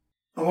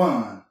A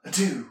 1, a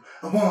 2,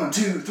 a 1,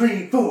 2,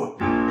 3, 4.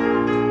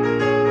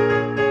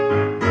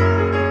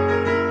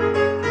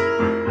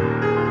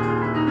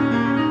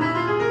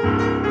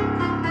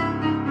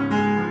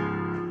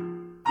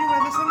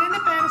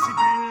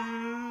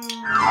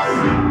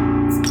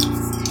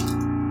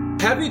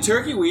 Happy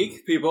Turkey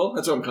Week, people.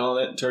 That's what I'm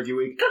calling it. Turkey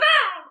Week.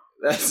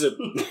 That's a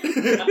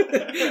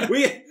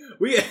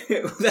we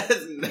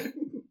that's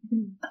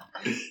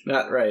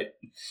not right.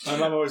 My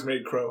mom always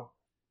made crow.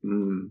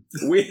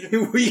 We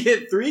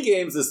hit 3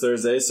 games this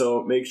Thursday,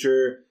 so make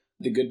sure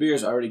the good beer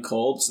is already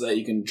cold so that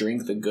you can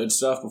drink the good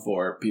stuff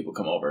before people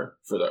come over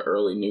for the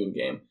early noon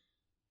game,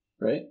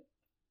 right?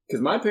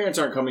 Because my parents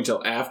aren't coming till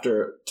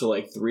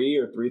like 3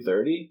 or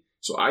 3:30,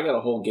 so I got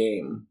a whole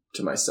game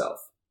to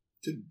myself.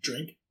 To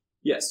drink?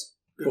 Yes,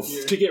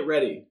 to get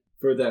ready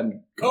for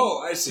them.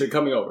 I see. They're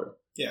coming over.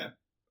 Yeah.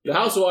 The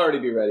house will already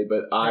be ready,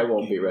 but I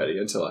won't be ready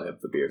until I have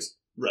the beers.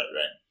 Right.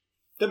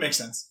 That makes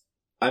sense.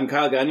 I'm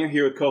Kyle Gagne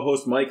here with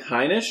co-host Mike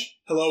Heinisch.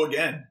 Hello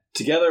again.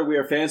 Together we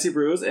are Fantasy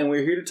Brews, and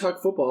we're here to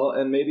talk football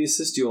and maybe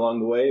assist you along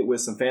the way with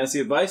some fantasy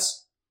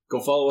advice. Go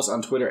follow us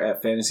on Twitter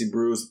at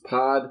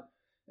FantasyBrewsPod,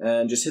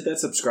 and just hit that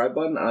subscribe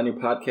button on your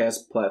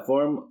podcast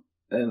platform,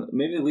 and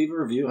maybe leave a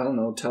review. I don't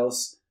know. Tell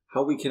us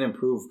how we can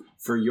improve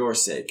for your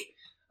sake.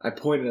 I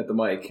pointed at the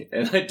mic,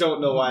 and I don't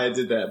know why I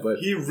did that, but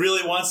he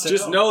really wants to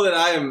just know that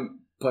I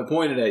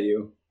pointed at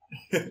you.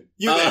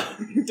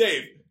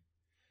 Dave.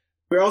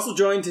 We're also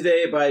joined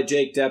today by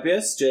Jake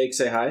Depius. Jake,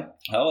 say hi.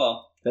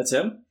 Hello. That's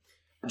him.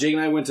 Jake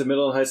and I went to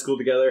middle and high school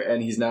together,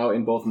 and he's now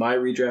in both my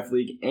redraft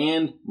league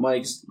and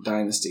Mike's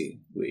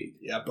dynasty league.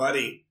 Yeah,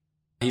 buddy.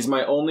 He's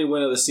my only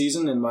win of the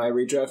season in my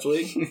redraft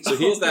league, so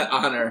he has that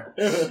honor.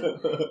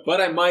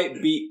 But I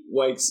might beat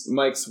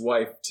Mike's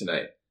wife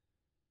tonight.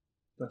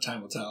 But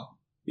time will tell.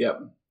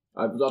 Yep.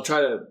 I'll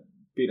try to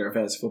beat her in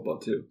fantasy football,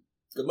 too.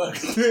 Good luck.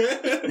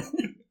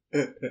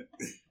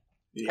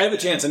 I have a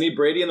chance. I need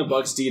Brady and the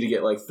Bucs D to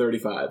get like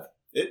 35.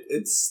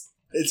 It's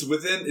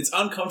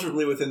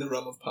uncomfortably within the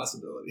realm of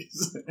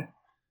possibilities.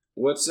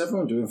 What's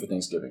everyone doing for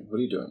Thanksgiving? What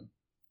are you doing?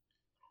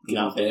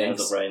 Nothing as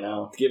of right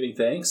now. Giving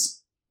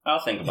thanks?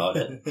 I'll think about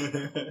it.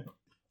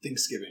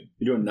 Thanksgiving.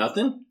 You're doing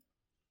nothing?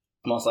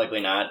 Most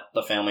likely not.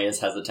 The family is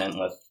hesitant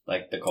with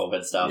like the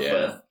COVID stuff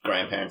with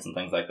grandparents and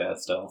things like that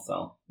still.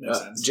 So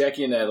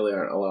Jackie and Natalie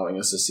aren't allowing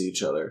us to see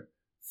each other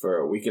for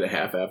a week and a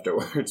half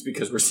afterwards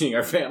because we're seeing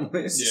our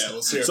families. Yeah,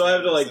 we'll see our So I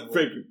have to like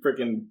families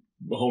freaking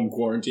home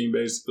quarantine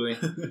basically.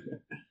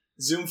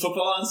 Zoom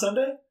football on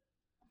Sunday?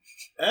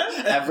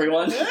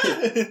 Everyone?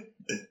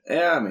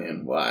 Yeah,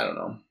 man. Well, I don't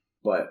know.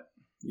 But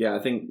yeah, I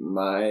think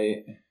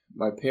my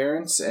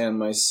parents and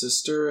my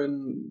sister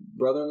and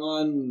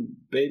brother-in-law and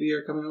baby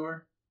are coming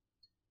over.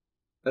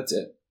 That's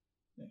it.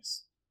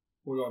 Nice.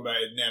 We're going by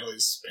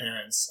Natalie's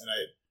parents, and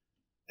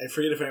I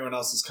forget if anyone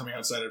else is coming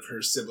outside of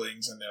her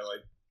siblings, and they're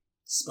like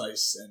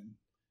Spice and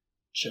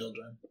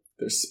children.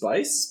 They're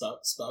Spice?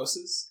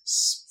 Spouses?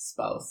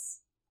 Spouse.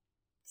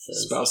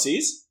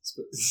 Spousies?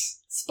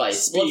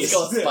 Spice. Let's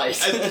go with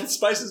Spice. I think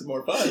Spice is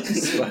more fun.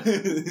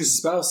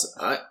 Spouse.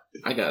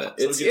 I got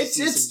it. So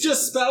It's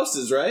just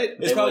spouses, right?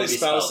 It's probably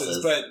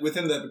spouses, but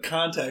within the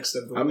context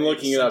of the I'm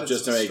looking it up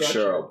just to make structure.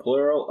 sure.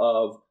 Plural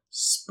of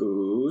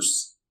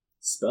spouse.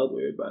 Spelled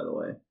weird, by the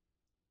way.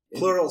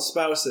 Plural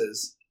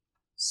spouses.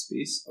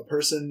 Spice? A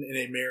person in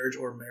a marriage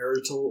or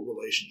marital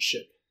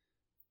relationship.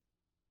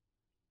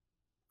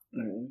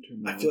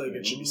 I feel like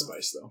it should be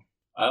Spice, though.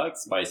 I like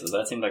spices.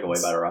 That seemed like a way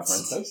better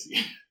reference.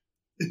 Spicy.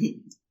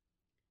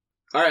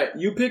 All right,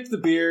 you picked the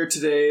beer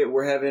today.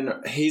 We're having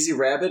Hazy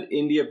Rabbit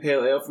India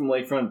Pale Ale from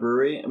Lakefront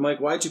Brewery. And Mike,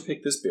 why'd you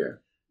pick this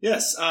beer?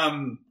 Yes,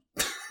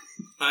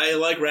 I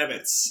like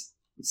rabbits.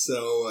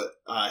 So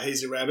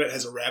Hazy Rabbit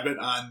has a rabbit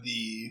on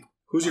the...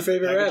 Who's your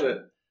favorite packaging.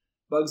 rabbit?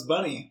 Bugs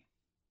Bunny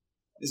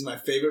is my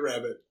favorite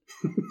rabbit.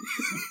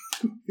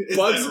 Is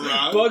Bugs, that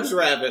wrong? Bugs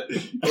Rabbit.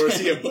 Or is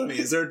he a bunny?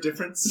 Is there a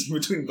difference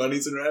between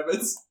bunnies and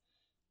rabbits?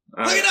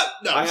 Look it up!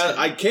 No,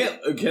 I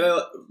can't.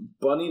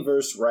 Bunny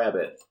versus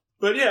rabbit.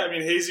 But yeah, I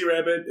mean, Hazy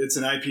Rabbit, it's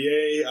an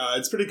IPA.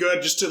 It's pretty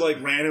good. Just to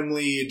like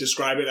randomly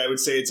describe it, I would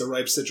say it's a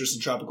ripe citrus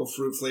and tropical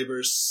fruit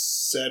flavors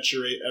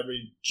saturate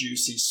every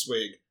juicy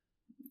swig.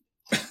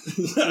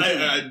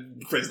 I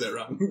phrased that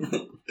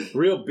wrong.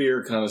 Real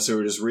beer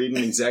connoisseur just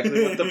reading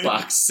exactly what the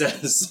box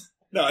says.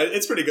 No,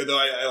 it's pretty good though.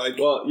 I like.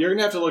 Well, you're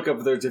gonna have to look up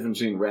if there's a difference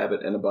between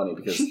rabbit and a bunny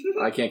because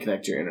I can't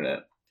connect to your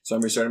internet. So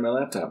I'm restarting my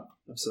laptop.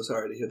 I'm so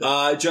sorry to hear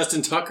that.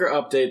 Justin Tucker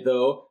update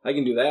though. I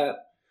can do that.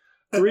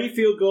 3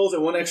 field goals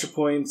and 1 extra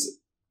point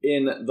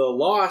in the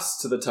loss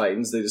to the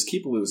Titans. They just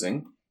keep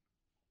losing.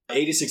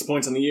 86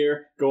 points on the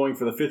year, going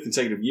for the 5th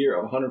consecutive year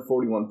of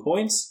 141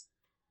 points.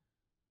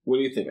 What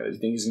do you think? Do you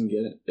think he's going to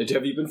get it?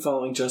 Have you been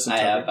following Justin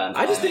Tucker? I have been.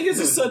 I just think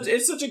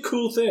it's such a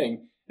cool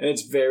thing, and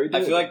it's very doable.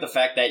 I feel like the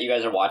fact that you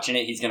guys are watching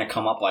it, he's going to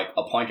come up like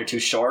a point or two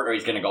short, or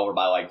he's going to go over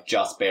by like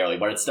just barely,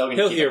 but it's still going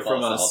to keep it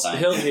close the whole time.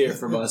 He'll hear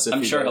from us.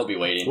 I'm sure he'll be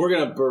waiting. We're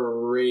going to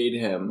berate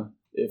him.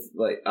 If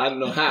I don't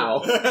know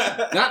how.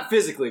 Not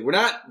physically.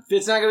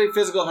 It's not going to be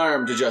physical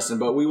harm to Justin,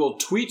 but we will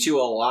tweet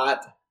you a lot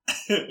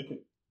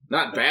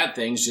Not bad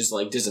things, just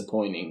like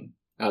disappointing.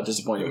 How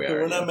disappointed we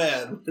are. We're not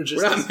mad.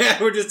 We're not mad.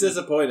 We're just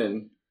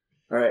disappointed.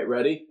 All right,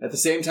 ready? At the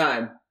same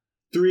time.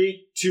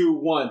 3, 2,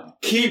 1.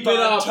 Keep it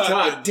up,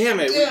 Tuck. Damn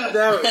it. Yeah.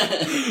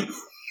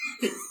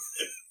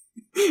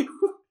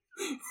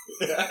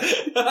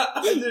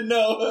 I didn't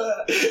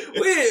know.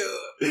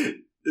 Wait.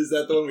 Is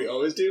that the one we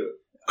always do?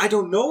 I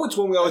don't know which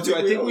one we always do.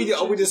 I think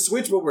we just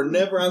switch, but we're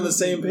never on the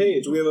same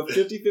page. We have a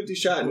 50-50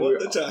 shot. What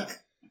the Tuck?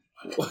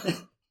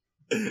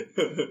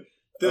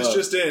 This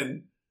just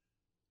in.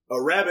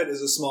 A rabbit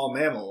is a small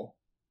mammal,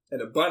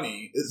 and a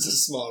bunny is a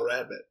small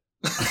rabbit.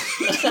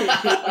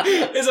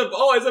 Is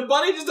a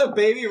bunny just a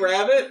baby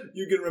rabbit?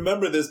 You can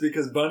remember this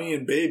because bunny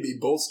and baby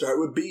both start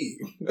with B.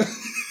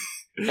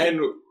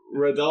 And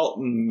adult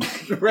and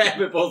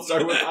rabbit both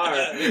start with R.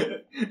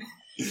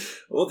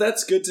 Well,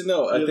 that's good to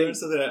know. I think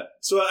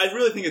so. I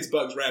really think it's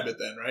Bugs Rabbit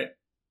then, right?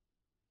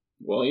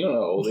 Well, you don't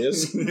know how old he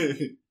is.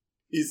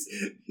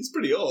 He's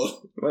pretty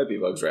old. Might be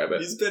Bugs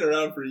Rabbit. He's been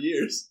around for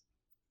years.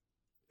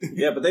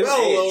 Yeah, but they've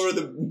lower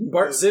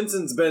Bart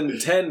Simpson's been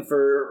 10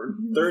 for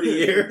 30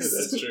 years.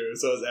 That's true.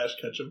 So is Ash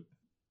Ketchum.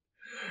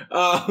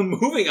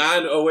 Moving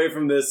on away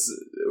from this,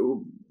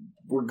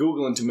 we're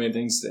Googling too many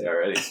things today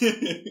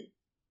already.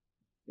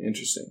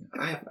 Interesting.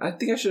 I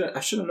think I should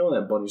have known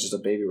that bunny's just a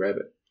baby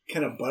rabbit.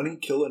 Can a bunny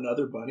kill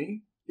another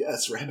bunny?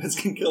 Yes, rabbits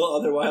can kill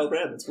other wild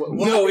rabbits.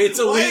 No, it's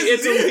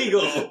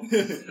illegal.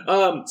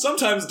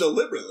 Sometimes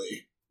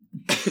deliberately.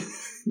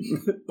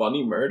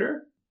 Bunny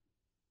murder?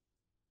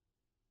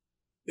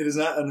 It is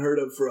not unheard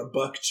of for a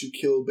buck to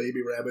kill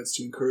baby rabbits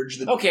to encourage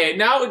the... Okay,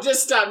 now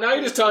just stop. Now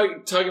you're just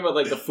talking about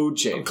like the food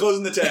chain. I'm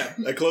closing the tab.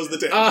 I closed the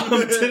tab.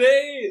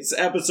 Today's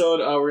episode,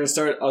 we're going to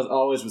start, as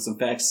always, with some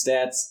facts,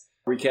 stats,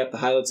 recap the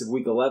highlights of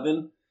Week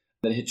 11,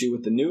 then hit you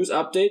with the news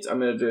updates. I'm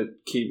going to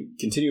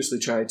continuously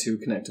try to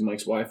connect to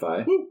Mike's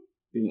Wi-Fi,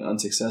 being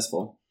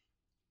unsuccessful.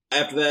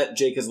 After that,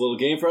 Jake has a little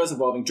game for us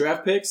involving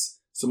draft picks,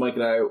 so Mike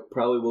and I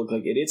probably will look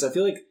like idiots. I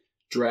feel like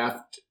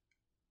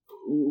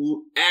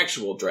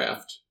actual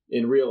draft,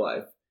 in real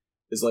life,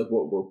 is like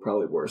what we're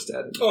probably worst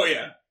at. Oh,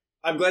 yeah.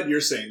 I'm glad you're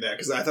saying that,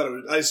 because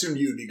I assumed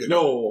you'd be good.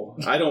 No,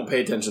 I don't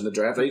pay attention to the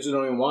draft. I usually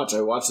don't even watch.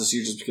 I watched this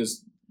year just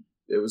because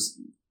it was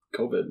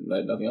COVID and I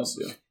had nothing else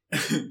to do.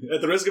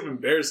 At the risk of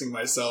embarrassing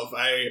myself,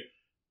 I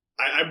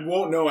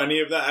won't know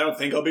any of that. I don't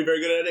think I'll be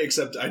very good at it,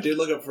 except I did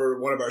look up for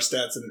one of our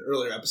stats in an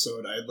earlier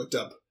episode. I looked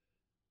up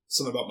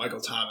something about Michael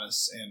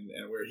Thomas and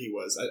where he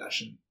was. I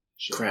shouldn't.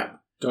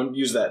 Crap. Don't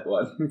use that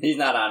one. He's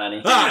not on any.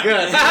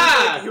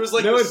 Good. He was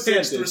like no the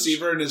sixth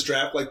receiver in his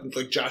draft. Like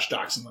Josh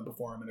Doxson went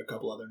before him and a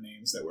couple other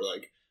names that were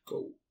like,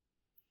 oh.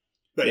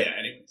 But yeah,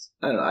 anyways.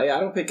 I don't know. I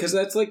don't pick because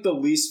that's like the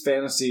least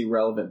fantasy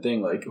relevant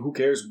thing. Like, who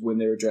cares when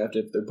they were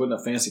drafted? If they're putting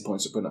up fantasy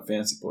points, they're putting up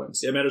fantasy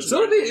points. Yeah, it matters.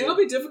 So it'll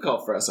be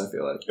difficult for us, I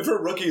feel like.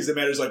 For rookies, it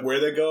matters like where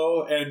they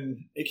go, and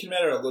it can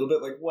matter a little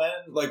bit like when,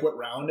 like what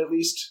round at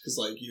least, because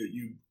like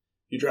you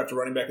draft a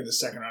running back in the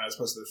second round as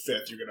opposed to the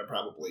fifth, you're gonna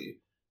probably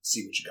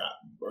see what you got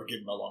or give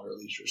him a longer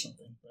leash or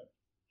something. But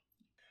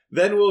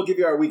then we'll give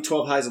you our Week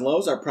 12 highs and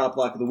lows, our prop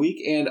block of the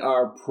week, and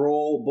our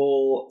Pro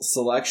Bowl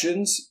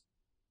selections.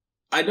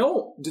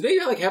 Do they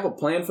like have a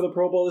plan for the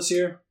Pro Bowl this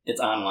year?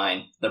 It's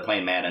online. They're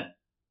playing Madden.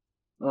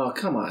 Oh,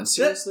 come on.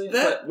 Seriously?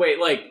 But wait,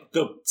 like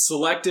the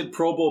selected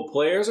Pro Bowl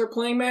players are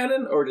playing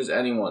Madden or just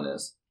anyone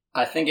is?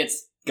 I think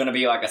it's going to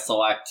be like a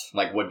select,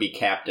 like would-be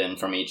captain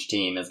from each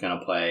team is going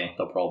to play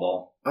the Pro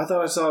Bowl. I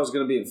thought I saw it was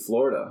going to be in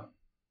Florida.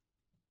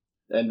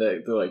 And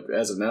they're like,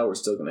 as of now, we're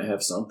still going to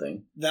have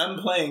something. Them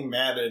playing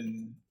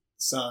Madden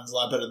sounds a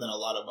lot better than a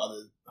lot of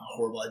other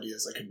horrible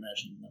ideas I could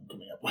imagine them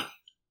coming up with.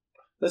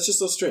 That's just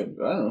so strange.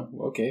 I don't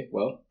know. Okay,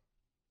 well,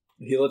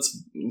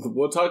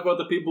 we'll talk about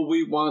the people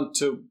we want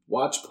to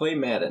watch play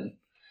Madden.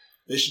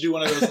 They should do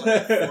one of those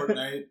like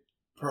Fortnite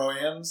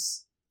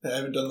Pro-Ams. I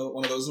haven't done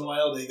one of those in a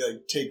while. They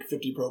like take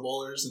 50 Pro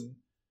Bowlers and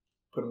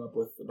put them up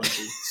with a bunch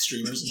of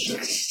streamers and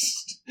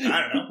shit.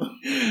 I don't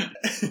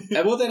know.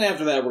 And well, then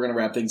after that, we're going to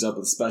wrap things up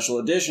with a special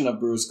edition of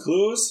Brews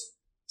Clues.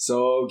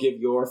 So give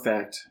your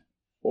fact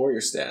or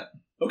your stat.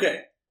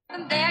 Okay.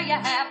 And there you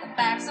have the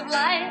facts of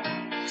life.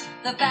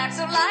 The facts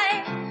of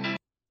life.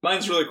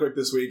 Mine's really quick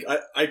this week. I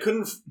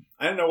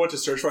didn't know what to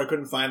search for. I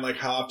couldn't find like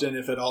how often,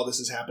 if at all, this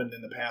has happened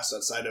in the past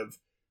outside of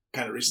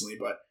kind of recently.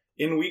 But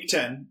in Week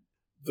 10,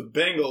 the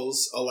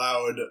Bengals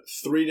allowed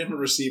 3 different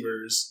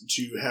receivers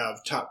to have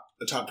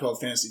a top 12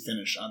 fantasy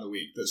finish on the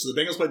week. So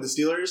the Bengals played the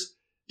Steelers.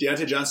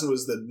 Deontay Johnson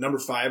was the number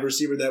 5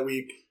 receiver that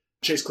week.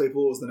 Chase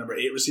Claypool was the number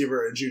 8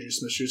 receiver, and Juju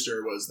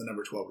Smith-Schuster was the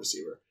number 12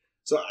 receiver.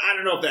 So I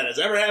don't know if that has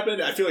ever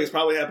happened. I feel like it's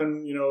probably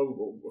happened,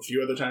 a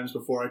few other times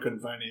before. I couldn't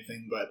find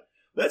anything, but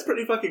that's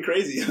pretty fucking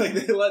crazy. Like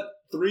they let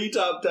 3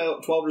 top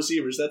 12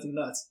 receivers. That's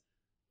nuts.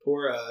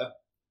 Poor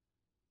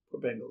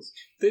Bengals.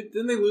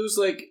 Didn't they lose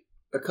like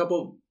a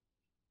couple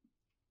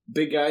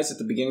big guys at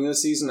the beginning of the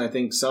season? I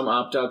think some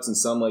opt-outs and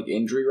some like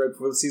injury right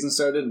before the season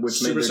started,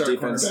 which made their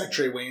defense. Cornerback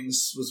Trey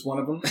Waynes was one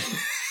of them.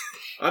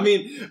 I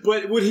mean,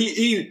 but would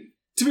he?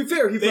 To be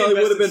fair, he probably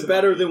would have been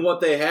better than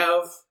what they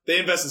have. They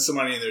invested some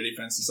money in their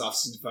defense this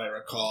offseason, if I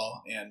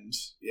recall, and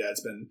yeah,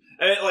 it's been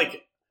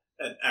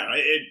And I don't know,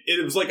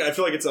 it was like, I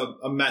feel like it's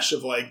a mesh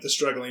of like the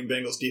struggling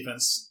Bengals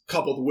defense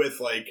coupled with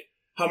like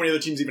how many other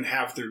teams even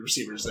have three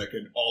receivers that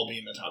could all be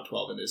in the top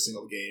 12 in a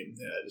single game.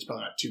 There's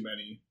probably not too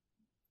many.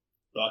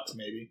 Bucks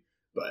maybe,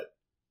 but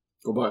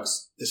Go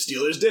Bucks. The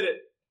Steelers did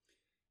it.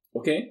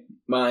 Okay,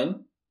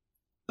 mine.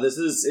 This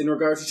is in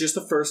regards to just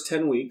the first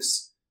 10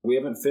 weeks. We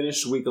haven't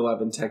finished week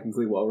 11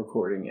 technically while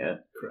recording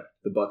yet. Correct.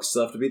 The Bucks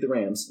still have to beat the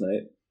Rams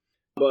tonight.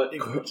 But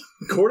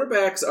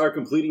quarterbacks are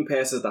completing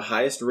passes at the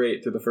highest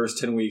rate through the first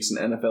 10 weeks in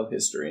NFL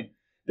history.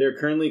 They are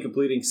currently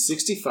completing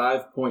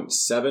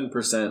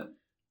 65.7%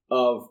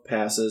 of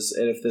passes,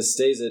 and if this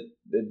stays,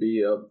 it'd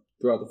be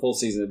throughout the full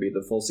season. It'd be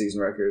the full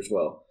season record as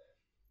well.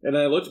 And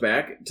I looked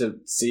back to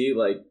see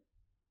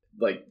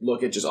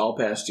look at just all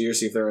past years,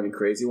 see if there are any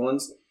crazy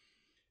ones.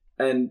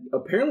 And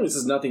apparently this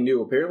is nothing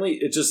new. Apparently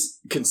it just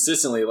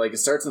consistently, it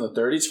starts in the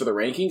 30s for the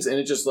rankings, and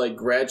it just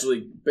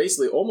gradually,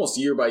 basically almost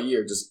year by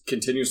year, just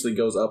continuously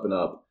goes up and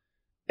up.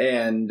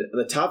 And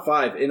the top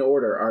 5 in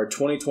order are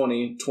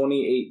 2020,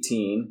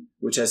 2018,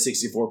 which has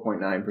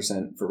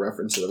 64.9% for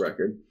reference to the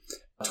record,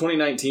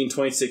 2019,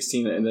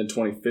 2016, and then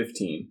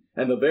 2015.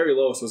 And the very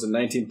lowest was in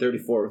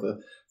 1934 with a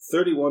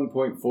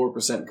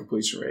 31.4%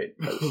 completion rate.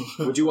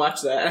 Would you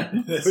watch that?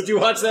 Would you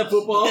watch that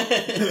football?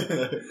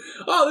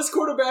 Oh, this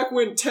quarterback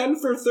went 10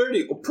 for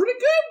 30. Oh, pretty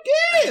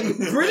good game.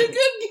 Pretty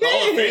good game.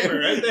 Hall of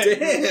Famer right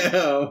there.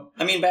 Damn.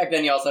 I mean, back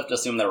then you also have to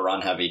assume they're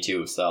run heavy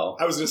too, so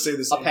I was going to say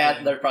this.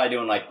 They're probably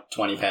doing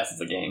 20 passes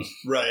a game.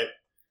 Right.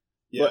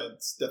 Yeah, but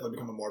it's definitely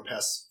become a more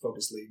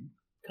pass-focused league.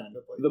 Kind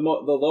of the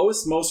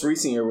lowest, most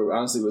recent year,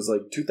 honestly, was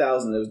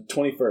 2000. It was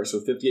 21st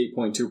with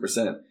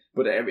 58.2%.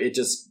 But it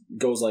just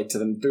goes through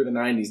the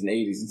 90s and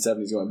 80s and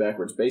 70s going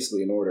backwards,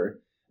 basically in order.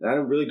 And I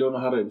really don't know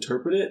how to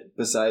interpret it,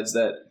 besides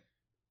that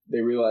they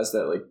realized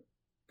that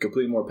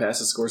completing more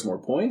passes scores more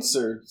points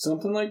or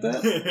something like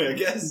that. I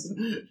guess.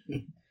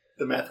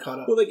 The math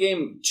caught up. Well, the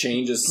game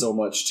changes so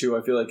much, too.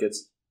 I feel like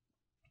it's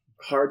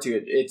hard to...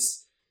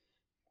 It's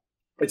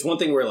one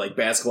thing where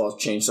basketball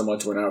has changed so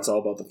much where now it's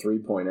all about the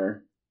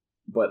three-pointer.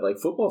 But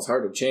football's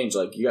hard to change.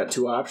 You got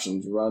two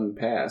options, run,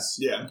 pass.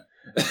 Yeah.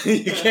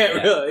 You can't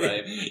really.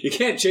 Right. You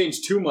can't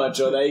change too much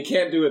of that. You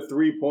can't do a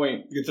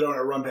 3-point. You can throw in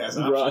a run pass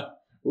option.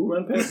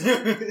 Run pass.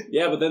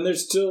 Yeah, but then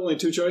there's still only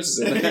two choices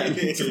in that: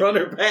 it's run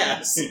or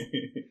pass.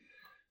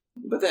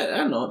 But I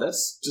don't know.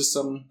 That's just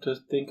something to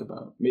think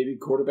about. Maybe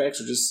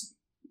quarterbacks are just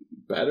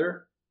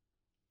better.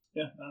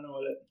 Yeah, I don't know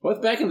what it. Well,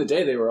 back in the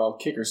day, they were all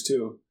kickers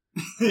too.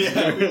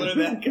 Yeah, we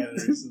learned that kind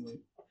of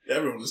recently.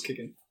 Everyone was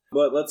kicking.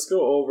 But let's go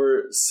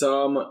over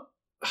some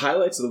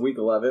highlights of the Week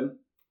 11.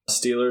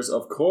 Steelers,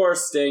 of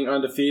course, staying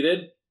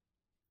undefeated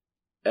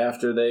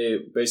after they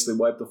basically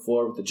wiped the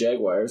floor with the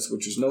Jaguars,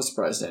 which was no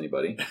surprise to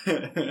anybody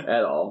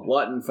at all.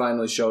 Lutton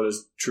finally showed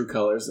his true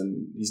colors,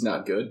 and he's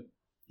not good.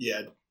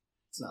 Yeah,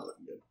 it's not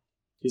looking good.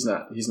 He's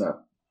not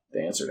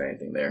the answer to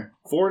anything there.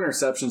 4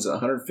 interceptions and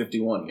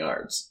 151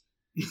 yards.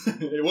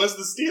 It was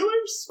the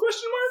Steelers?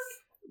 Question mark?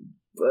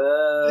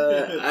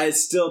 I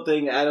still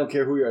think, I don't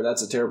care who you are,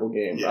 that's a terrible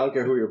game. Yeah. I don't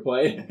care who you're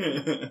playing.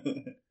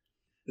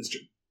 It's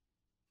true.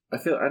 I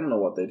don't know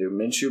what they do.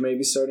 Minshew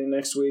maybe starting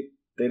next week.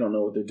 They don't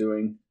know what they're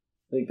doing.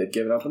 I think they've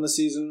given up on the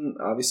season,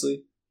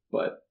 obviously.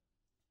 But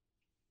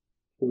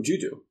what would you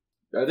do?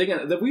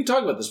 We've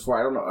talked about this before.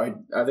 I don't know.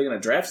 Are they going to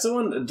draft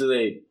someone? Do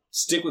they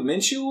stick with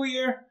Minshew a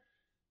year?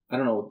 I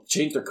don't know.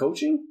 Change their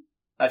coaching?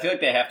 I feel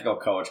like they have to go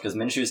coach because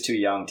Minshew's too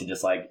young to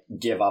just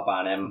give up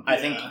on him.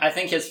 Yeah. I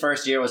think his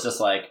first year was just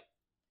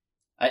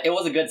it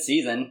was a good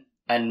season.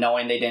 And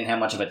knowing they didn't have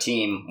much of a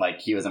team,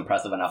 he was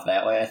impressive enough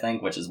that way, I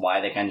think, which is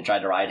why they kind of tried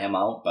to ride him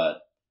out.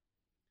 But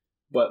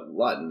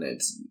Lutton,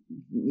 it's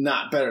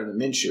not better than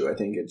Minshew, I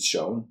think it's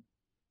shown.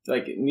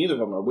 Neither of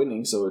them are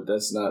winning, so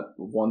that's not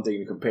one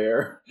thing to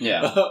compare.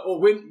 Yeah.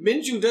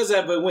 Minshew does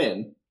have a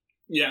win.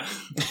 Yeah.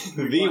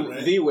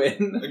 the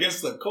win.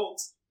 Against the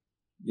Colts.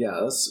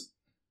 Yeah,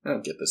 I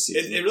don't get this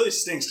season. It really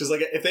stinks, because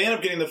if they end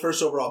up getting the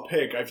first overall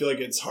pick, I feel like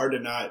it's hard to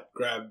not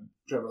grab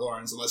Trevor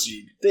Lawrence unless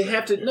you... They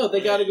have to... No,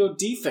 they got to go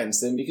defense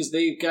then, because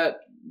they got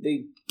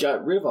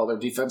rid of all their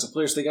defensive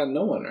players. They got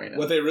no one right now.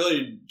 What they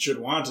really should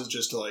want is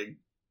just to,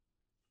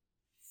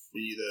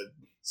 be the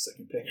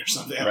second pick or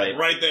something.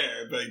 Right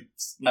there. But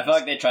I feel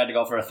like they tried to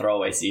go for a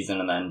throwaway season,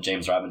 and then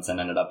James Robinson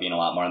ended up being a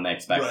lot more than they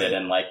expected,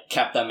 and,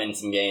 kept them in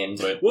some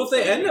games. Well, if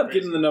they end up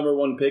getting the number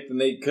 1 pick, then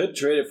they could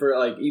trade it for,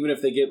 even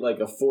if they get,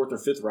 a 4th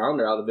or 5th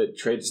rounder out of it,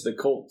 trade it to the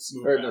Colts.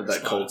 Or not the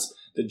Colts.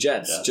 The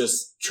Jets.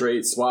 Just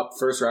swap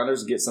first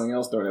rounders and get something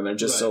else thrown in there.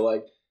 Just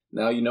so,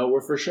 now you know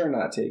we're for sure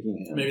not taking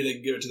him. Maybe they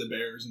can give it to the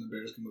Bears, and the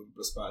Bears can move up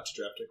a spot to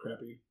draft a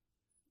crappy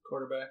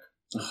quarterback.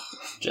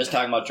 Just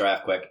talking about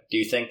draft quick. Do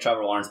you think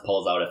Trevor Lawrence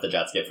pulls out if the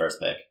Jets get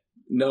first pick?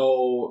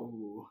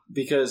 No,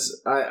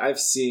 because I've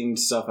seen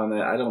stuff on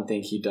that. I don't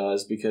think he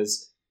does,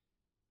 because...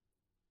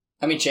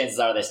 I mean, chances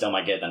are they still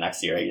might get it the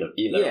next year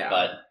either,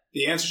 but...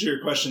 The answer to your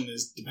question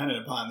is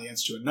dependent upon the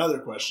answer to another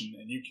question,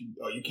 and you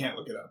can't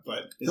look it up,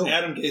 but is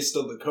Adam Gase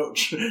still the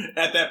coach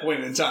at that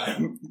point in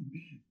time?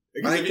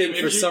 I think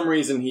for some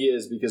reason he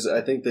is, because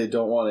I think they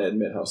don't want to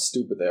admit how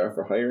stupid they are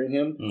for hiring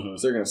him. Mm-hmm.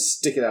 So they're going to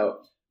stick it out.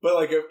 But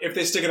like if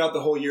they stick it out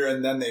the whole year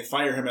and then they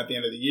fire him at the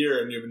end of the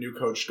year and you have a new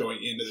coach going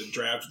into the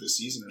draft this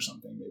season or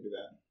something,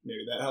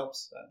 maybe that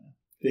helps. I don't know.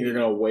 Think they're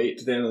going to wait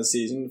to the end of the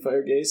season to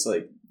fire Gase?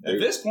 Like at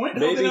this point,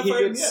 maybe he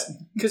gets,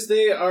 because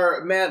they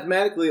are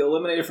mathematically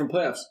eliminated from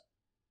playoffs.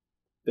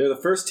 They're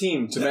the first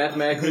team to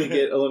mathematically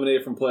get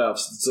eliminated from playoffs,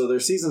 so their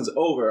season's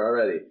over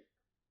already.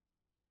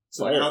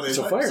 So I was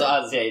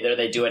gonna say, either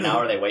they do it now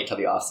or they wait till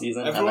the off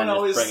season and then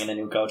just bring in a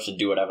new coach to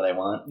do whatever they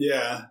want.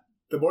 Yeah.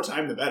 The more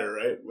time, the better,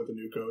 right? With a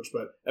new coach.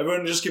 But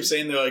everyone just keeps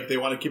saying they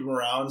want to keep him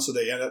around, so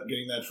they end up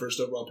getting that first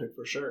overall pick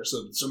for sure.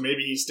 So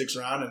maybe he sticks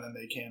around and then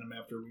they can him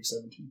after week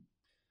 17.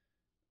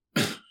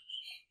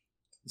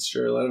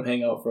 Sure, let him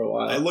hang out for a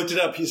while. I looked it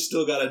up. He's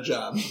still got a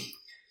job.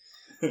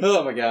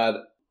 Oh my god.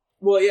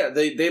 Well, yeah,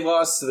 they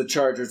lost to the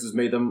Chargers, which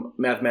made them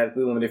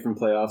mathematically eliminated from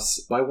playoffs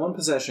by one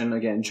possession.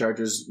 Again,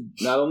 Chargers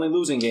not only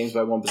losing games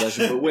by one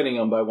possession, but winning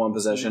them by one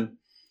possession.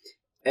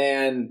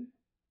 And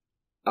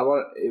I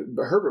want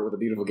Herbert with a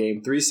beautiful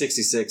game,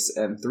 366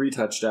 and 3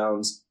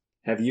 touchdowns.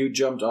 Have you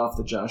jumped off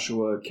the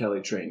Joshua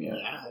Kelly train yet?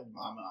 Yeah, I'm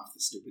off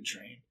the stupid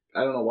train.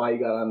 I don't know why you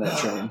got on that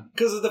train.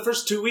 Because of the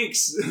first 2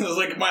 weeks, it was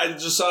like I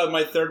just saw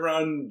my third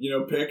round,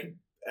 pick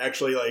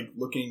actually like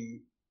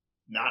looking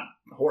not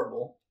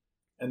horrible.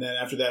 And then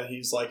after that,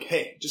 he's like,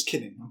 "Hey, just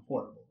kidding, I'm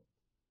horrible."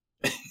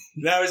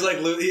 Now he's like,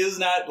 he is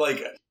not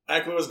like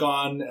Eckler was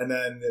gone, and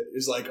then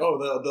he's like, "Oh,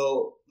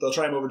 they'll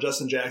try him over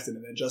Justin Jackson,"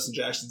 and then Justin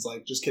Jackson's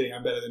like, "Just kidding,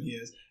 I'm better than he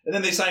is." And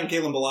then they sign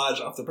Kalen Ballage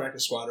off the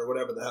practice squad or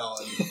whatever the hell,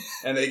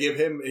 and they give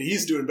him,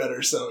 he's doing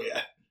better. So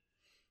yeah.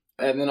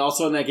 And then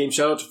also in that game,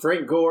 shout out to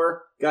Frank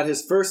Gore, got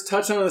his first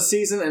touchdown of the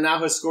season, and now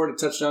has scored a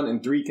touchdown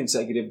in 3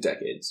 consecutive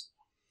decades.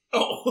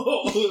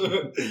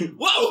 Oh,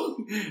 whoa!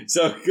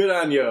 So good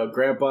on you,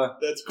 Grandpa.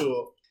 That's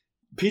cool.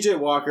 PJ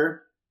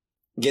Walker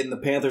getting the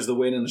Panthers the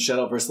win in the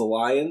shutout versus the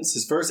Lions.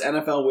 His first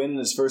NFL win in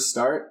his first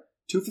start.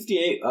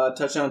 258,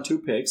 touchdown, 2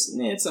 picks.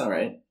 It's all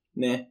right.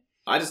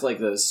 I just like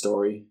his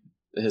story,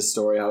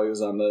 how he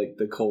was on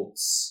the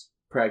Colts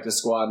practice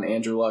squad, and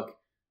Andrew Luck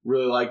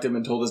really liked him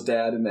and told his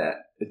dad, and that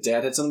his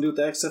dad had something to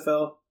do with the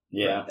XFL.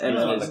 Yeah, and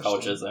one of the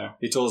coaches there.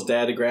 He told his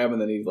dad to grab him,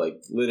 and then he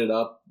lit it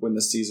up when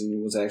the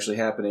season was actually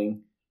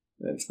happening.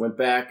 And just went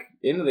back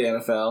into the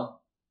NFL.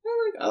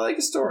 I like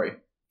his story.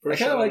 I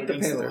kind of like the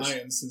Panthers. The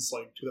Lions since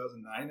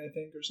 2009, I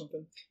think, or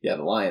something. Yeah,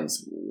 the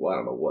Lions. Well, I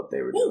don't know what they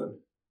were doing.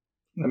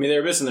 I mean, they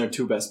were missing their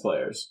 2 best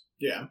players.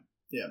 Yeah,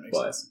 makes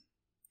sense.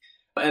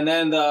 And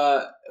then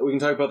we can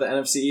talk about the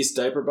NFC East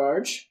diaper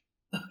barge.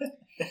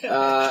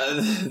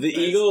 The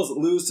Eagles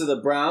lose to the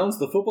Browns.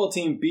 The football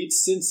team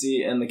beats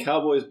Cincy, and the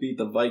Cowboys beat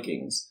the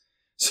Vikings.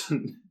 So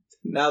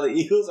now the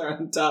Eagles are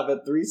on top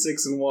at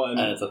 3-6-1.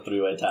 And it's a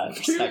 3-way tie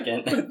for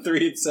second.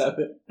 3-7.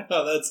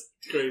 Oh, that's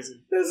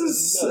crazy.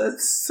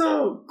 It's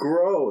so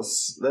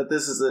gross that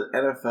this is an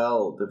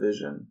NFL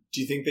division.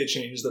 Do you think they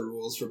change the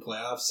rules for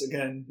playoffs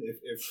again?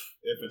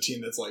 If a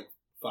team that's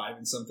 5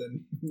 and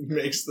something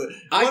makes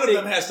one of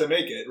them has to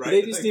make it, right?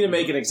 They just need to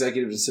make an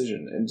executive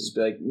decision and just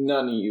be like,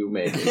 none of you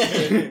make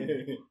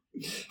it.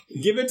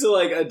 Give it to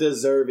a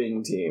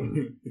deserving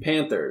team.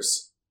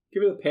 Panthers.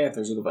 Give it to the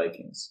Panthers or the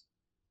Vikings.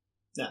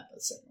 Nah,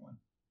 that's the second one.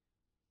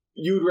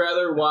 You'd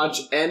rather watch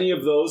any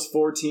of those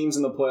 4 teams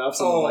in the playoffs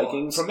than the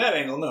Vikings? From that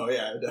angle, no,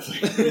 yeah,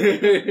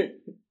 definitely.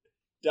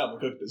 Dalvin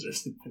Cook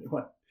deserves it.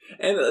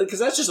 And because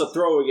that's just a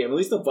throwaway game. At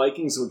least the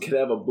Vikings could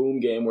have a boom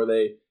game where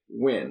they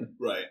win.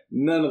 Right.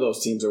 None of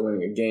those teams are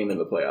winning a game in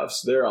the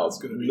playoffs. They're all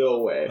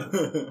no way.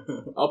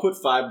 I'll put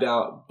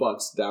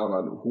 $5 down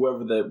on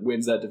whoever that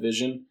wins that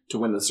division to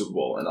win the Super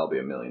Bowl, and I'll be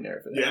a millionaire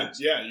if it happens.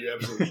 Yeah, you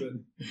absolutely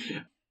should.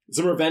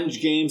 Some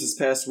revenge games this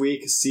past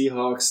week.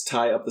 Seahawks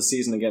tie up the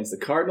season against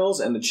the Cardinals,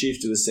 and the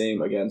Chiefs do the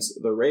same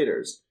against the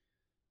Raiders.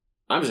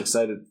 I'm just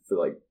excited for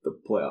the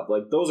playoff.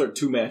 Those are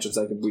 2 matchups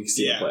I could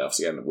see in the playoffs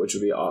again, which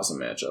would be awesome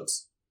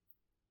matchups.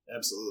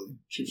 Absolutely.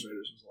 Chiefs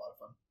Raiders was a lot of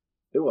fun.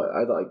 It was.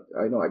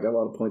 I know. I got a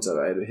lot of points out of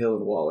it. I had Hill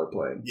and Waller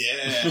playing.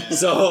 Yeah.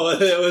 So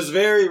it was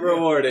very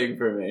rewarding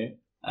for me.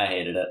 I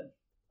hated it.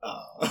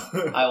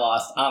 Oh. I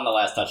lost on the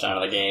last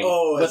touchdown of the game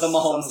with a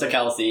Mahomes to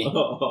Kelsey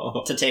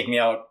to take me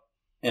out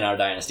in our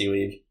Dynasty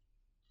League.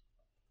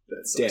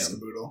 That's so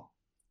brutal.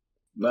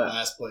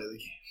 Last play of the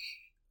game.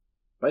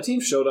 My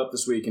team showed up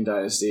this week in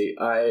Dynasty.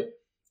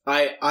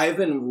 I've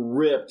been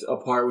ripped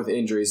apart with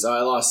injuries. So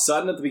I lost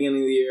Sutton at the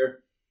beginning of the year.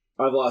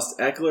 I've lost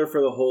Eckler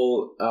for the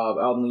whole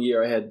out in the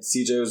year. I had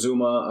CJ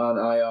Uzuma on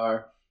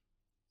IR.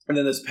 And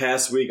then this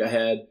past week I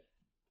had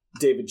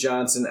David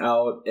Johnson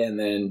out and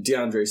then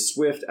DeAndre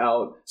Swift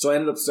out. So I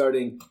ended up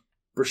starting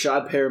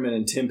Brashad Perriman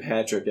and Tim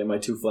Patrick in my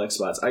 2 flex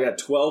spots. I got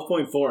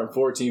 12.4 and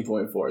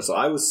 14.4. So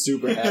I was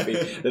super happy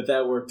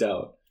that worked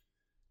out.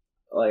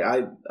 I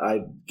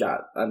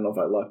don't know if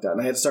I lucked out.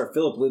 And I had to start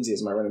Phillip Lindsay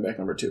as my running back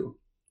number 2.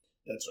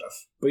 That's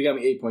rough. But he got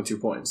me 8.2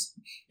 points.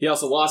 He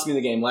also lost me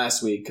the game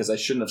last week because I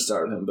shouldn't have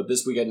started him. But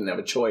this week I didn't have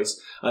a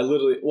choice.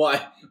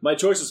 My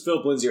choice was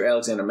Philip Lindsay or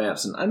Alexander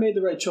Mattison. I made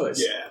the right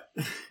choice.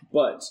 Yeah.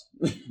 But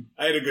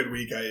I had a good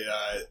week.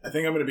 I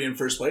think I'm going to be in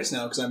first place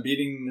now because I'm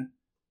beating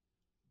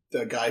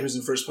the guy who's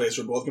in first place.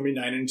 We're both going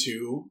to be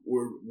 9-2.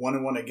 We're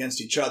 1-1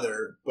 against each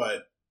other,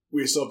 but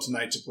we still have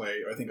tonight to play.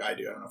 I think I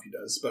do. I don't know if he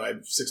does, but I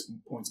have 6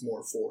 points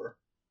more for.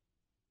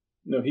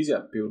 no, he's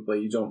got people to play.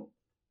 You don't.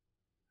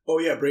 Oh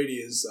yeah, Brady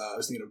is. I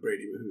was thinking of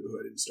Brady, who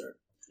I didn't start.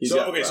 He's So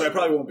got okay, so I Robert.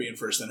 probably won't be in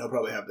first. Then he'll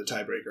probably have the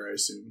tiebreaker. I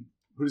assume.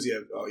 Who does he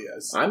have? Oh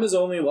yes, I'm his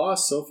only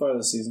loss so far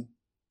this season.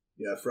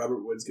 yeah. If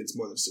Robert Woods gets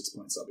more than 6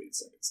 points, I'll be in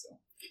second still.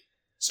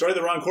 Started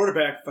the wrong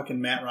quarterback. Fucking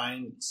Matt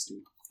Ryan.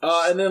 Stupid.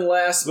 And then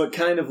last but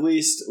kind of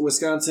least,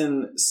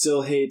 Wisconsin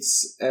still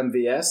hates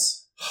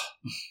MVS.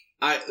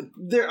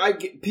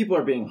 People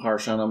are being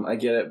harsh on him. I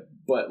get it,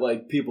 but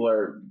like people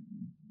are.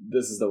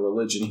 This is the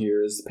religion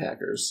here is the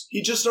Packers.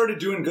 He just started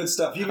doing good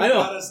stuff. He even I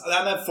know. got us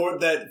on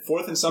that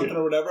fourth and something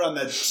or whatever on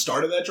that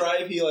start of that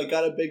drive. He like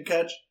got a big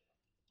catch.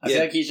 I feel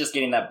like he's just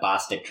getting that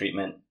Bostic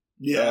treatment.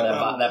 Yeah,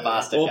 That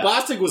Bostic. Well, guy.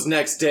 Bostic was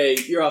next day.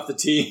 You're off the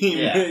team.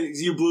 Yeah.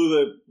 You blew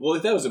the. Well,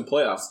 that was in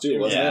playoffs too,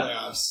 wasn't Yeah. it?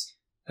 playoffs.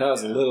 That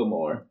was a Yeah. little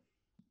more.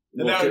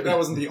 And Well, that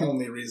wasn't the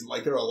only reason.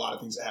 Like there were a lot of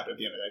things that happened at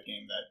the end of that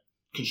game that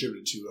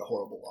contributed to a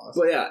horrible loss.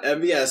 But yeah,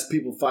 MVS,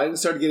 people finally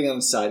started getting on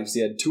the side because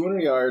he had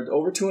 200 yards,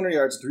 over 200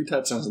 yards, 3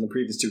 touchdowns in the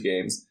previous 2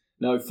 games.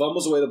 Now he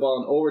fumbles away the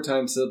ball in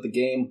overtime to set up the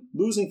game,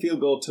 losing field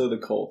goal to the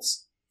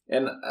Colts.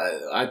 And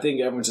I think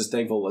everyone's just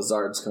thankful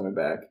Lazard's coming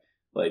back.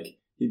 Like,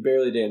 he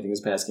barely did anything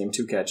this past game,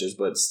 2 catches,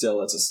 but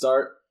still, it's a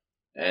start.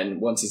 And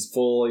once he's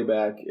fully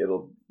back,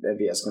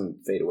 MVS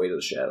can fade away to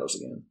the shadows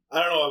again.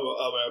 I don't know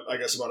about I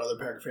guess about other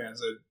Packer fans.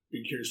 I'd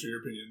be curious for your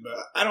opinion, but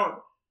I don't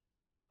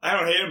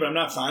hate him, but I'm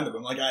not fond of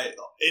him. Like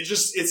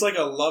it's like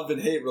a love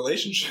and hate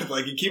relationship.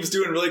 Like he keeps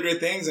doing really great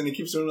things and he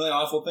keeps doing really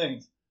awful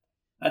things.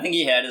 I think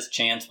he had his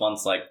chance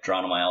once, like,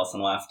 Geronimo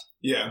Allison left.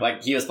 Yeah.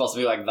 Like, he was supposed to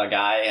be, like, the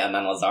guy, and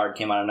then Lazard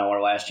came out of nowhere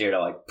last year to,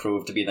 like,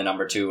 prove to be the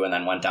number 2 and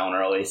then went down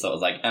early. So it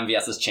was, like,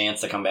 MVS's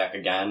chance to come back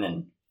again,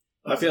 and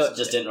I feel it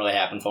just didn't really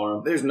happen for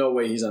him. there's no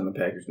way he's on the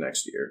Packers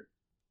next year.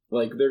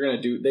 Like,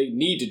 they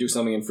need to do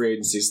something in free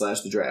agency /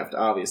 the draft,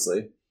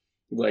 obviously.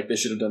 Like they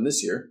should have done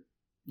this year.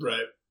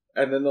 Right.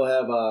 And then they'll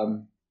have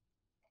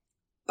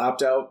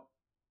opt-out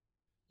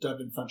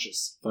Devin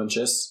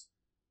Funchess,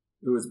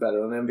 who is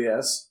better than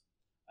MVS.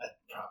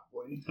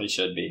 Probably. He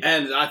should be.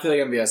 And I feel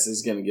like MVS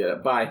is going to get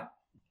it. Bye.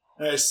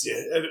 I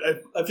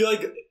feel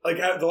like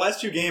the last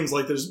few games,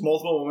 like there's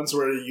multiple moments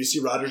where you see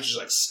Rodgers just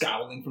like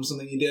scowling from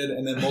something he did,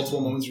 and then multiple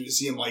moments where you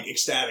see him like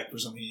ecstatic for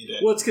something he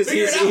did. Well, it's because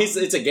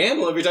it's a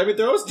gamble every time he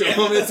throws to Yeah.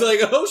 him. It's like,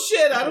 oh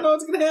shit, I don't know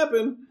what's going to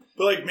happen.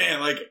 But like, man,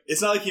 like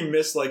it's not like he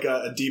missed like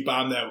a deep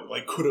bomb that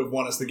like could have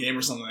won us the game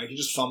or something. Like he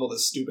just fumbled a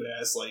stupid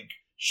ass like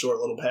short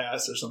little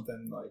pass or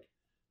something. Like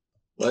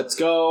Let's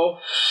go.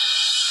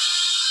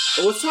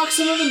 Let's talk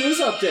some of the news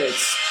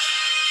updates.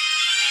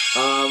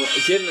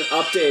 Getting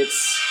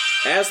updates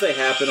as they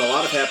happen. A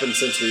lot have happened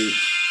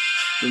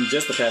in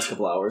just the past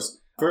couple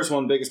hours. First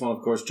one, biggest one,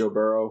 of course, Joe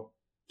Burrow.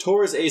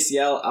 Tore his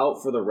ACL,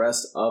 out for the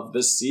rest of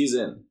the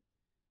season.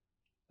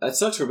 That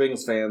sucks for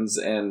Bengals fans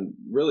and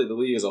really the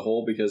league as a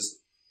whole because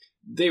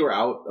they were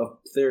out.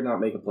 They're not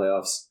making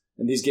playoffs.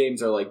 And these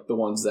games are like the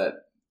ones that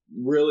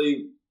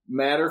really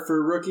matter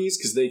for rookies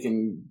because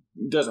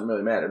it doesn't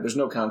really matter. There's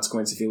no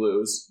consequence if you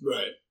lose.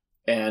 right.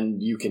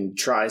 And you can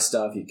try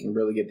stuff. You can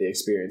really get the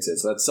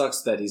experiences. So that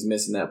sucks that he's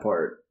missing that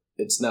part.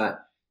 It's not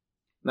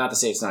to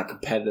say it's not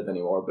competitive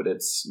anymore, but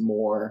it's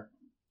more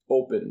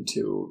open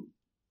to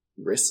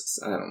risks.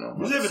 I don't know.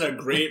 He's having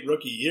a great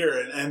rookie year,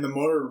 and the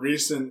more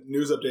recent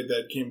news update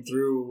that came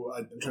through,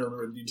 I'm trying to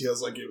remember the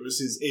details. Like it was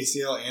his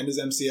ACL and his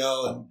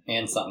MCL, and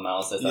And something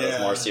else that was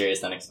more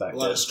serious than a expected.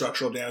 lot of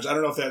structural damage. I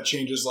don't know if that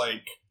changes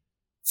like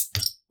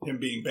him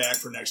being back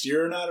for next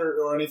year or not,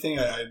 or anything.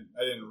 I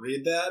didn't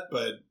read that,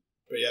 but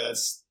yeah,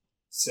 that's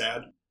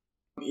sad.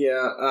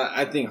 Yeah,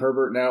 I think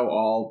Herbert now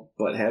all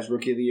but has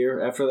Rookie of the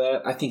Year after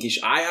that. I think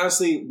I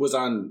honestly was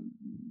on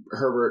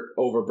Herbert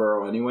over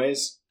Burrow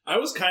anyways. I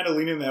was kind of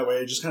leaning that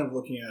way, just kind of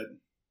looking at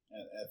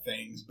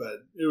things,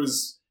 but it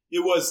was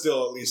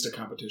still at least a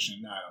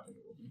competition. No, I don't think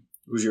it will be.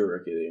 Who's your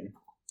Rookie of the Year?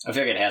 I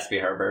feel like it has to be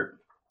Herbert.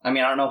 I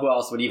mean, I don't know who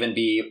else would even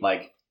be,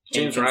 like,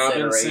 James in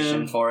consideration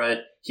Robinson. for it.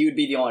 He would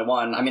be the only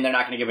one. I mean, they're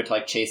not going to give it to,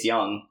 like, Chase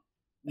Young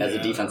as a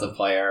defensive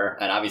player,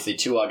 and obviously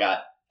Tua got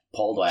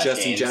pulled last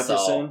Justin game. Jefferson.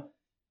 So,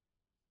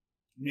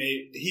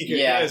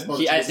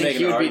 I think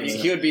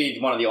he would be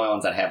one of the only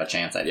ones that have a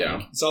chance, I think.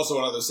 Yeah. It's also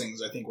one of those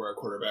things, I think, where a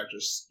quarterback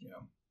just,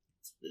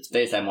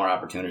 They just have more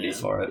opportunities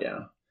for it.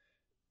 Yeah.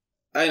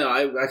 I know.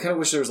 I kind of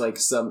wish there was like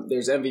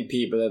there's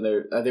MVP, but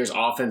then there's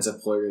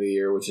offensive player of the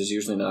year, which is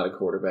usually not a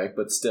quarterback,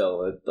 but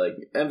still, like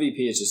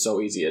MVP is just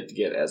so easy to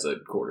get as a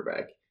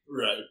quarterback.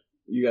 Right.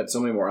 You got so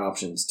many more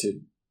options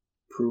to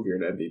prove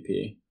you're an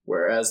MVP.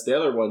 Whereas the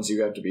other ones,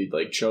 you have to be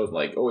like chosen.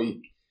 Like,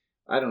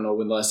 I don't know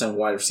when the last time a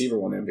wide receiver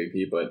won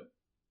MVP, but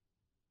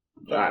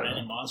I don't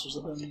Randy know. Moss or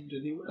something?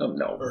 Did he win? Oh,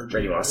 no, Or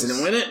Randy Moss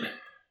didn't win it.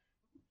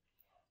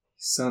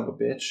 Son of a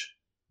bitch.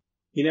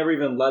 He never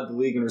even led the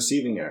league in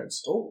receiving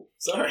yards. Oh,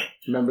 sorry.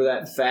 Remember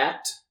that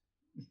fact?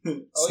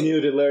 Oh,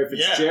 Snooted Larry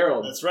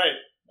Fitzgerald. Yeah, that's right.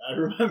 I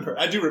remember.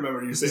 I do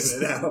remember you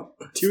saying it now.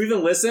 Do you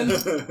even listen? It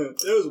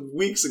was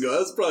weeks ago. That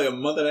was probably a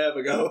month and a half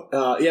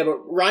ago. Yeah, but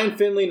Ryan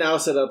Finley now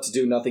set up to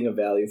do nothing of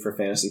value for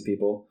fantasy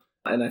people.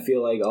 And I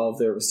feel like all of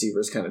their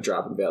receivers kind of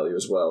drop in value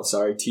as well.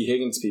 Sorry, T.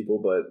 Higgins people,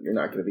 but you're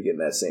not going to be getting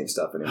that same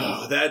stuff anymore.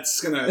 Oh,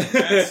 that's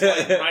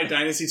like my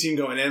dynasty team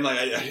going in. Like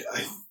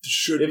I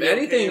should. If be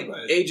anything, okay,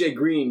 but... AJ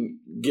Green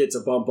gets a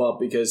bump up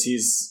because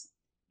he's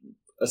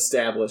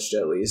established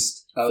at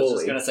least. I was fully.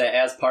 just gonna say,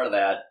 as part of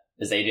that,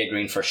 is AJ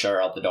Green for sure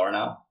out the door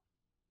now?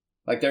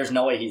 Like, there's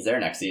no way he's there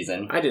next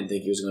season. I didn't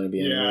think he was going to be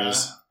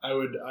anyways. Yeah, I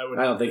would.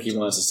 I don't think he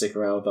wants to stick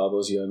around with all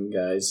those young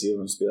guys. He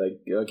wants to be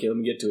like, okay, let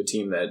me get to a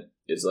team that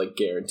is like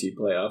guaranteed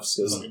playoffs.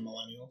 Because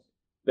millennial.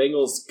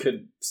 Bengals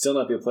could still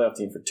not be a playoff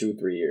team for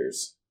 2-3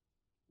 years,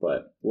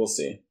 but we'll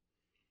see.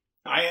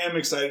 I am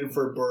excited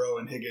for Burrow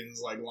and Higgins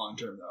like long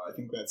term though. I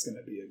think that's going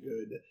to be a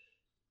good,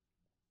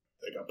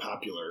 like a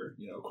popular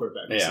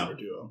quarterback receiver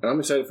duo. And I'm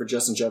excited for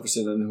Justin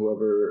Jefferson and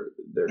whoever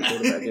their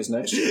quarterback is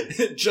next year.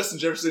 Justin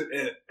Jefferson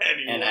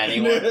and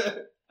anyone.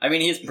 I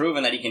mean, he's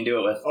proven that he can do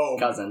it with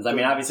Cousins. I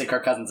mean, obviously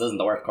Kirk Cousins isn't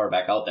the worst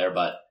quarterback out there,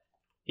 but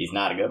he's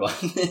not a good one.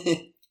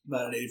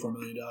 Not an $84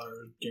 million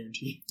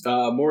guarantee.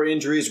 More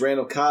injuries.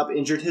 Randall Cobb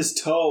injured his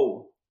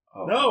toe.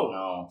 Oh,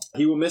 no.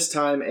 He will miss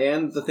time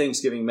and the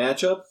Thanksgiving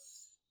matchup.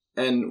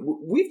 And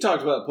we've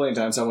talked about plenty of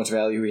times how much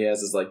value he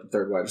has as like the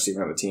third wide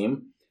receiver on the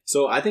team.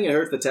 So I think it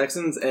hurts the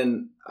Texans,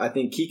 and I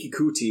think Kiki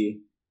Kuti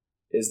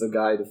is the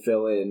guy to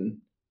fill in.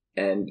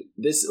 And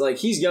this, like,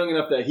 he's young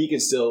enough that he can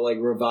still like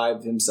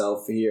revive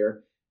himself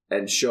here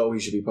and show he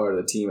should be part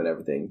of the team and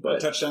everything. But a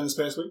touchdown this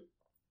past week?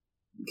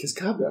 Because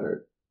Cobb got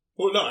hurt.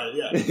 Well, no,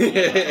 yeah.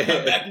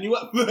 I'm backing you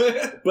up.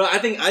 But I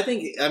think,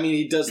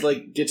 he does,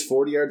 like, gets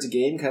 40 yards a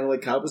game, kind of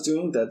like Cobb was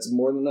doing. That's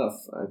more than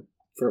enough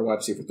for a wide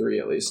receiver 3,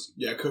 at least.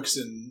 Yeah, Cooks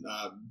and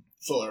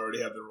Fuller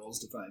already have their roles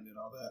defined and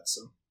all that,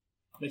 so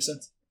makes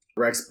sense.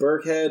 Rex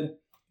Burkhead,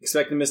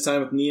 expecting to miss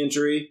time with knee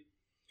injury.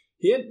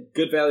 He had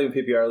good value in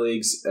PPR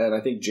leagues, and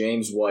I think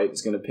James White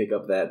is going to pick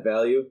up that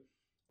value.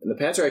 And the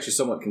Pats are actually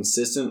somewhat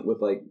consistent with,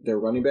 like, their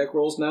running back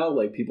roles now.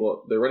 Like,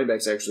 their running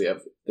backs actually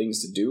have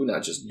things to do,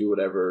 not just do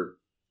whatever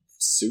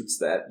suits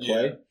that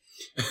play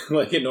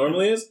like it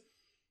normally is.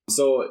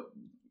 So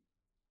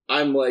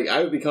I'm like,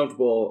 I would be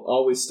comfortable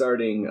always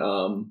starting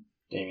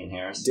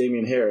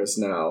Damian Harris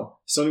now.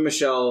 Sony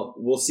Michel,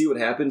 we'll see what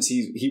happens.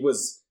 He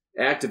was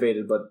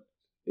activated, but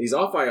he's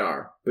off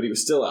IR, but he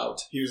was still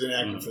out. He was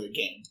inactive for the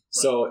game. Right.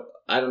 So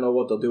I don't know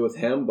what they'll do with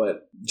him,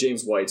 but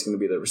James White's going to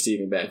be the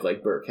receiving back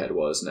like Burkhead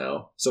was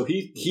now. So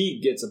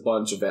he gets a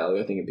bunch of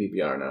value, I think, in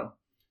PPR now.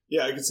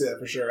 Yeah, I can see that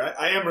for sure.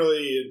 I am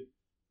really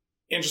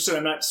interested.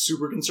 I'm not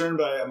super concerned,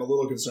 but I'm a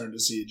little concerned to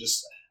see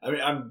I'm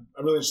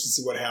really interested to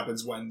see what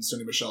happens when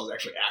Sony Michel is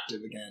actually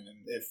active again.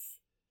 And if,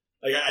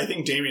 like, I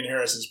think Damian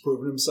Harris has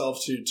proven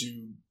himself to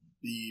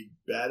be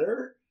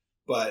better,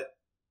 but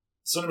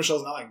Sony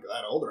Michel's not like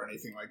that old or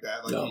anything like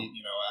that. Like, no.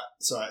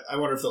 So I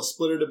wonder if they'll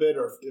split it a bit,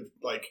 or if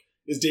like,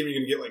 is Damian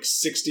going to get like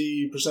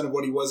 60% of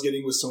what he was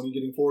getting with Sony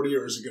getting 40,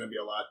 or is it going to be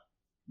a lot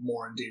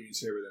more in Damian's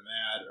favor than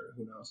that, or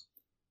who knows?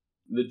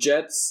 The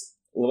Jets,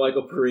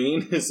 Michael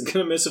Perrine is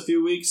going to miss a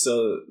few weeks,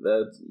 so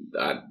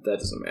that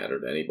doesn't matter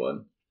to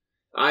anyone.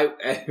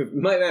 It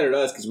might matter to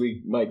us because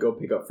we might go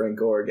pick up Frank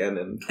Gore again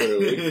in Twitter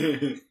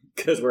League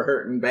because we're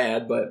hurting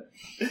bad. But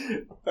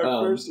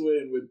our first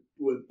win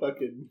with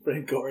fucking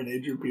Frank Gore and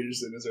Adrian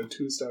Peterson as our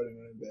 2 starting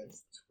running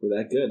backs. We're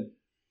that good.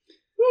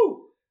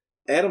 Woo!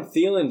 Adam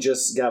Thielen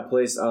just got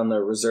placed on the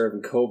reserve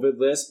and COVID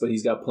list, but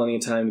he's got plenty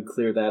of time to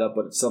clear that up.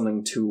 But it's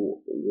something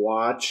to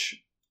watch.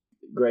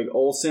 Greg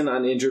Olsen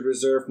on injured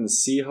reserve from the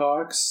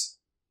Seahawks.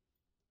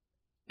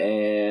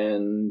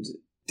 And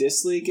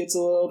Disley gets a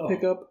little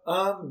pickup.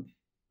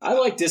 I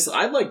like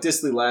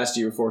Disley last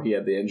year before he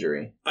had the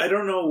injury. I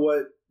don't know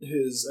what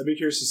I'd be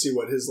curious to see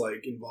what his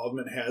like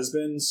involvement has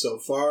been so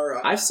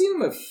far. I've seen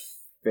him a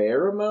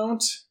fair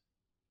amount.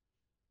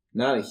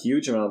 Not a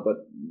huge amount,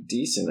 but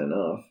decent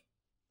enough.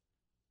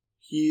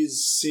 He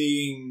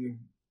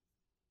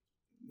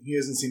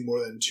hasn't seen more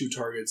than 2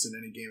 targets in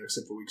any game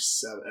except for week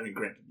 7. I mean,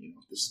 granted,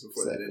 this is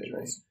before that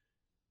injury.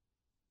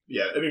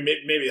 Yeah, I mean,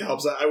 maybe it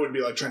helps. I wouldn't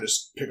be like trying to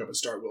pick up a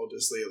start Will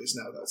Disley, at least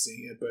now without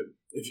seeing it.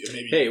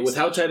 But with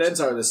how tight ends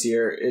are this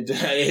year, it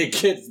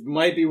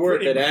might be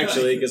worth it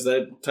actually, because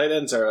the tight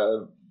ends are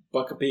a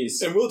buck a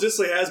piece. And Will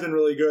Disley has been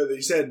really good.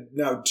 He's had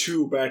now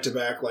 2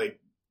 back-to-back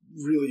like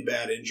really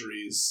bad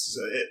injuries.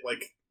 So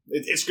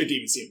it's good to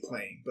even see him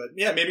playing. But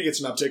yeah, maybe get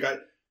some uptick.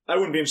 I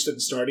wouldn't be interested in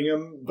starting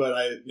him, but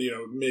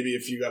maybe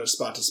if you got a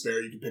spot to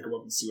spare, you can pick him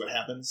up and see what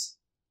happens.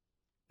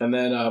 And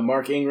then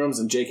Mark Ingrams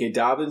and J.K.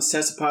 Dobbins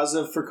tested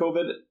positive for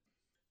COVID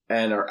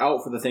and are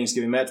out for the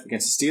Thanksgiving match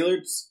against the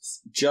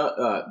Steelers.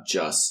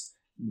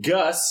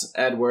 Gus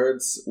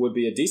Edwards would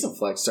be a decent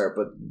flex start,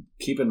 but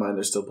keep in mind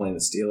they're still playing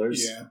the Steelers.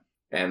 Yeah.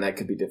 And that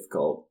could be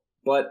difficult.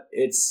 But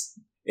it's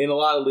in a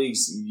lot of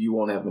leagues, you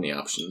won't have many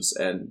options.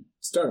 And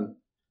start him.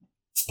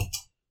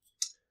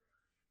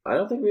 I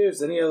don't think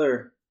there's any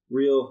other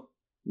real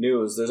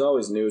news. There's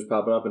always news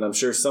popping up, and I'm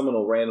sure someone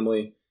will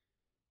randomly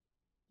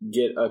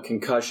get a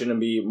concussion and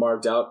be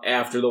marked out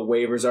after the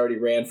waivers already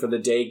ran for the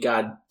day.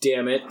 God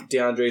damn it,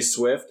 DeAndre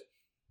Swift.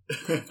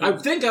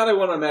 Thank God I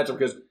won on matchup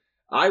because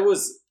I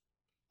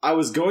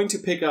was going to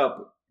pick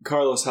up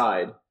Carlos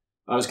Hyde.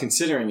 I was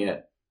considering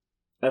it.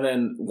 And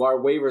then our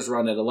waivers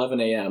run at 11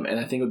 a.m. And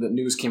I think the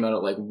news came out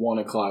at like 1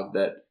 o'clock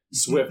that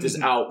Swift is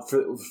out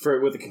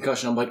for with a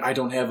concussion. I'm like, I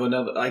don't have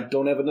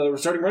another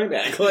starting running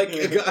back. Like,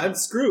 I'm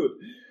screwed.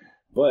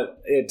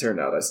 But it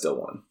turned out I still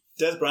won.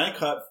 Des Bryant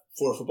caught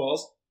 4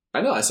 footballs. I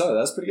know, I saw that.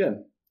 That's pretty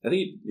good. I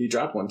think he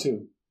dropped one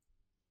too.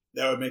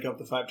 That would make up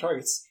the 5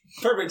 targets.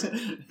 Perfect.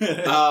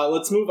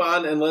 Let's move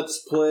on and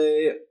let's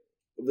play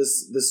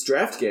this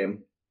draft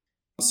game.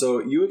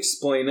 So you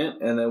explain it,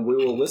 and then we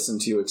will listen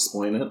to you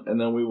explain it, and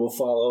then we will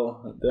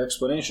follow the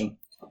explanation.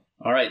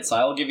 All right, so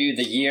I will give you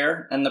the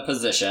year and the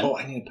position. Oh,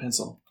 I need a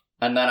pencil.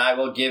 And then I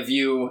will give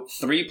you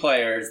 3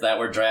 players that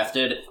were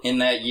drafted in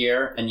that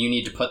year, and you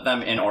need to put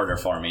them in order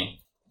for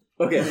me.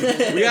 Okay,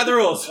 we got the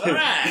rules. All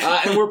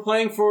right. And we're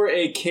playing for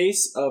a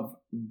case of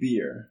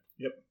beer.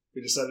 Yep.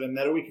 We decided on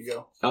that a week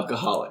ago.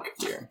 Alcoholic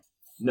beer.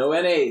 No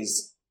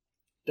NAs.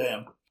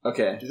 Damn.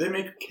 Okay. Do they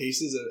make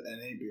cases of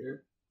NA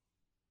beer?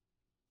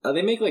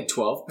 They make like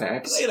 12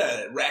 packs. Play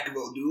that at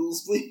Rackable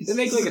Duels, please. They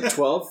make like a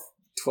 12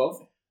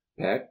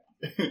 pack.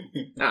 I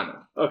don't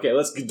know. Okay,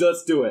 let's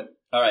do it.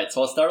 All right,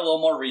 so we'll start a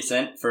little more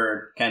recent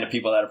for kind of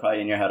people that are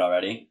probably in your head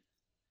already.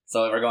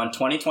 So we're going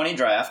 2020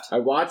 draft. I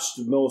watched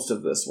most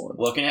of this one.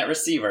 Looking at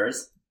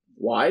receivers.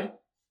 Wide?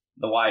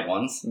 The wide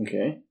ones.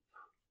 Okay.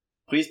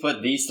 Please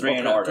put these 3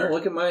 in order. Don't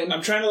look at mine.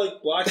 I'm trying to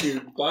like block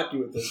you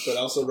with this, but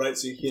also write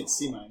so you can't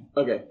see mine.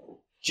 Okay.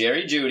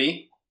 Jerry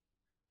Jeudy,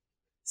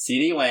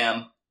 CeeDee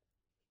Lamb,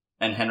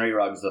 and Henry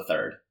Ruggs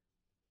III.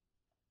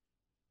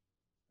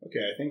 Okay,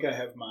 I think I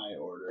have my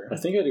order. I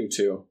think I do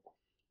too,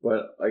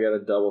 but I gotta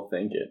double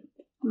think it.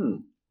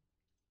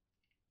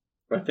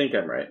 I think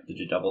I'm right. Did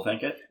you double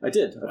think it? I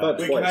did. I thought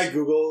Wait, twice. can I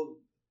Google?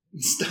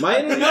 Stuff?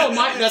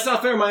 That's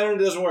not fair. My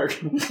internet doesn't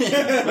work. My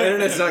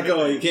internet's not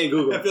going. You can't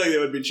Google. I feel like that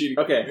would be cheating.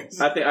 Okay,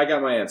 I think I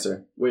got my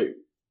answer. Wait,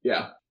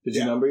 yeah. Did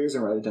you number yours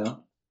and write it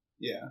down?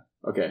 Yeah.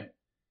 Okay.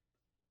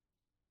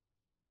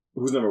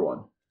 Who's number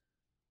 1?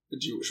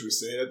 Should we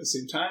say it at the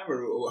same time,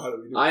 or how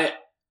do we do it?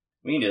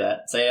 We can do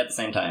that. Say it at the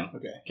same time.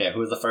 Okay. Okay,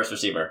 who's the first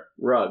receiver?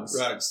 Ruggs.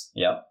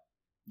 Yep.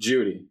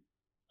 Judy.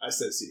 I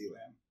said CeeDee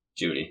Lamb.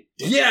 Judy.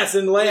 Yes,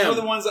 and Lamb. Those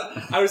were the ones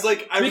I was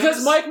like...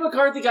 because Mike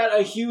McCarthy got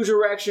a huge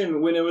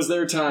erection when it was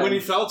their time. When he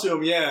fell to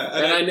him, yeah.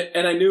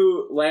 And I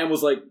knew Lamb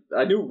was like...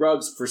 I knew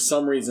Ruggs for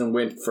some reason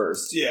went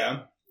first.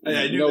 Yeah.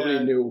 I knew Nobody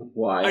that. knew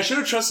why. I should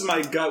have trusted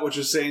my gut, which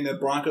was saying that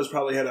Broncos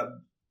probably had a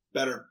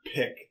better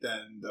pick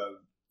than the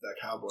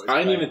Cowboys. I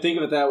didn't even think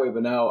of it that way,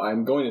 but now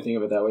I'm going to think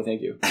of it that way.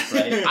 Thank you.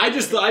 Right. I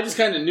just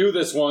kind of knew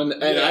this one,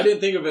 and I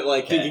didn't think of it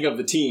like thinking of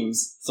the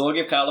teams. So we'll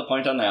give Kyle the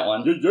point on that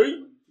one.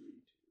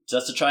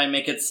 Just to try and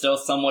make it still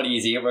somewhat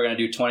easy, we're going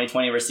to do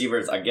 2020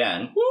 receivers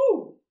again.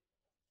 Woo!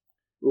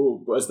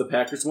 Ooh, was the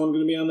Packers one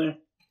going to be on there?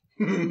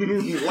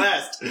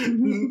 Last.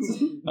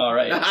 All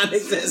right.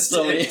 Non-existent.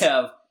 So we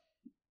have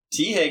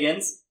T.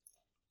 Higgins,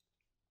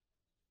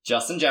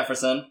 Justin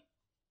Jefferson,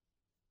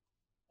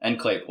 and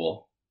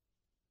Claypool.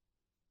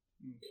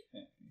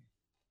 Okay.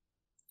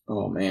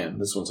 Oh man,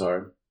 this one's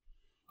hard.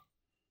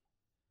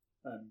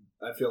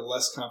 I feel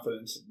less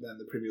confident than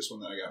the previous one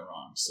that I got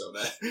wrong, so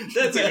that's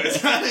a good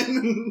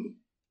sign.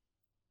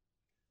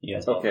 You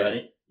guys both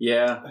ready?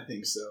 Yeah. I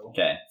think so.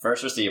 Okay,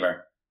 first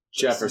receiver.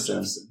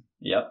 Jefferson.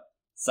 Yep.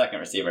 Second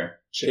receiver.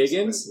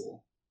 Higgins?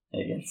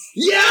 Higgins.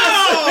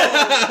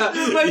 Yeah!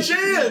 This is my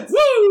chance!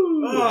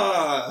 Woo!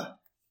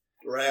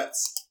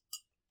 Rats.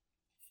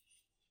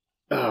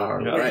 All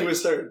Who right.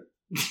 was third?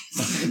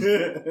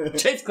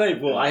 Chase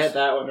Claypool. I had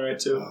that one right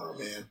too. Oh,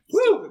 man.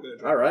 Woo!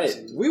 All right.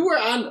 We were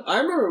on... I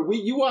remember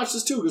you watched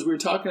this too because we were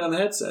talking on the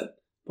headset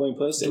playing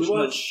PlayStation. Did we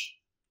watch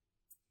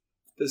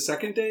the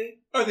second day?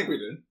 Oh, I think we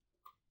did.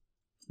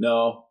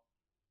 No.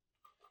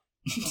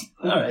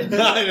 All right.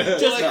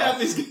 Half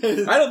these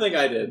guys. I don't think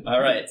I did. All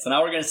right, so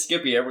now we're going to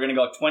skip here. We're going to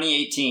go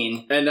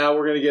 2018 And now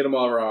we're going to get them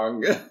all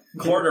wrong.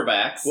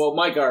 quarterbacks. Well,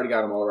 Mike already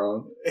got them all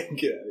wrong. Get out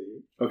of here.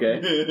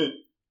 Okay.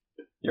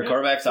 Your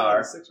quarterbacks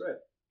are 6 right.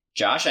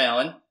 Josh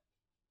Allen,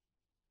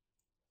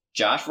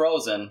 Josh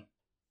Rosen,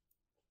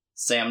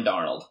 Sam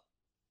Darnold.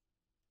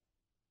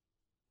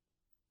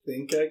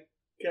 Think I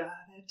got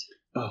it.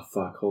 Oh,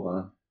 fuck. Hold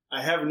on.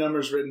 I have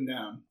numbers written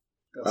down.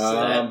 I'll say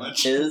that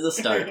much. That is a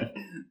start.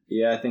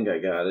 Yeah, I think I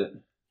got it.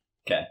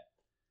 Okay.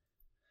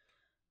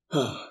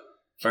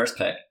 First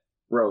pick.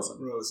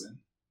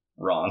 Rosen.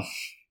 Wrong.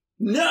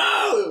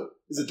 No!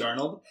 Is it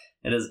Darnold?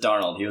 It is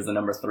Darnold. He was the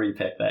number 3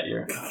 pick that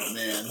year. Oh,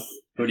 man.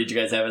 Who did you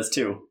guys have as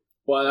 2?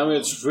 Well, I'm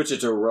going to switch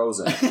it to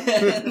Rosen.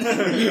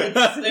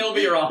 They will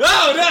be wrong.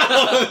 Oh,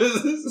 no!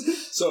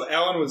 So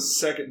Allen was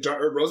second.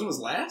 Rosen was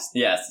last?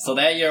 Yes. So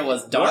that year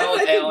was Why did I Darnold,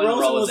 think Allen,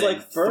 Rosen was, Rosen.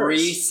 like, first?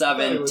 3,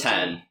 7, I thought it was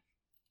 10.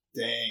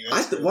 Dang.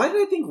 That's good. Why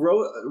did I think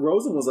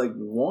Rosen was like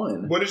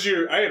 1? What is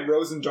your... I had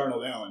Rose and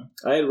Darnold Allen.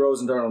 I had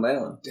Rosen, Darnold,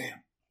 Allen. Damn.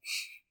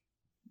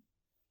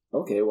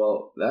 Okay,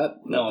 well,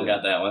 No one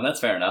got that one. That's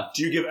fair enough.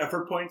 Do you give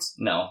effort points?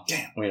 No.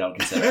 Damn. We don't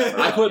consider it.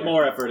 I put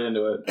more effort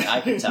into it. I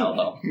can tell,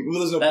 though. Well,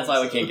 there's no That's why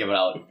we points. can't give it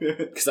out.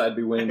 Because I'd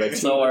be winning by too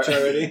So much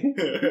already.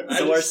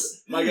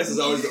 My guess is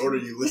always the order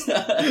you listen.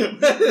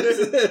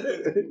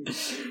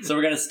 So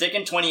we're going to stick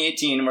in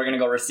 2018, and we're going to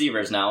go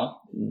receivers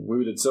now.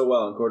 We did so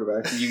well on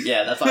quarterbacks.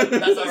 That's why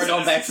we're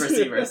going back to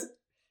receivers.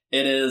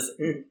 It is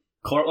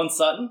Cortland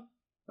Sutton,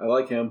 I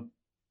like him.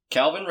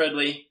 Calvin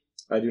Ridley,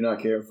 I do not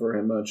care for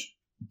him much.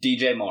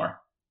 DJ Moore.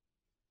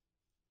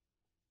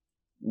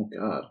 Oh,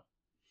 God.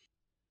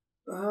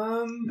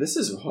 This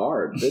is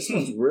hard. This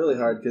one's really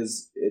hard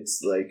because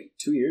it's like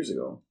 2 years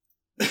ago.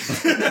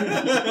 That's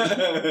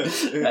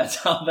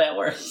how that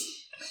works.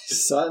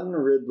 Sutton,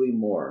 Ridley,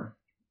 Moore.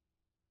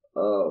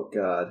 Oh,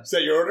 God. Is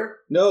that your order?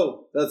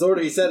 No, that's the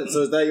order he said it,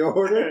 so is that your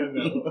order?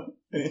 No.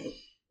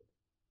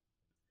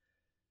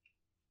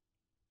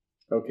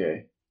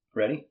 Okay,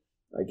 Ready?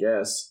 I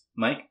guess.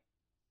 Mike?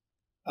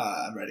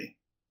 I'm ready.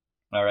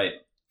 All right.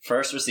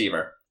 First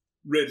receiver.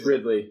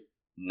 Ridley.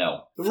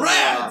 No. The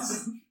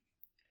Reds!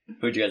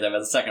 Who'd you guys have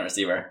as a second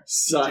receiver? DJ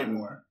Sutton.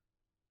 Moore.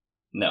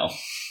 No.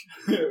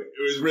 It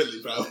was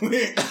Ridley, probably.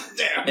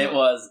 Damn. It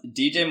was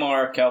DJ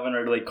Moore, Calvin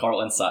Ridley,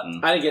 Cortland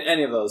Sutton. I didn't get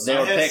any of those. They I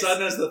were had picks.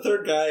 Sutton as the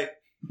third guy.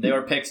 They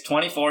were picks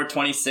 24,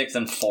 26,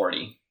 and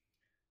 40.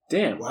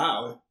 Damn.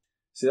 Wow.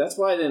 See, that's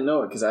why I didn't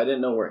know it, because I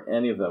didn't know where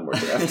any of them were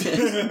drafted.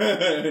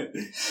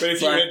 But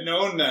if you had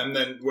known them,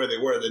 then where they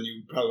were, then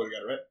you probably would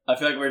have got it right. I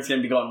feel like we're just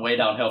going to be going way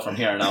downhill from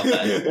here on out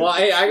then. Well,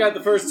 hey, I got the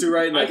first two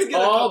right, and I that's could get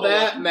a all couple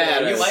that of-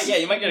 matters.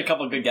 You might get a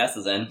couple good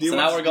guesses in. Do you So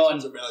want now these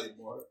ones are valued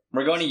more?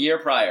 we're going a year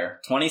prior,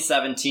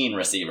 2017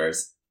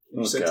 receivers.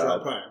 You Oh, said God. Terrell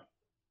Pryor.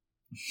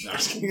 No, I'm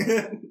just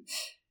kidding.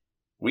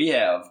 We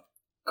have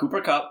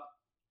Cooper Kupp,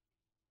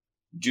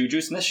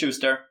 Juju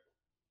Smith-Schuster,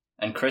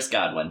 and Chris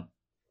Godwin.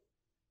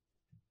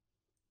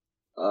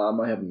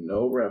 I have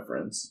no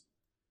reference.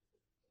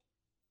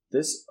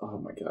 Oh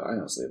my God, I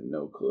honestly have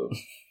no clue.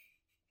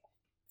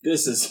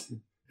 This is...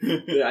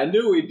 I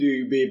knew we'd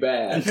be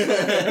bad.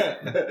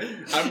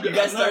 You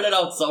guys started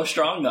out so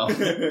strong, though.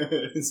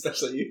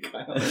 Especially you,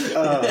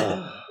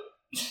 Kyle.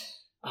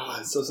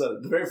 I'm so sad.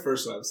 The very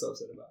first one I was so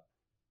upset about.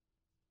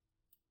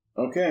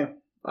 Okay,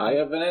 I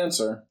have an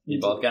answer. You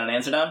both got an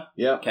answer down?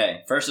 Yep.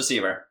 Okay, first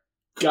receiver,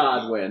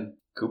 Godwin.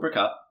 Cooper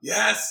Kupp.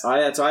 Yes!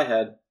 That's what I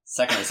had.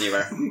 Second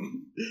receiver,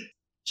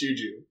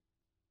 Juju.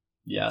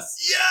 yes.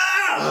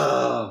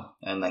 Yeah!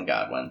 And then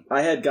Godwin.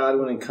 I had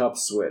Godwin and Cup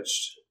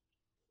switched.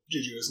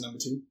 Juju is number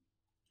 2.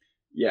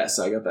 Yes,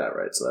 I got that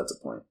right, so that's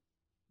a point.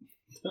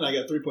 And I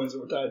got 3 points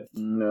and we're tied.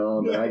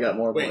 No, then I got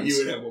more Wait, points.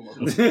 you would have one more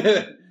point.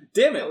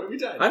 Damn No, it! we'd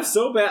be tied. I'm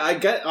so bad. I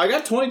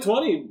got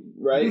 2020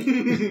 right.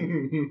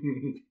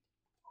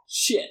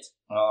 Shit.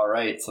 All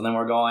right, so then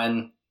we're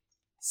going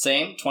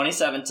same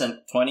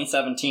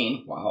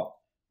 2017. Wow.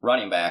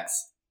 Running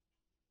backs.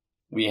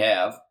 We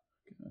have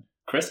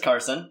Chris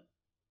Carson,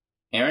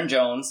 Aaron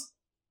Jones,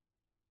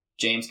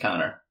 James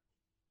Conner.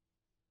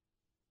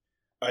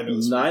 I know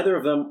this.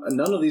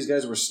 None of these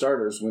guys were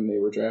starters when they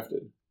were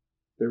drafted.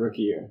 Their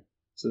rookie year.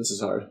 So this is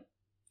hard.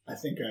 I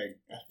think I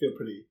feel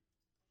pretty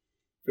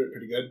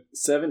good.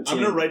 17. I'm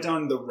going to write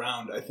down the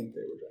round I think they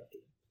were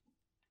drafted.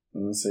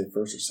 I'm going to say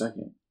first or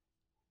second.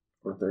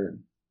 Or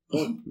third.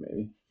 Fourth,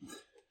 maybe.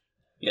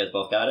 You guys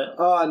both got it?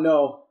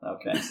 No.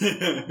 Okay.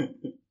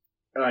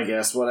 I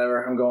guess,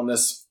 whatever. I'm going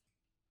this.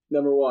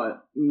 Number 1.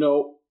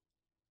 Nope.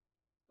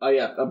 Oh,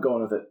 yeah, I'm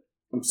going with it.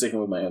 I'm sticking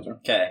with my answer.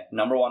 Okay,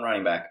 number 1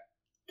 running back,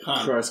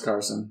 Chris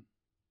Carson.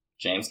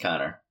 James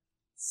Conner.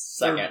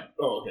 Second okay,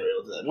 we'll do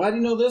that. Why do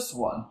you know this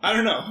one? I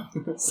don't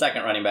know.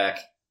 second running back.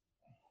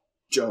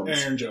 Jones.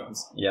 Aaron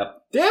Jones.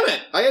 Yep. Damn it!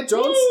 I had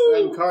Jones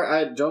Woo! and I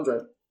had Jones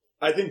right.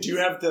 I think, do you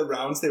have the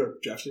rounds they were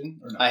drafted in?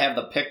 Or not? I have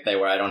the pick they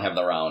were. I don't have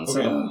the rounds.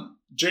 Okay. Ugh.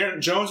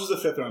 Jones was a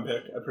 5th round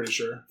pick, I'm pretty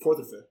sure. 4th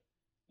or 5th.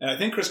 And I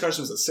think Chris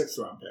Carson was a 6th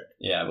round pick.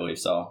 Yeah, I believe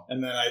so.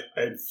 And then I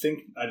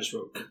think I just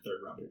wrote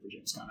 3rd round pick for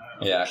James Conner. I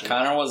don't know Yeah, for sure.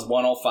 Conner was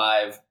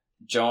 105.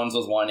 Jones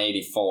was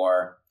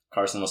 184.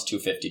 Carson was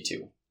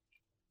 252.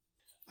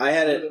 I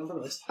had it.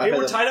 I Hey, had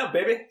we're the tied up,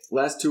 baby.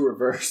 last two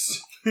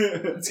reversed.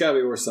 It's gotta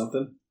be worth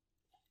something.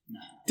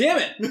 Damn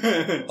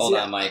it! Hold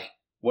Yeah. on, Mike.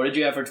 What did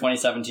you have for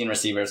 2017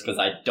 receivers? Because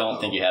I don't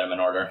think you had them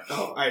in order.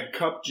 Oh, I had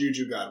Cup,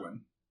 Juju,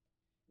 Godwin.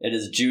 It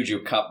is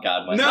Juju, Kupp,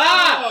 Godwin. No!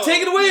 Ah!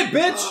 Take it away,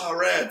 bitch! Oh,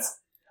 Reds.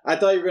 I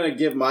thought you were gonna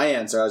give my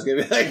answer. I was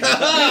gonna be like,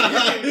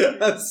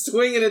 I'm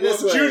swinging it Well,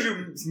 this if way.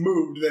 Juju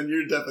moved, then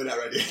you're definitely not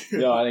ready.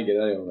 No, I didn't get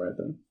any of them right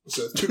then.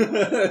 So it's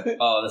 2.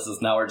 Oh,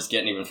 now we're just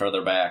getting even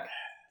further back.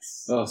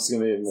 Oh, it's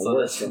gonna be even So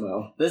worse this-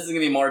 somehow. This is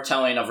going to be more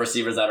telling of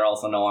receivers that are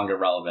also no longer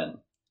relevant.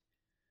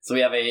 So we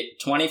have a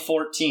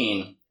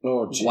 2014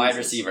 Oh, Jesus. wide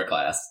receiver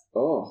class.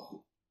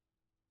 Oh,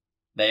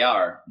 They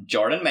are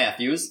Jordan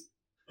Matthews,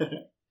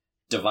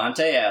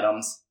 Devontae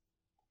Adams,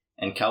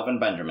 and Kelvin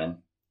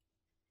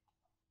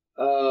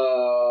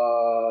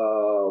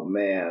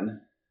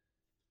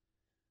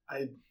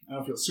I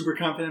don't feel super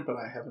confident, but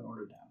I haven't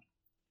ordered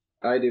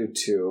down. I do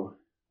too.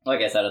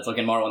 Like I said, it's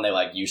looking more when they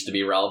like used to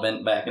be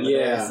relevant back in the day.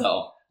 Yeah.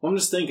 So I'm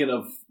just thinking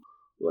of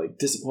like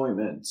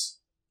disappointments.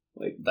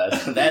 Like that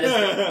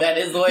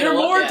is the way they're to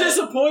look more at it.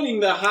 disappointing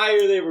the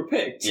higher they were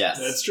picked. Yes,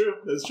 That's true.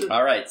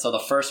 All right, so the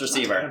first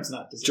receiver, Sometimes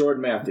not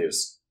Jordan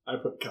Matthews. I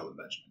put Kelvin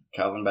Benjamin.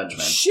 Calvin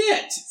Benjamin.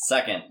 Shit.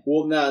 Second,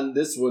 Well, now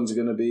this one's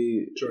gonna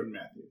be Jordan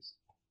Matthews.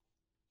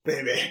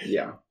 Baby.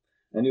 yeah.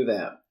 I knew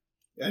that.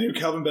 I knew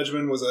Kelvin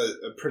Benjamin was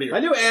a pretty... I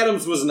knew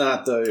Adams was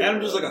not the.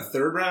 Adams was like a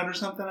third round or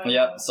something.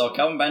 yep. So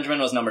Calvin Benjamin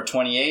was number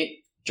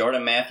 28.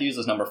 Jordan Matthews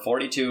was number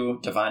 42.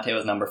 Devontae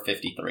was number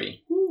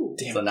 53. Woo.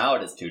 Damn. So now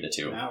it is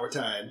 2-2. Now we're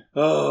tied.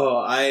 Oh,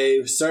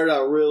 I started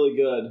out really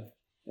good,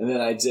 and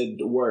then I did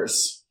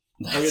worse.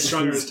 I'll get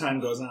stronger as time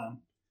goes on.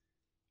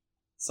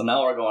 So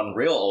now we're going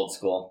real old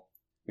school.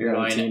 We're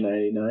going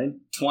 1999.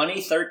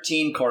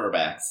 2013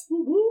 quarterbacks.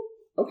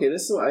 Okay,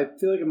 this is. I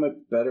feel like I'm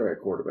better at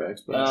quarterbacks,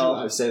 but Oh.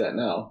 I say that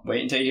now.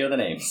 Wait until you hear the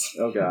names.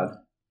 Oh God,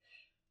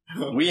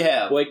 We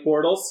have Blake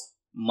Bortles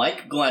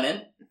Mike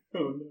Glennon,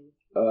 Oh,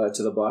 no.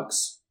 to the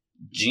Bucks,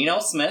 Geno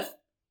Smith,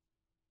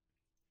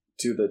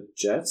 to the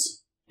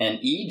Jets, and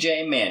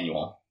E.J.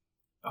 Manuel.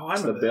 Oh, I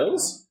to the remember that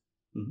Bills.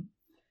 Mhm.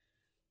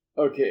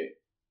 Okay,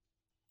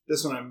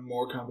 This one I'm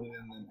more confident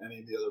in than any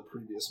of the other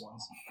previous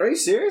ones. are you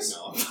serious?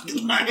 No, I'm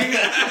fucking lying.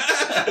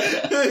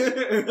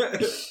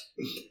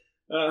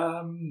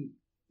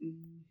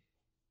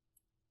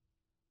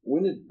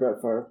 When did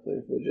Brett Favre play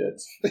for the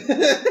Jets?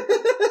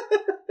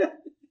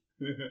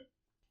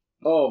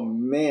 Oh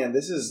man,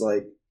 this is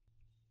like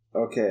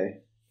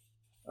okay.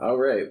 All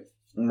right,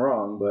 I'm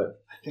wrong,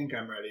 but I think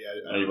I'm ready.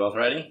 Are you both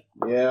ready?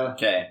 yeah,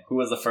 Okay, who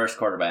was the first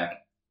quarterback?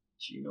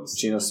 Geno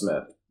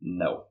Smith.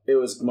 No. It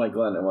was Mike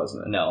Glennon,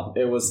 wasn't it? No.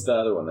 It was the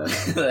other one then.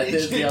 That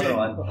is the other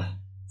one. I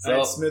So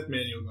had Smith,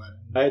 Manuel, Glennon.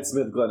 I had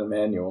Smith, Glennon,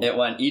 Manuel. it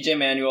went E.J.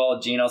 Manuel,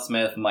 Geno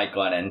Smith, Mike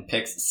Glennon.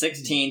 Picks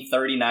 16,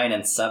 39,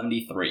 and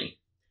 73.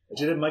 I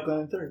did have Mike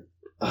Glennon third.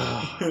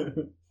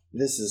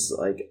 This is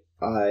like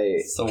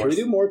So can we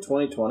do more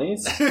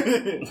 2020s?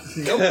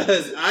 Nope.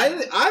 Because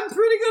I'm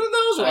pretty good at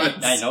those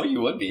ones. I know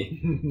you would be.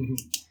 2020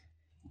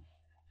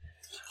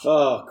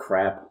 Oh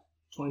crap.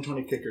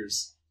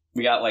 kickers.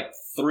 We got like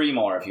 3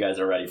 more if you guys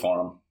are ready for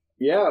them.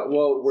 Yeah,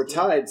 well we're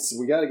tied, so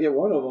we got to get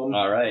one of them.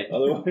 All right.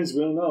 Otherwise, we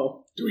don't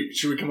know.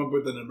 Should we come up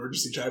with an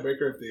emergency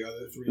tiebreaker if the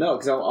other three? No,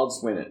 because I'll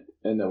just win it,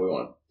 and then we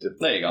won't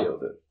There you go. deal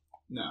with it.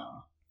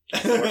 No.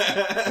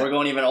 We're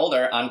going even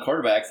older on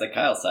quarterbacks, like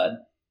Kyle said.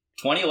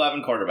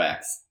 2011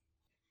 quarterbacks.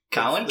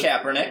 Colin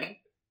Kaepernick,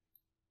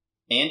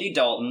 Andy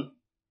Dalton,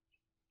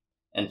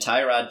 and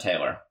Tyrod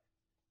Taylor.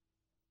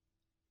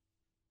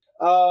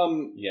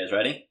 You guys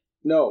ready?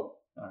 No.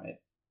 All right.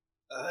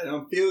 I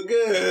don't feel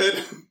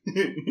good.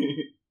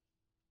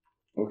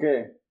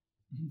 Okay.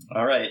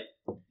 All right.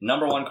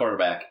 Number 1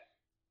 quarterback.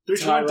 3,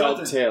 2, 1, Tyrod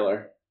Dalton.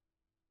 Taylor.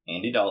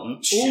 Andy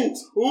Dalton. Shit.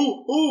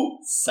 Ooh.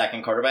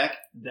 Second quarterback.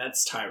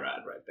 That's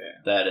Tyrod right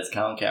there. That is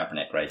Colin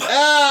Kaepernick right there.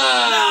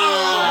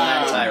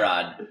 Ah! And then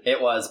Tyrod.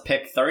 It was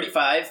pick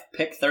 35,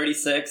 pick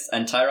 36,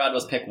 and Tyrod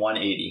was pick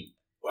 180.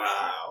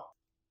 Wow.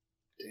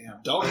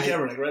 Damn. Dalton and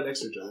Kaepernick right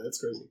next to each other. That's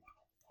crazy.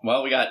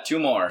 Well, we got 2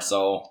 more,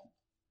 so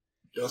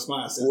Just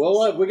my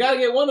Well, we got to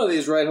get one of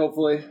these right,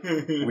 hopefully.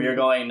 we are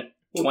going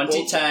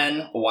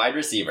 2010 wide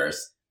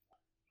receivers.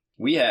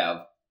 We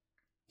have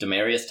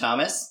Demaryius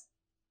Thomas,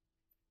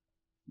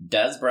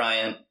 Dez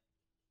Bryant,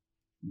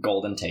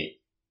 Golden Tate.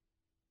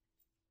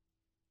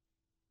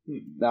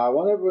 Now, I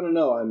want everyone to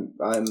know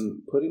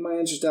I'm putting my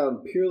answers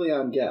down purely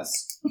on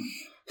guess.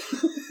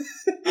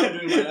 I'm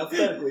doing mine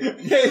alphabetically.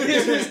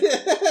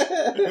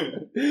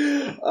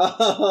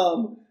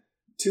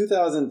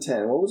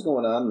 2010. What was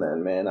going on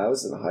then, man? I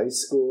was in high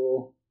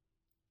school,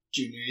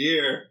 Junior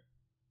year.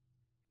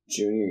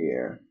 junior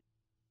year.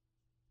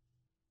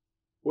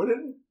 What did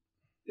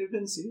it have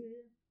been senior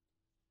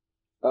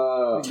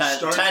year? 10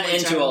 Start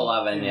into 2010.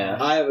 11, yeah.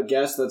 I have a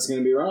guess that's going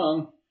to be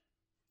wrong.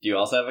 Do you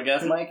also have a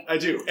guess, Mike? I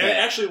do. And Okay. it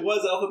actually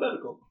was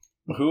alphabetical.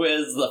 Who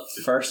is the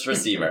first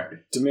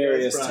receiver?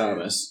 Demaryius Bryant.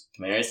 Thomas.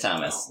 Demaryius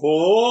Thomas.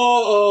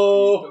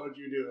 Oh, Don't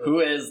you do it. Who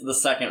is the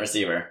second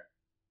receiver?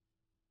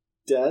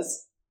 Des.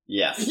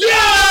 Yes.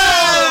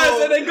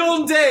 Yes! And then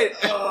Golden Tate.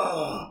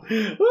 Oh,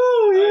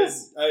 Oh,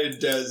 yes. I had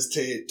Dez,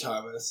 Tate,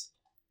 Thomas.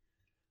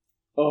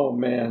 Oh,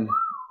 man.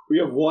 We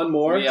have one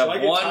more? We have So I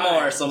could one tie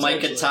more, it, so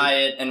Mike could tie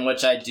it, in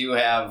which I do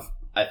have,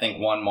 I think,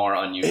 one more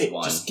unused Hey,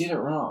 one. just get it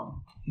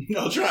wrong.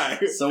 I'll try.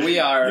 So we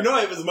are You know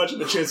I have as much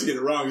of a chance to get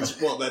it wrong as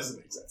well. That doesn't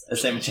make sense. the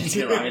same chance to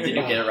get it wrong as you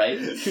do get it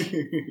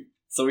right.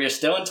 So we are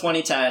still in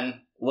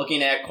 2010,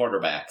 looking at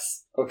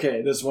quarterbacks.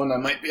 Okay, this one I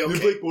might be You okay.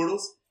 Blake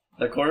Bortles?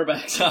 The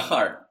quarterbacks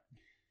are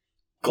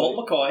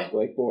Colt McCoy,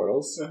 Blake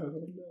Bortles.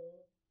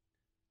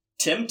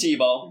 Tim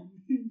Tebow,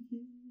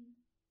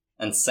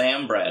 and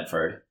Sam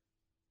Bradford.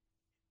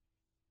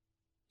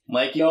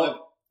 Mike, you No. look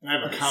I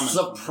have a comment.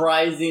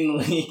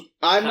 surprisingly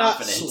I'm not.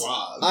 confident.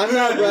 Suave. I'm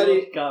not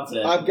ready.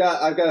 Confident. I've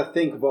got to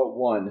think about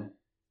one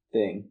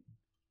thing.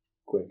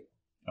 Quick.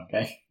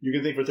 Okay. You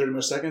can think for 30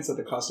 more seconds at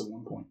the cost of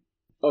 1 point.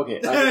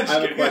 Okay, I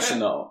have a question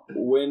though.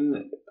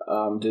 When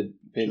did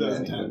Peyton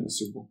 2010. Manning win the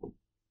Super Bowl?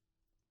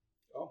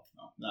 Oh,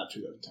 no, not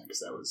 2010, because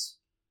that was...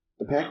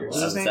 The Packers.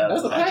 What was his name? That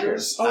was the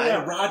Rodgers? Packers. Oh,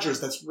 yeah, Rodgers,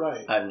 that's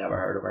right. I've never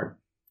heard of her.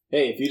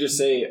 Hey, if you just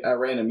say a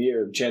random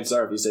year, chances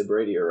are if you say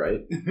Brady, you're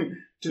right.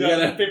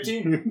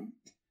 2015?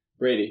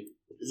 Brady.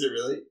 Is it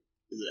really?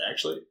 Is it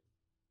actually?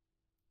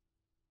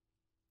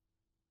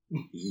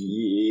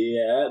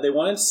 Yeah, they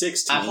won in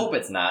 16. I hope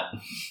it's not.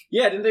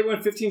 Yeah, didn't they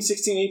win 15,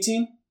 16,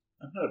 18?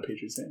 I'm not a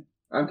Patriots fan.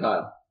 I'm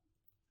Kyle.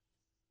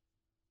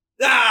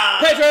 Ah!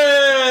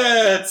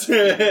 Patriots!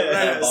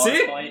 Right.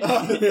 See?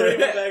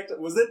 Point.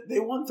 Was it? They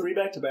won 3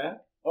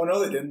 back-to-back? Oh, no,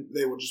 they didn't.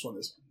 They just won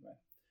this one.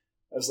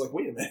 I was like,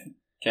 wait a minute.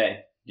 Okay.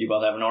 Do you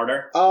both have an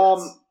order?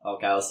 Oh,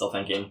 Kyle's still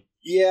thinking.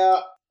 Yeah,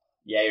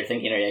 Yeah, you're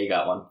thinking, or yeah, you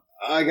got one.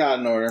 I got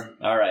an order.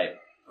 All right.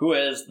 Who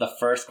is the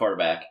first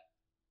quarterback?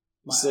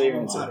 My Say your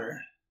alma answer.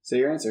 mater, Say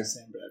your answer.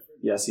 Sam Bradford.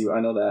 Yes, I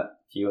know that.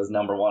 He was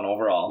number 1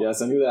 overall.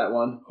 Yes, I knew that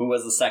one. Who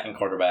was the second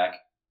quarterback?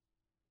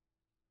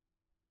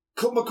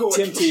 Colt McCoy.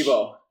 Tim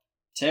Tebow.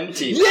 Tim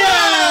Tebow.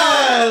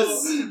 Yes!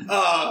 Woo!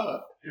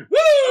 Woo!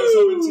 I was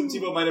hoping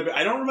Tim Tebow might have been...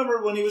 I don't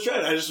remember when he was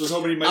drafted. I just was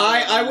hoping he might I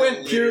have went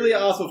been purely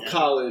later. off of Yeah.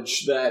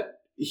 college that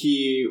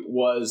he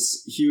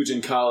was huge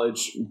in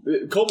college.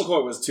 Colt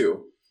McCoy was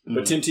too,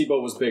 but Tim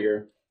Tebow was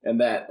bigger, and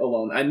that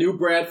alone. I knew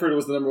Bradford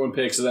was the number 1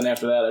 pick, so then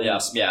after that, I Yeah,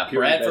 went yeah.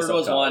 purely based Bradford off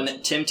was college.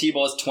 1. Tim Tebow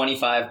was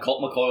 25.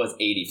 Colt McCoy was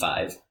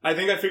 85. I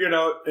think I figured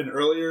out an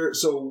earlier...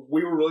 So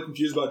we were really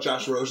confused about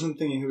Josh Rosen,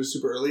 thinking he was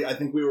super early. I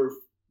think we were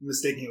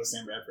mistaking it was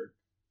Sam Bradford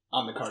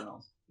on the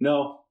Cardinals.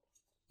 No,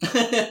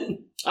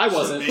 I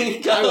wasn't.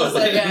 Me? I wasn't.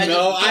 Like, I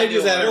No, just- I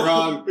just had it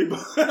wrong.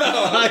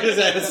 I just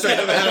had it straight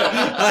up.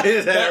 I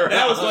just had it wrong.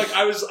 That was like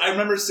I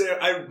remember saying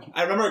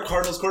I remember a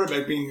Cardinals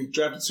quarterback being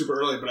drafted super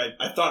early, but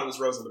I thought it was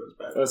Rosen, but it was It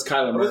Bradford. was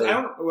Kyler Murray. I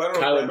don't know.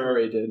 Kyler if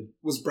Murray did.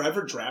 Was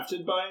Bradford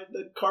drafted by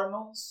the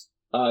Cardinals?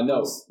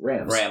 No,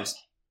 Rams. Rams.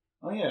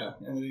 Oh yeah,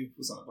 and then he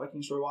was on the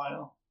Vikings for a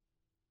while.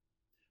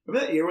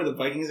 Remember that year where the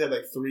Vikings had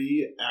like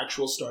 3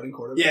 actual starting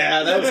quarterbacks?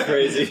 Yeah, that was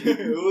crazy.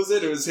 Who was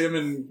it? It was him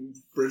and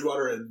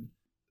Bridgewater and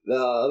The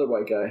other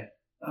white guy.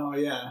 oh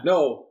yeah.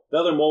 No, the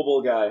other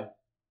mobile guy.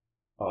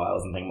 Oh, I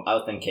was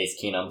thinking Case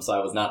Keenum, so I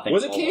was not thinking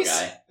Was it mobile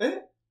Case? guy.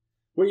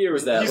 What year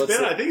was that? I Let's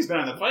see. think he's been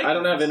on the Vikings. I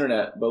don't have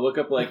internet, but look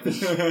up like the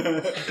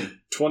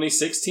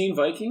 2016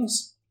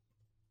 Vikings.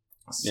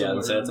 Yeah,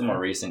 Somewhere so it's a in more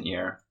there. recent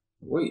year.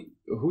 Wait,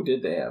 who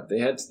did they have? They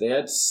had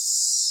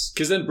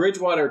because then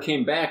Bridgewater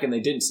came back and they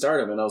didn't start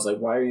him, and I was like,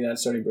 why are you not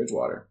starting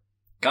Bridgewater?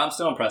 I'm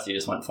still impressed he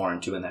just went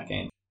 4-2 in that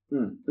game. I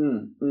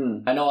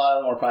I know a lot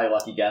of them were probably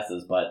lucky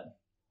guesses, but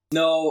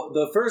No,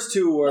 the first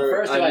 2 were. the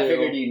first 2 I knew.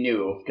 figured you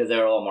knew because they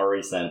were a little more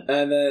recent.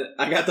 And then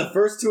I got the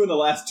first 2 and the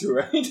last 2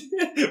 right,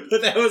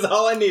 but that was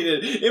all I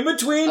needed. In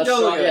between, A don't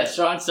strong, look at yeah, it.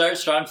 strong start,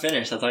 strong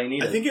finish. That's all you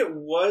needed. I think it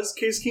was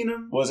Case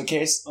Keenum. Was it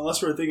Case?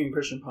 Unless we're thinking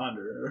Christian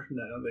Ponder.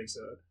 No, I don't think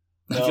so.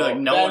 I feel like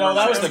no Yeah, one no, that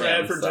remembers was the him,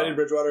 Bradford, so. Teddy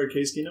Bridgewater,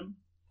 Case Keenum.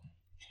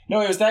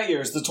 No, it was that year.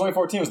 It was the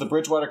 2014. It was the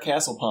Bridgewater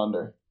Castle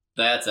Ponder.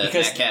 That's it.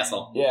 Because- Matt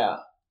Castle. Yeah.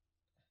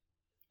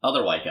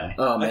 Other white guy.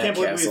 Oh, I Matt can't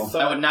believe Castle. we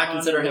thought I would not Ponder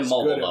consider him was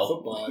mobile, good at though.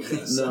 football, I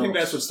guess. No. I think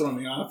that's what's throwing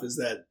me off is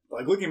that,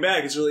 like, looking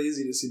back, it's really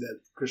easy to see that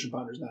Christian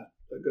Ponder's not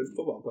a good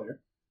football player.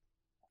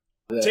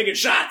 Yeah. Taking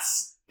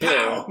shots! Yeah.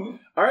 Pow!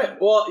 All right.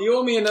 Well, you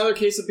owe me another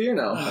case of beer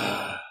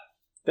now.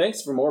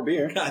 Thanks for more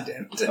beer. God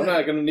damn it. I'm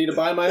not going to need to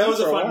buy my That own was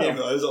a for fun while. game,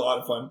 though. It was a lot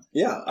of fun.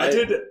 Yeah. I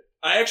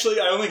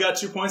only got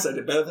 2 points. I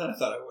did better than I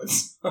thought I would.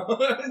 So.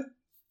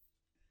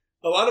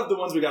 A lot of the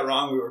ones we got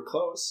wrong, we were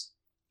close.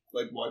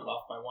 Like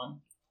off by 1.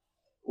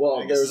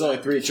 Well, there was only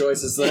 3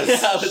 choices. So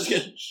that's- Yeah, I was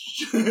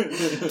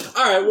good.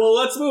 All right. Well,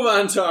 let's move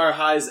on to our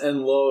highs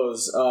and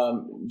lows.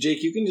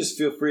 Jake, you can just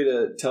feel free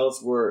to tell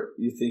us where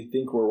you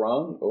think we're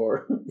wrong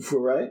or if we're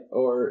right,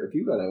 or if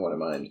you got anyone in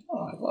mind.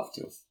 Oh, I'd love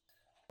to.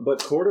 But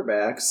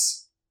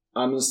quarterbacks,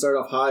 I'm going to start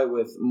off high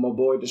with my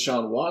boy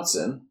Deshaun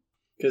Watson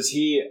because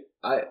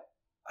I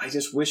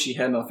just wish he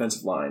had an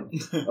offensive line.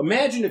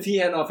 Imagine if he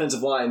had an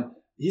offensive line.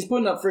 He's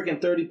putting up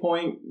freaking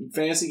 30-point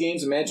fantasy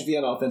games. Imagine if he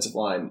had an offensive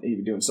line. He'd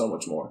be doing so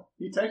much more.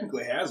 He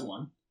technically has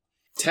one.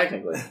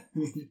 Technically.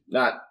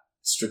 Not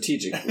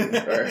strategically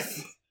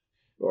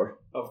or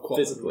Of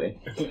quality. physically.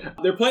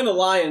 They're playing the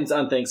Lions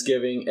on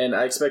Thanksgiving, and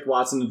I expect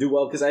Watson to do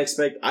well because I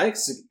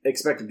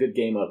expect a good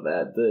game out of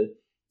that. The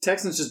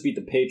Texans just beat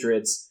the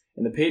Patriots,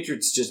 and the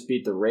Patriots just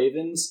beat the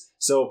Ravens.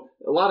 So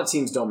a lot of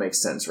teams don't make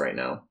sense right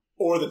now.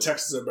 Or the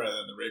Texans are better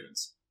than the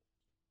Ravens.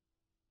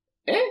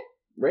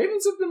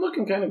 Ravens have been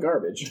looking kind of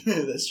garbage.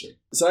 That's true.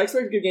 So I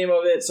expect a good game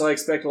of it, so I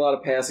expect a lot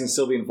of passing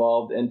still be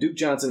involved, and Duke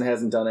Johnson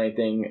hasn't done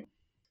anything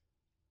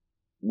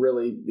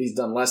really. He's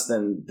done less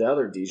than the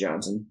other D.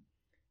 Johnson.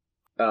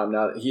 Now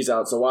that he's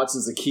out, so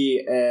Watson's the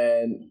key,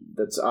 and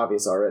that's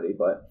obvious already.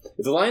 But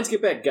if the Lions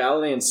get back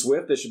Galladay and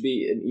Swift, this should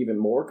be an even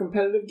more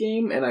competitive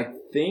game. And I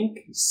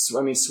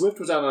mean, Swift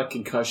was out on a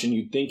concussion.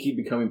 You'd think he'd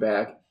be coming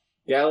back.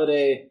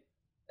 Galladay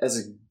has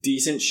a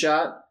decent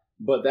shot,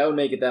 but that would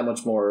make it that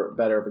much more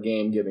better of a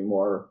game, giving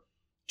more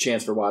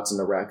chance for Watson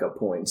to rack up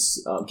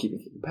points, keeping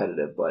it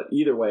competitive. But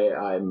either way,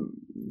 I'm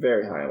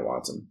very high on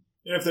Watson.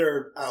 And if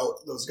they're out,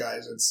 those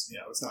guys, it's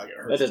it's not going to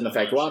hurt. That doesn't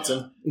affect much,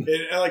 Watson. Yeah.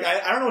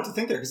 I don't know what to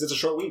think there because it's a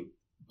short week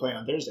playing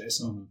on Thursday.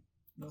 So,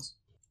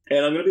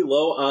 And I'm going to be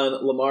low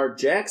on Lamar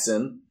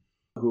Jackson,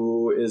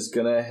 who is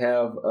going to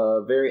have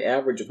a very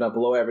average, if not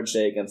below average,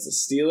 day against the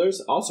Steelers,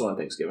 also on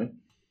Thanksgiving.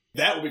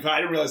 that will be fun. I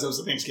didn't realize that was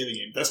a Thanksgiving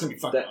game. That's going to be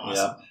fucking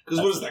awesome. Because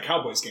what is that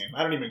Cowboys game?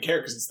 I don't even care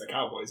because it's the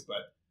Cowboys,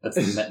 but That's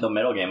the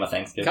middle game of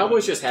Thanksgiving.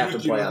 Cowboys just have to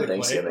Do you play know on they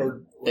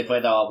Thanksgiving. They play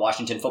the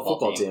Washington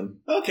football team.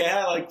 Okay,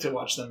 I like to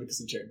watch them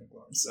because of Terry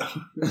McLaurin. So,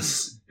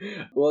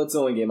 Well, it's the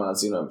only game on,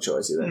 so you don't have a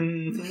choice either.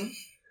 mm-hmm.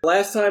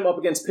 Last time up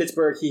against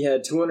Pittsburgh, he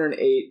had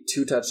 208,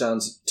 2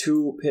 touchdowns,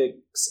 2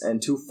 picks,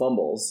 and 2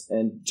 fumbles.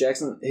 And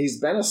Jackson,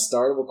 he's been a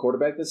startable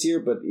quarterback this year,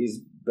 but he's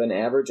been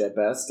average at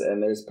best.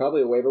 And there's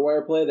probably a waiver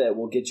wire play that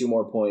will get you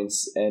more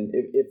points. And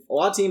if a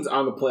lot of teams are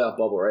on the playoff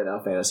bubble right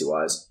now,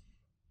 fantasy-wise.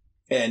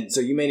 And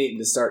so you may need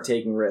to start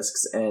taking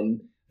risks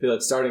and feel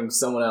like starting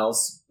someone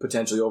else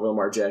potentially over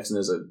Lamar Jackson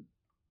is a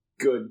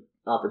good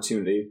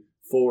opportunity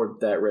for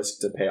that risk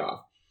to pay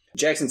off.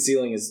 Jackson's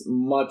ceiling is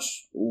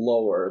much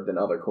lower than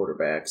other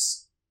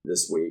quarterbacks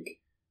this week.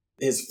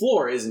 His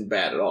floor isn't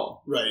bad at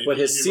all. Right. But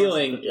his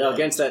ceiling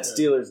against that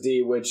Steelers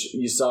D, which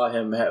you saw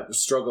him have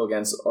struggle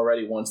against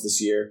already once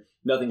this year,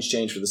 nothing's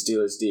changed for the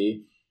Steelers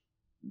D.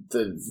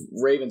 The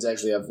Ravens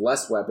actually have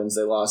less weapons.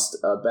 They lost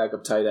a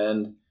backup tight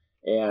end,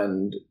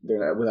 and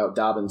they're not without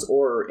Dobbins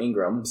or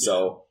Ingram.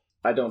 So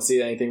I don't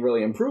see anything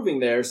really improving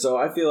there. So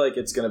I feel like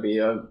it's going to be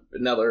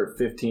another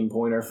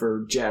 15-pointer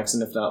for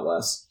Jackson, if not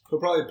less. He'll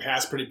probably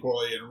pass pretty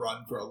poorly and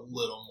run for a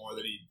little more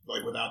than he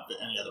without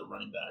any other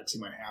running backs. He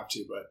might have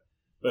to,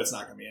 but it's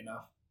not going to be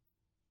enough.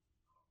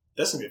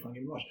 That's going to be a fun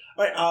game to watch.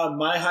 All right,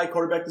 my high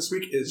quarterback this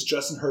week is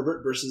Justin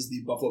Herbert versus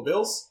the Buffalo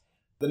Bills.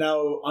 The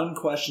now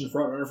unquestioned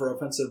frontrunner for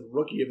Offensive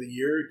Rookie of the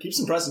Year. Keeps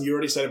impressing. You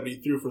already said it, but he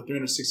threw for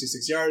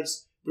 366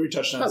 yards, 3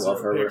 touchdowns. I love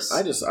 0 Herbert. picks.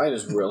 I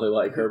just really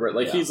like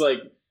Herbert. He's like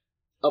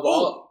of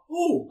all.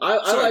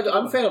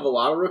 I'm a fan of a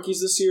lot of rookies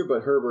this year,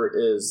 but Herbert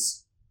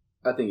is.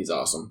 I think he's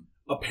awesome.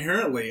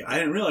 Apparently, I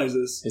didn't realize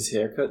this. His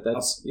haircut,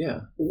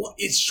 What?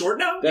 It's short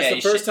now? That's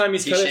the first time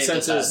he's cut it shaved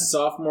since his head. his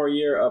sophomore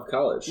year of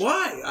college.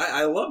 Why?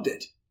 I loved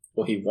it.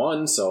 Well, he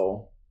won,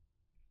 so.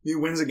 He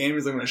wins a game,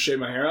 he's like, I'm going to shave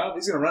my hair out?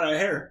 He's going to run out of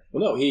hair.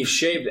 Well, no, he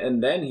shaved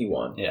and then he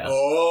won. Yeah.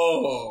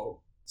 Oh.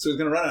 So he's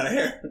going to run out of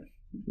hair.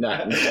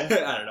 Not. I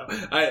don't know.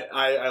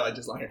 I like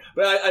his long hair.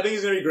 But I think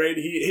he's going to be great.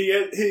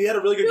 He had a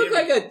really good He game.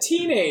 looks like a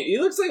teenager. He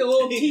looks like a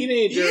little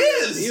teenager. He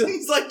is.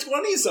 He's like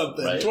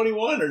 20-something. Right.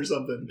 21 or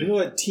something. You know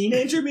what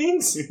teenager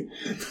means?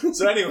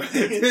 So anyway,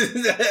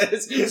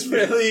 his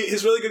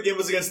really good game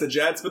was against the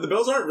Jets, but the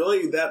Bills aren't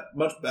really that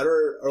much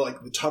better or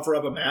like the tougher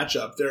of a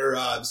matchup. They're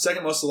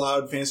second most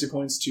allowed fantasy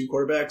points to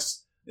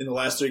quarterbacks in the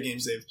last 3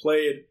 games they've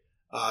played.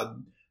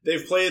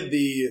 They've played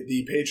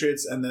the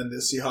Patriots and then the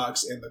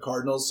Seahawks and the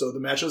Cardinals, so the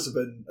matchups have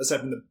been,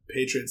 aside from the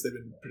Patriots, they've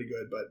been pretty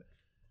good.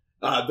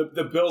 But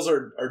the Bills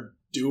are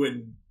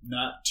doing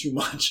not too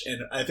much,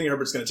 and I think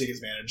Herbert's going to take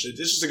advantage. It's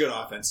just a good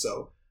offense,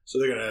 so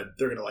they're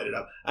gonna light it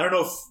up. I don't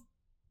know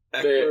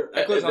if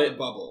Eckler's on the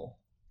bubble.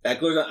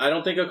 Eckler, I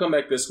don't think he'll come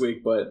back this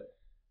week, but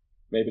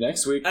maybe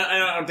next week.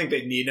 I don't think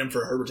they need him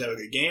for Herbert to have a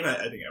good game. I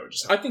think I would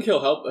just. I think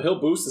he'll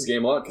boost his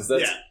game a lot because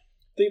that's. Yeah.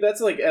 I think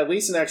that's like at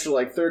least an extra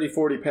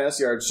 30-40 pass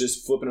yards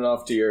just flipping it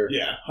off to your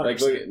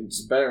 100%. look,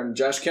 it's better than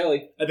Josh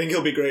Kelly. I think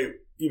he'll be great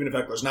even if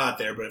Eckler's not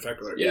there, but if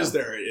Eckler Yeah. is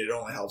there, it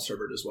only helps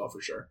Herbert as well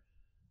for sure.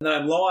 And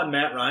then I'm low on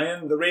Matt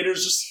Ryan. The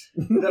Raiders just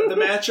the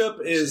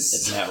matchup is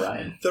It's Matt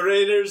Ryan. The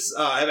Raiders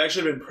have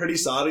actually been pretty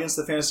solid against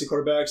the fantasy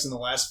quarterbacks in the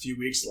last few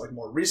weeks, like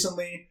more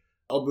recently.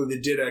 Although they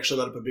did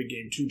actually let up a big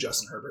game to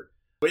Justin Herbert.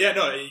 But yeah,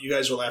 no, you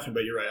guys were laughing,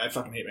 but you're right. I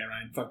fucking hate Matt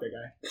Ryan. Fuck that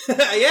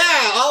guy.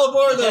 Yeah, all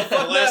aboard the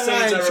fuck Last Matt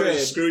sentence Ryan I wrote trade.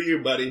 is, screw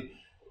you, buddy.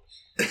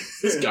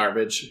 It's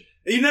garbage.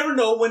 You never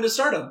know when to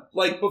start him.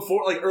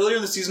 Earlier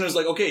in the season, it was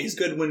like, okay, he's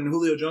good when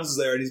Julio Jones is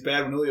there, and he's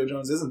bad when Julio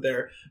Jones isn't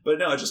there. But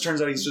no, it just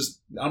turns out he's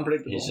just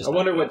unpredictable. He's just I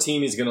wonder what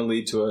team he's going to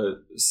lead to a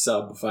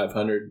sub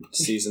 500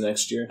 season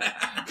next year.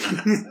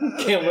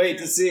 Can't wait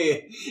to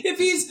see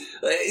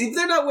if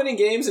they're not winning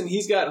games and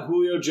he's got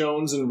Julio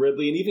Jones and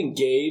Ridley and even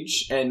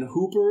Gage and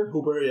Hooper.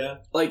 Yeah.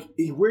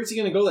 Where's he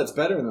going to go? That's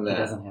better than He that.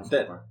 doesn't have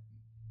that. Hooper.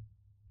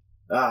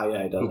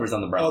 Yeah, he does. Hooper's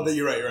on the Oh, Browns.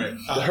 you're right.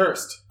 The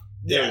Hurst.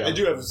 There Yeah, we go. I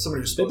do have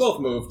somebody who's They supposed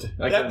both moved.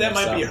 That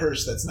might be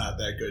Hurst that's not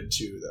that good,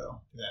 too,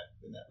 though,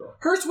 in that role.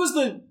 Hurst was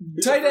the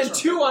He's tight the end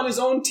first 2 round on his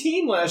own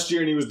team last year,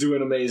 and he was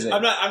doing amazing.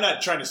 I'm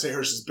not trying to say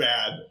Hurst is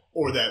bad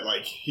or that,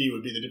 he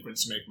would be the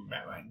difference to make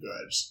Matt Ryan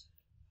good.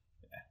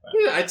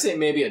 Yeah, I'd say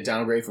maybe a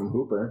downgrade from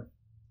Hooper.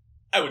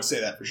 I would say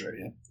that for sure,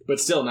 yeah. But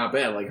still not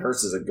bad.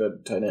 Hurst is a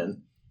good tight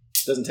end.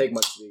 Doesn't take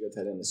much to be a good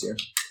tight end this year.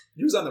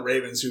 He was on the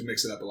Ravens, who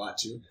mix it up a lot,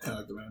 too, kind of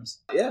like the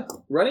Rams. Yeah.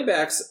 Running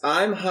backs,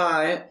 I'm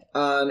high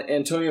on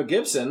Antonio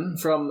Gibson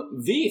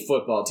from the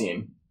football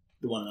team.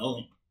 The one and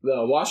only.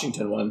 The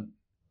Washington one.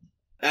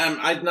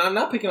 I'm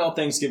not picking all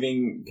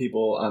Thanksgiving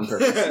people on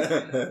purpose.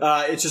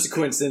 It's just a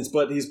coincidence,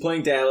 but he's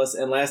playing Dallas,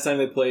 and last time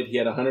they played, he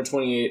had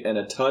 128 and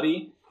a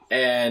tutty,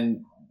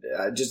 and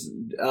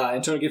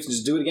Antonio Gibson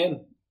just do it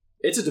again.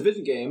 it's a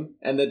division game,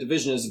 and the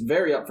division is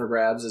very up for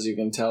grabs, as you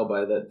can tell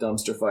by that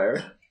dumpster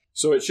fire.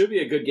 So it should be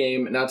a good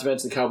game, not to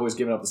mention the Cowboys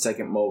giving up the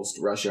second most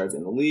rush yards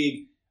in the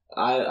league.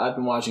 I've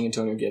been watching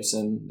Antonio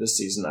Gibson this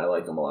season. I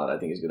like him a lot. I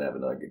think he's going to have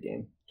another good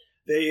game.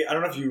 I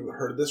don't know if you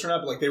heard this or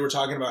not, but like they were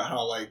talking about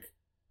how like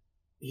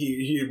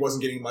he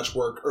wasn't getting much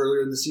work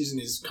earlier in the season.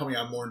 He's coming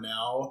on more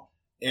now,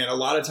 and a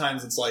lot of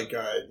times it's like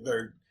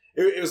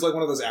it was like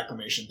one of those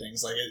acclimation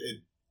things. Like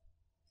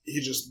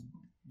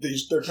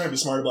they're trying to be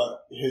smart about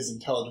his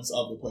intelligence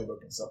of the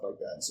playbook and stuff like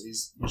that. And so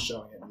he's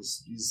showing it.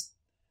 He's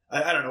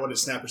I don't know what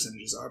his snap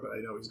percentages are, but I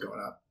know he's going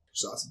up. Which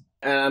is awesome.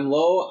 And I'm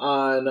low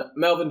on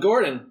Melvin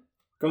Gordon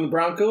from the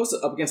Broncos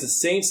up against the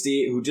Saints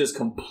D, who just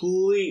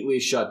completely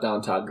shut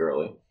down Todd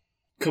Gurley.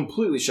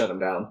 Completely shut him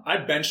down. I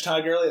benched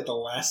Todd Gurley at the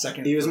last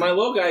second. He was my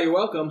low guy. You're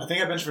welcome. I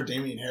think I benched for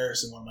Damian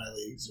Harris in one of my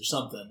leagues or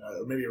something.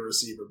 Or maybe a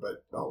receiver,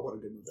 but what a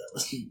good move that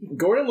was.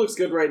 Gordon looks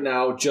good right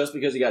now just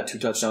because he got 2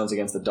 touchdowns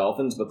against the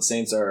Dolphins, but the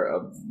Saints are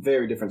a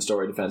very different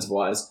story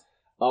defensive-wise.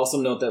 Also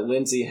note that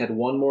Lindsey had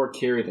 1 more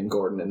carry than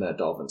Gordon in that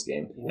Dolphins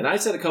game. And I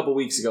said a couple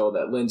weeks ago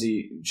that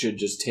Lindsey should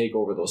just take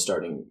over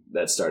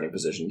that starting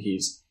position.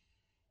 He's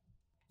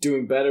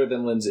doing better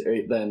than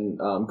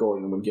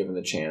Gordon when given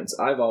the chance.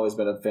 I've always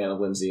been a fan of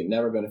Lindsey,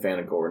 never been a fan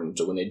of Gordon.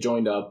 So when they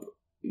joined up,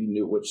 you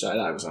knew which side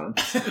I was on.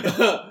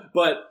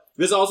 But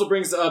this also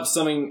brings up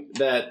something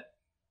that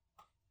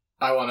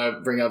I want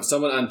to bring up.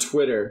 Someone on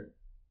Twitter,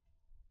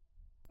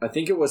 I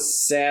think it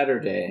was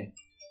Saturday,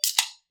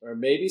 or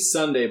maybe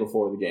Sunday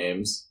before the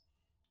games,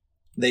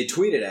 they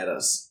tweeted at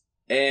us.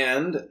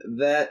 And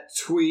that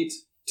tweet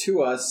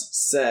to us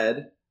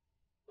said,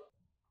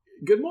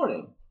 "Good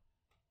morning."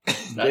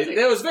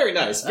 That was very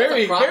nice.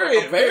 Very proper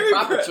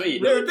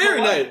tweet. They were very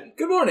nice.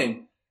 Good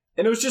morning.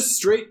 And it was just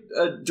straight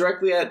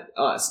directly at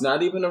us.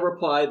 Not even a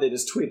reply. They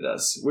just tweeted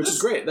us, which is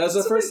great. That was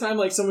the first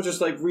time someone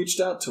just reached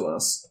out to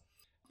us.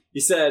 He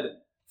said,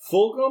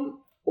 Fulgham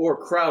or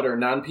Crowder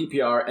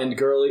non-PPR and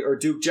Gurley or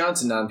Duke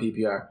Johnson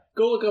non-PPR.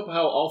 Go look up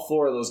how all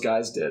 4 of those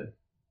guys did.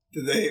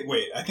 Did they?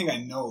 Wait, I think I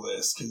know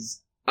this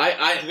because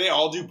did they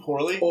all do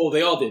poorly? Oh,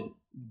 they all did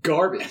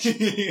garbage.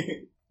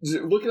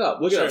 Look it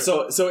up. Look it up.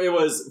 So it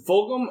was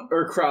Fulgham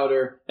or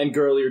Crowder and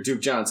Gurley or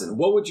Duke Johnson.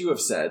 What would you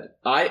have said?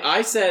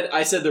 I said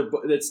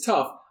it's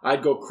tough.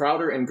 I'd go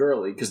Crowder and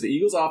Gurley because the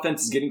Eagles'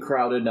 offense is getting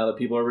crowded now that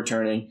people are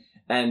returning,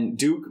 and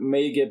Duke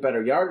may get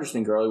better yardage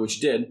than Gurley, which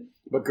he did,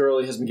 but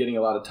Gurley has been getting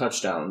a lot of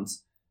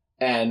touchdowns.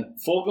 And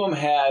Fulgham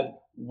had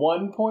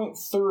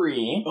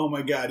 1.3. Oh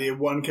my God, he had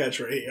 1 catch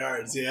for 8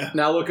 yards, yeah.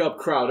 Now look up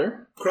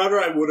Crowder. Crowder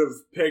I would have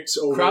picked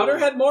over... Crowder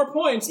had more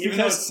points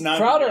because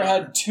Crowder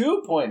had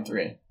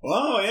 2.3.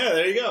 Oh, yeah,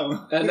 there you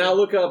go. And now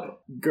look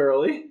up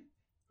Gurley.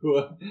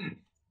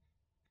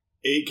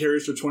 8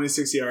 carries for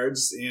 26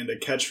 yards and a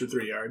catch for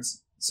 3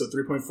 yards. So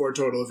 3.4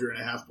 total if you're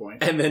in a half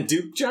point. And then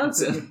Duke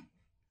Johnson.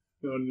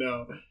 Oh,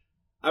 no.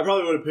 I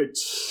probably would have picked...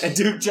 And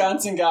Duke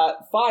Johnson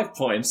got 5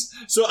 points.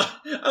 So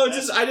I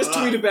just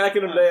tweeted back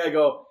at him today. I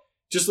go,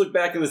 just look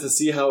back at this to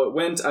see how it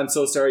went. I'm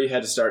so sorry you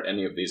had to start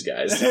any of these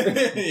guys.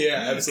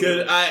 Yeah,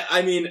 absolutely.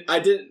 I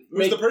didn't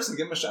Who's the person?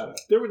 Give him a shout out.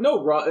 There was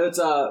no wrong. It's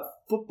a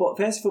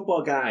fantasy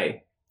football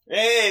guy.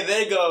 Hey,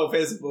 there you go,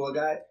 fantasy football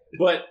guy.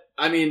 But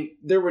I mean,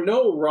 there were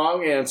no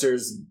wrong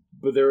answers,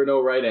 but there were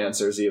no right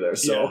answers either.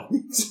 So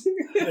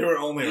yeah. There were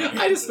only right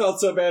I just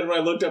felt so bad when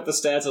I looked up the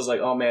stats. I was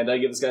like, oh man, did I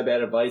give this guy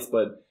bad advice?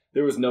 But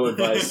there was no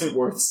advice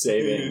worth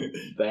saving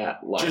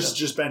that lineup.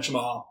 Just bench them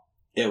all.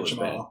 It was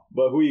bad.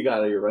 But who you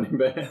got at your running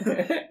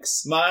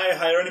backs? My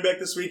high running back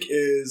this week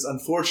is,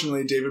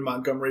 unfortunately, David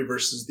Montgomery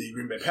versus the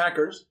Green Bay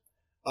Packers.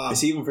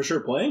 Is he even for sure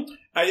playing?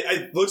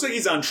 Looks like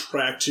he's on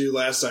track to,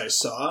 last I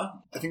saw.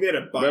 I think they had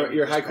a bye.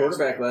 Your high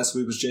quarterback last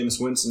week was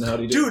Jameis Winston. How'd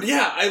he do? Dude,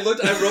 yeah. I've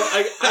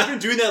been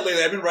doing that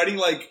lately. I've been writing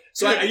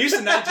so I used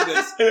to not do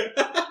this.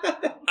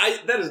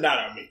 That is not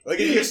on me.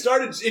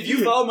 If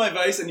you follow my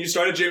advice and you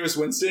started Jameis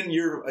Winston,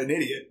 you're an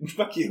idiot.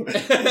 Fuck you.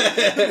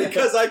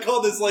 Because I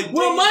called this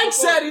well, Mike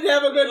said he'd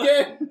have a good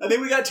game. I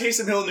think we got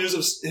Taysom Hill news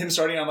of him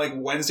starting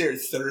on Wednesday or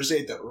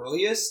Thursday at the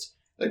earliest.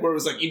 Where it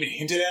was even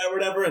hinted at or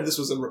whatever, and this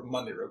was a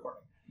Monday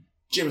recording.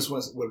 Jameis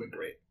Winston would have been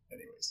great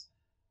anyways.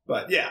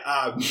 But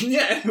yeah,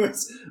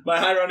 anyways, my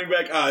high running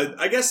back,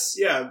 I guess,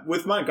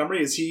 with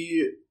Montgomery,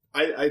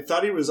 I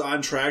thought he was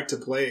on track to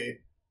play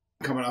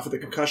coming off of the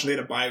concussion. They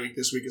had a bye week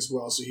this week as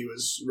well, so he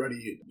was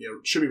ready,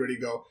 should be ready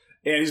to go.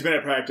 And he's been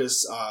at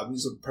practice,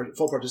 he's a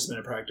full participant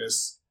at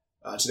practice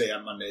today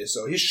on Monday,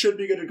 so he should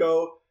be good to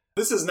go.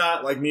 This is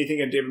not like me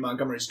thinking David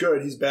Montgomery's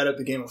good. He's bad at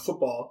the game of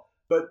football,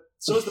 but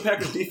so is the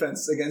Packers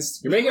defense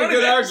against... You're making a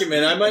good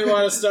argument. I might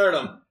want to start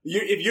him.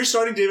 If you're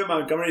starting David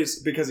Montgomery, it's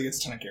because he gets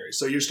a ton of carries.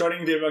 So you're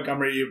starting David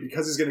Montgomery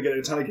because he's going to get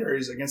a ton of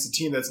carries against a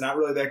team that's not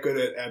really that good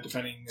at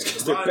defending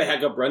the run. Their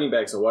backup running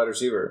back's a wide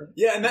receiver.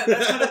 Yeah, and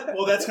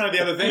that's kind of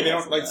the other thing. They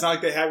don't it's not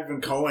like they have even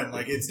Cohen.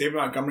 It's David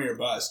Montgomery or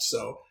bust.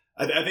 So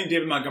I think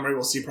David Montgomery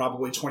will see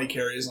probably 20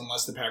 carries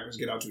unless the Packers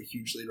get out to a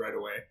huge lead right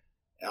away.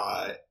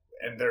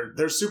 And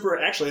they're super...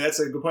 Actually, that's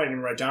a good point I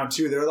didn't write down,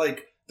 too. They're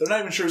not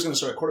even sure who's going to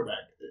start at quarterback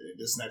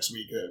this next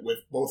week with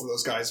both of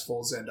those guys,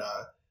 Foles and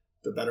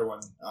the better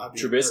one.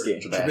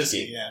 Trubisky.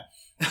 Trubisky, yeah.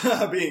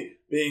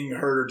 being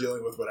hurt or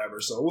dealing with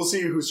whatever. So we'll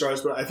see who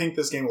starts, but I think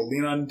this game will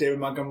lean on David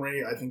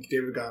Montgomery. I think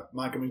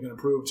Montgomery's going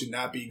to prove to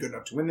not be good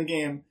enough to win the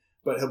game,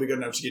 but he'll be good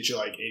enough to get you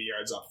like 80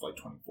 yards off like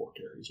 24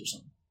 carries or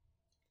something.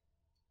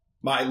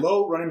 My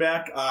low running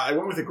back, I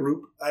went with a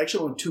group. I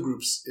actually went with two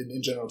groups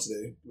in general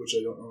today, which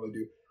I don't normally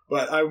do.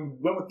 But I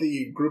went with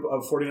the group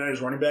of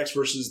 49ers running backs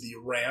versus the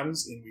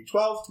Rams in Week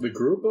 12. The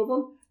group of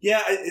them?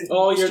 Yeah.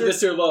 You're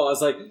this year low. I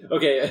was like,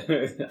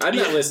 okay, I'm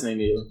not listening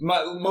to you.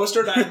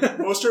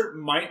 Mostert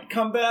might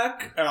come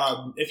back.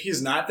 If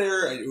he's not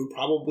there, it would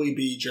probably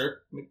be Jerick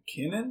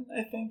McKinnon,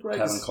 I think, right?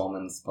 Kevin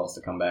Coleman's supposed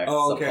to come back,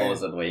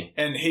 supposedly.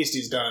 And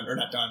Hasty's done, or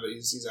not done, but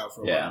he's out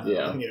for a while.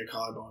 Yeah. I think he had a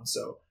collarbone,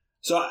 so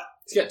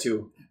he's got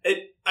two.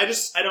 I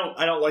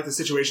don't like the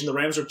situation. The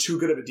Rams are too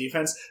good of a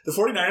defense. The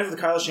 49ers with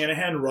Kyle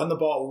Shanahan run the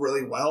ball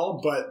really well,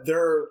 but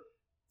they're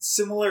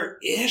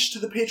similar-ish to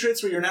the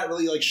Patriots where you're not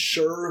really like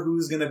sure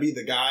who's going to be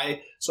the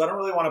guy. So I don't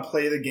really want to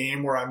play the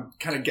game where I'm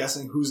kind of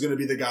guessing who's going to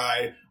be the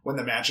guy when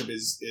the matchup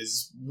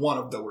is one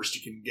of the worst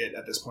you can get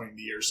at this point in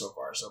the year so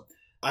far. So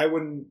I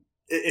wouldn't,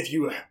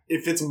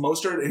 if it's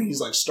Mostert and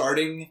he's like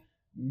starting,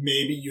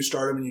 maybe you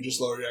start him and you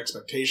just lower your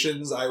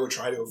expectations. I would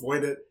try to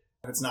avoid it.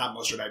 If it's not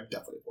Mostert, I'd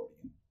definitely avoid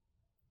him.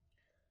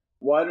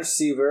 Wide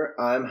receiver,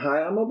 I'm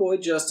high on my boy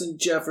Justin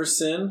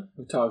Jefferson.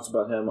 We talked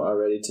about him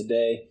already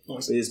today.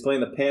 Nice. He's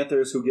playing the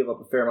Panthers, who give up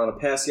a fair amount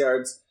of pass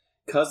yards.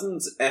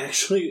 Cousins,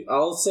 actually,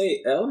 I'll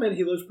say,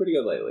 he looks pretty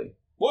good lately.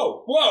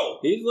 Whoa!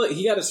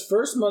 He got his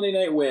first Monday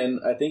night win.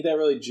 I think that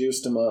really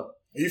juiced him up.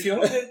 Are you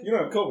feeling it? You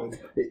don't have COVID.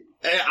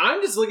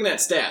 I'm just looking at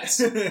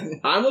stats.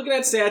 I'm looking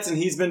at stats, and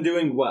he's been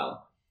doing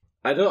well.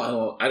 I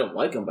don't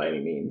like him by any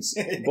means,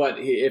 but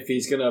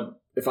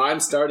if I'm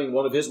starting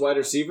one of his wide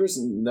receivers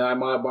and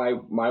my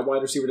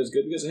wide receiver does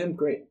good because of him,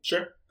 great.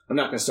 Sure. I'm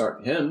not going to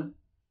start him,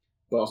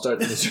 but I'll start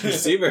his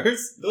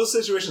receivers. Those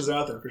situations are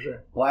out there for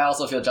sure. Well, I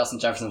also feel Justin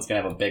Jefferson's going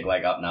to have a big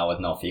leg up now with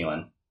no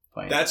Thielen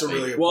playing. That's a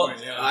really good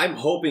point, yeah. I'm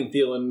hoping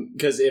Thielen,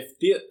 because if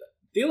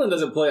Thielen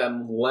doesn't play,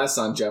 I'm less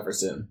on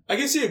Jefferson. I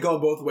can see it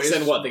going both ways.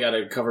 Then what, they got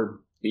to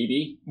cover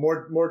BB?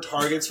 More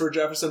targets for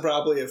Jefferson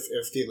probably if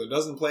Thielen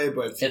doesn't play,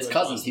 but it's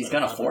Cousins. He's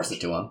going to force it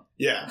to him.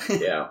 Yeah.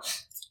 Yeah.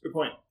 Good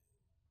point.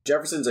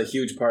 Jefferson's a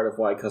huge part of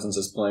why Cousins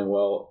is playing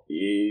well.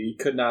 He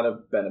could not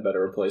have been a better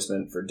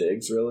replacement for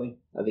Diggs, really.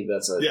 I think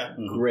that's a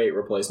great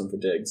replacement for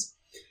Diggs.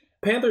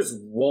 Panthers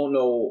won't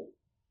know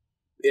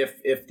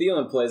if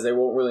Thielen plays, they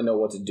won't really know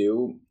what to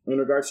do in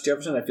regards to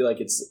Jefferson. I feel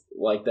like it's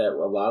like that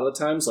a lot of the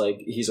times. Like,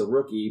 he's a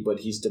rookie, but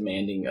he's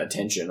demanding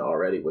attention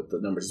already with the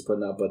numbers he's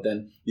putting up. But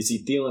then you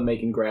see Thielen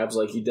making grabs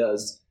like he did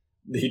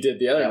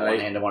the other night. One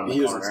hand to one in the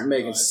he corner. was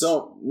making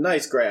so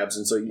nice grabs,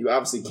 and so you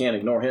obviously can't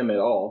ignore him at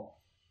all.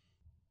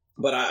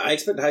 But I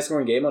expect a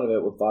high-scoring game out of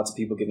it with lots of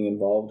people getting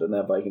involved in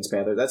that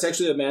Vikings-Panthers. That's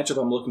actually a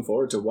matchup I'm looking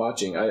forward to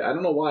watching. I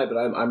don't know why, but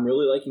I'm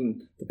really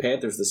liking the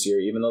Panthers this year,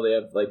 even though they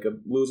have like a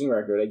losing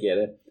record. I get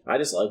it. I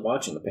just like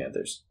watching the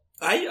Panthers.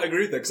 I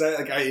agree with that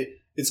because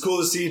it's cool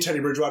to see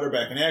Teddy Bridgewater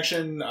back in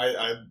action.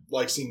 I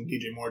like seeing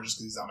DJ Moore just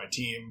because he's on my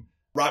team.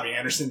 Robbie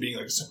Anderson being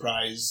like a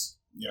surprise,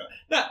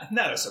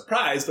 not a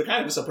surprise, but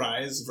kind of a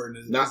surprise for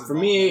not for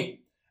me.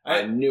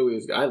 I knew he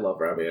was. I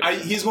love Robbie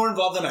Anderson. He's more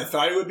involved than I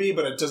thought he would be,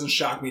 but it doesn't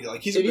shock me.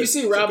 If you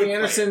see Robbie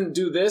Anderson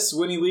do this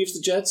when he leaves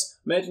the Jets,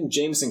 imagine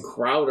Jamison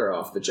Crowder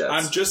off the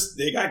Jets.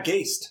 They got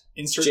Gase.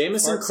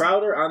 Jamison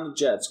Crowder on the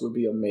Jets would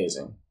be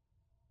amazing.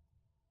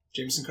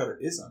 Jamison Crowder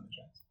is on the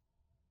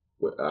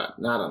Jets.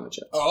 Not on the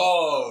Jets.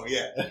 Oh,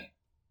 yeah.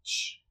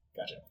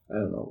 Gotcha. I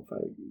don't know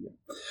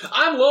if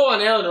I'm low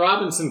on Allen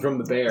Robinson from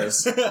the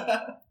Bears.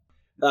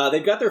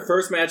 They've got their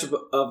first matchup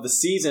of the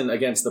season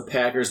against the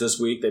Packers this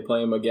week. They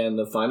play them again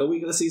the final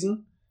week of the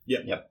season.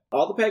 Yep.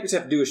 All the Packers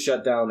have to do is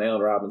shut down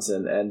Allen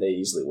Robinson, and they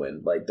easily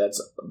win. Like, that's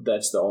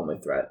the only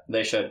threat.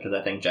 They should, because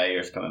I think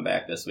Jair's coming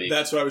back this week.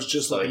 That's what I was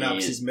just looking up,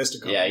 because he's missed a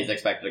couple. Yeah, he's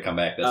expected to come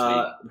back this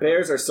week.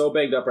 Bears are so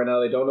banged up right now.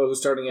 They don't know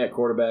who's starting at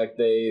quarterback.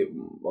 They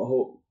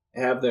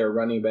have their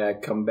running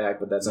back come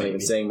back, but that's not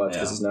even saying much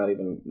because he's not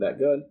even that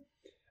good.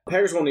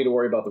 Packers won't need to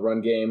worry about the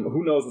run game.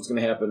 Who knows what's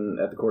going to happen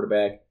at the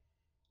quarterback?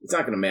 It's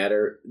not going to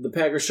matter. The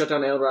Packers shut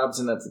down Allen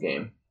Robinson. That's the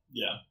game.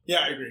 Yeah,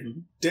 I agree. Mm-hmm.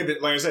 David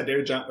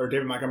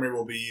David Montgomery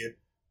will be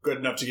good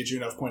enough to get you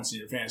enough points in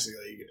your fantasy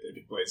league if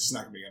he plays. It's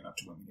not going to be good enough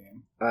to win the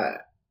game.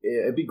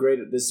 It'd be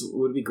great. This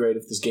would be great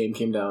if this game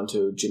came down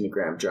to Jimmy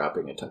Graham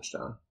dropping a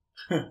touchdown.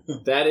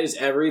 That is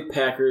every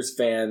Packers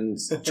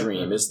fan's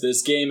dream. Is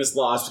this game is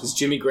lost because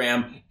Jimmy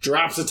Graham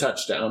drops a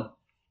touchdown.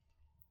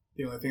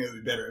 The only thing that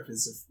would be better if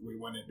we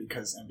won it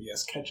because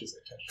MBS catches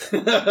a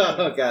touchdown.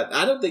 Oh, God.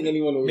 I don't think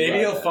anyone will. Maybe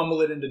he'll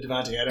fumble it into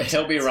Devontae Adams.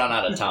 He'll be run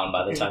out of town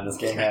by the time this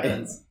game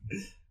happens.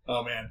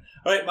 Oh, man.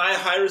 All right, my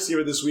high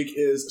receiver this week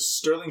is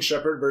Sterling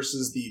Shepard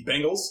versus the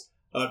Bengals.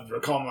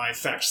 Recall my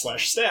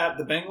fact/stat.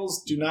 The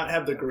Bengals do not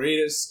have the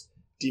greatest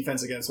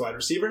defense against wide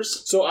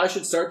receivers. So I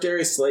should start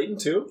Darius Slayton,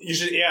 too? You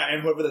should, yeah,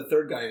 and whoever the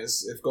third guy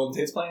is, if Golden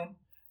Tate's playing.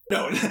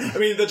 No, I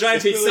mean the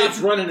Giants. If he stops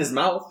running his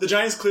mouth. The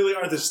Giants clearly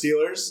aren't the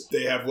Steelers.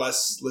 They have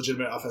less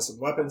legitimate offensive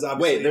weapons.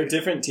 Obviously, Wait, they're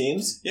different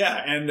teams? Yeah,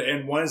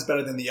 and one is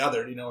better than the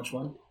other. Do you know which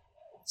one?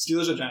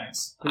 Steelers or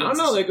Giants? I don't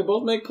know. They could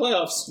both make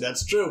playoffs.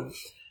 That's true.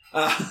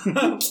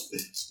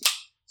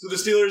 So the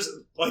Steelers,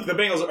 like the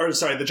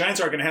the Giants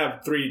aren't going to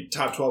have 3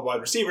 top 12 wide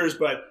receivers,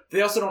 but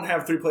they also don't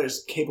have 3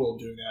 players capable of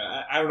doing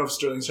that. I don't know if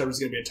Sterling Shepard is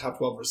going to be a top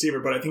 12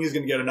 receiver, but I think he's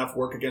going to get enough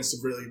work against a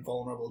really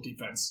vulnerable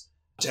defense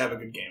to have a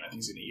good game. I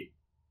think he's going to eat.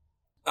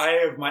 I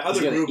have my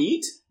other group.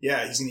 Eat?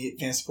 Yeah, he's going to eat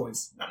fantasy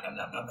points. Nom, nom,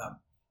 nom, nom, nom.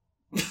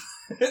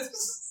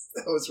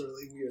 That was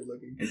really weird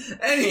looking.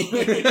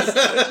 Anyways,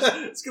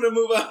 it's going to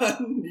move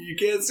on. You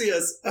can't see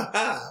us.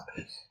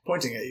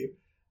 Pointing at you.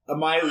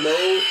 My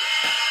low...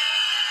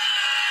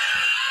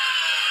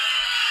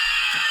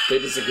 They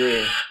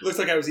disagree. Looks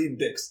like I was eating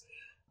dicks.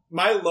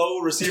 My low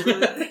receiver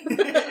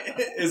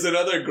is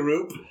another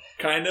group,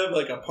 kind of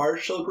like a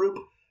partial group.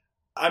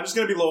 I'm just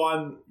going to be low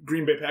on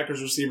Green Bay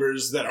Packers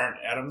receivers that aren't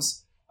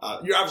Adams.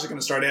 You're obviously going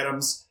to start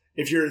Adams.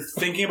 If you're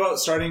thinking about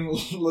starting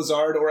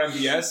Lazard or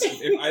MVS,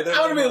 if either, I'm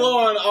going to be low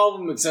on all of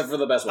them except for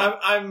the best one.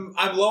 I'm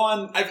low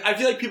on. I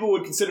feel like people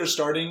would consider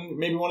starting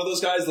maybe one of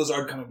those guys.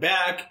 Lazard coming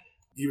back.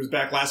 He was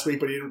back last week,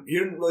 but he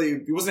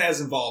wasn't as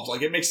involved.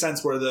 Like it makes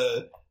sense where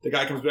the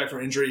guy comes back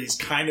from injury, he's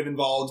kind of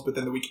involved, but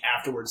then the week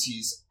afterwards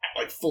he's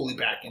like fully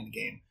back in the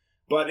game.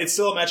 But it's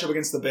still a matchup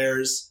against the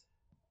Bears.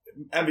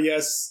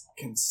 MVS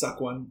can suck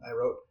one. I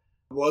wrote.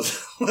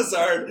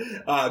 Lazard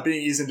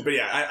being easy, but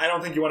yeah, I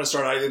don't think you want to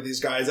start either of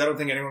these guys. I don't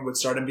think anyone would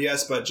start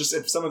MVS, but just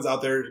if someone's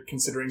out there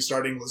considering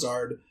starting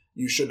Lazard,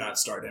 you should not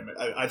start him.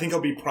 I think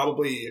he'll be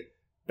probably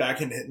back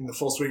in the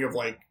full swing of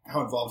like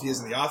how involved he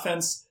is in the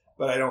offense,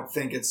 but I don't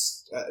think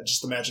it's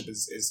just the matchup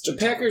is the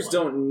Packers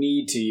don't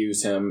need to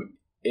use him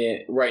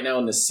right now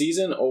in this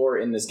season or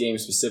in this game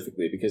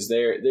specifically because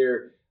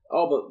they're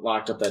all but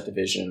locked up that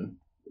division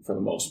for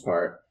the most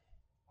part.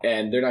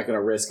 And they're not going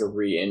to risk a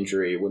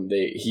re-injury when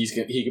he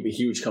could be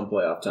huge come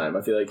playoff time.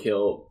 I feel like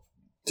he'll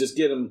just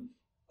get him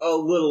a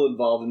little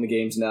involved in the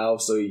games now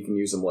so you can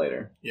use him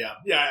later. Yeah.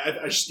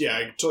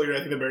 I totally agree. I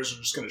think the Bears are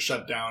just going to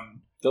shut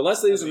down. The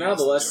less they use him now,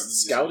 the less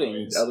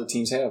scouting other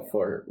teams have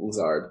for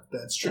Lazard.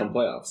 That's true. Come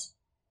playoffs.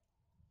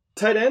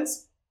 Tight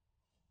ends?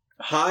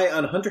 High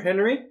on Hunter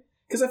Henry?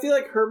 Because I feel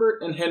like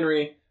Herbert and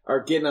Henry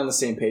are getting on the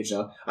same page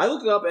now. I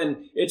looked it up,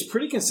 and it's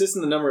pretty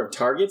consistent the number of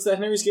targets that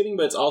Henry's getting,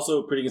 but it's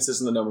also pretty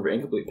consistent the number of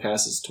incomplete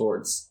passes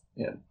towards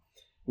him,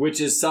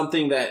 which is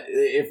something that,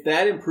 if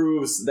that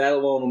improves, that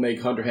alone will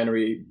make Hunter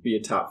Henry be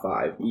a top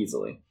 5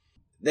 easily.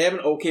 They have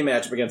an okay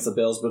matchup against the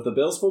Bills, but if the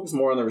Bills focus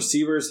more on the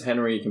receivers,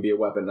 Henry can be a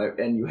weapon,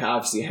 and you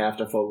obviously have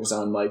to focus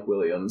on Mike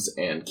Williams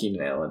and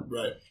Keenan Allen.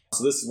 Right.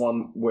 So this is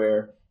one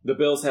where the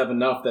Bills have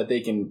enough that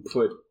they can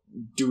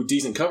do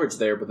decent coverage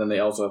there, but then they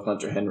also have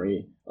Hunter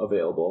Henry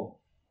available.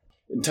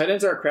 And tight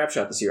ends are a crap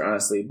shot this year,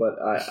 honestly, but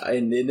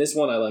in this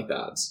one, I like the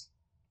odds.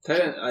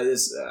 Tight end, I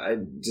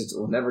just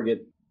will never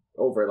get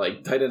over it.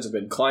 Like, tight ends have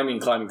been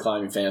climbing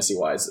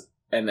fantasy-wise,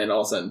 and then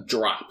all of a sudden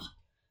drop.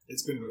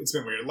 It's been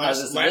weird.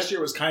 Last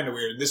year was kind of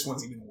weird. This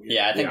one's even weird.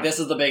 Yeah, I think this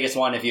is the biggest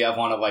one if you have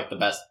one of like the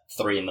best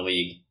 3 in the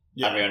league.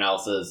 Yeah. Everyone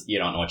else you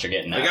don't know what you're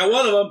getting at. I got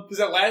one of them. Because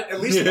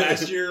at least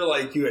last year,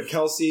 like, you had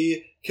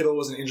Kelsey, Kittle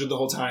wasn't injured the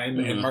whole time,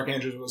 and Mark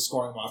Andrews was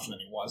scoring more often than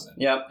he wasn't.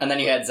 Yep, and then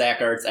you had Zach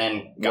Ertz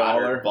and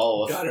Goddard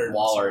both.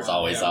 Waller's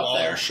always up Waller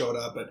there. Showed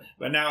up,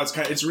 but now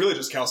it's really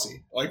just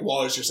Kelsey. Like,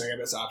 Waller's your second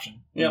best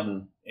option. Yep.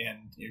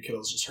 And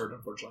Kittle's just hurt,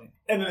 unfortunately.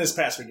 And then this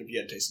past week, if you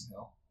had Taysom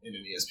Hill in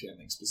an ESPN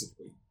thing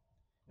specifically.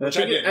 I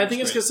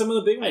think it's because some of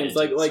the big names,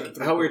 like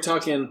how we were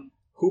talking,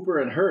 Hooper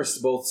and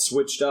Hurst both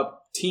switched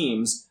up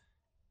teams.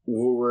 They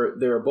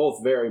were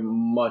both very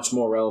much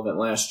more relevant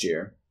last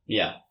year.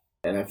 Yeah.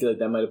 And I feel like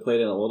that might have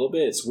played in a little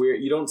bit. It's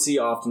weird. You don't see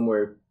often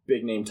where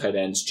big name tight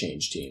ends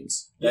change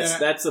teams.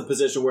 That's a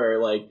position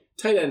where like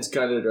tight ends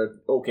kind of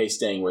are okay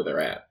staying where they're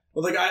at.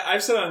 Well, like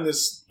I've said on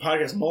this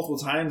podcast multiple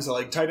times, that,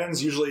 like, tight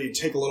ends usually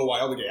take a little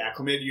while to get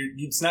acclimated.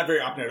 It's not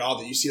very often at all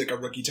that you see like a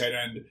rookie tight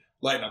end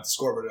lighten up the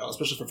scoreboard at all,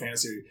 especially for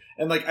fantasy.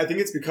 And like I think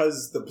it's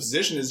because the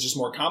position is just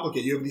more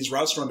complicated. You have these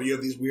routes run, but you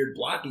have these weird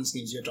blocking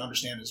schemes you have to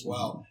understand as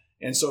well.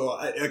 And so,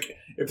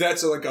 if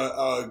that's like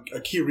a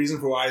key reason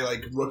for why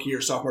like rookie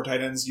or sophomore tight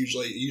ends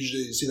usually you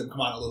see them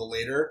come on a little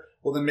later,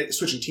 well then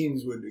switching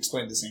teams would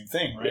explain the same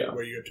thing, right? Yeah.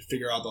 Where you have to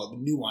figure out the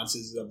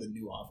nuances of the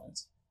new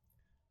offense.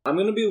 I'm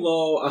gonna be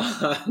low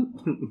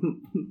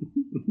on.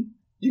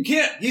 You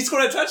can't. He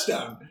scored a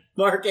touchdown.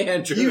 Mark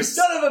Andrews. You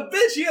son of a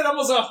bitch! He had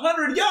almost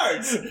 100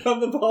 yards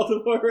from the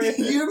Baltimore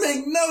Ravens. You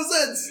make no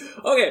sense.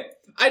 Okay.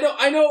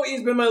 I know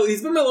he's been my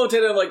low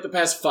tight end like the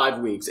past 5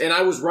 weeks, and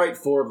I was right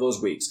 4 of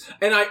those weeks.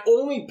 And I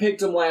only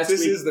picked him last week.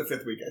 This is the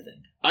 5th week, I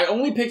think. I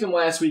only picked him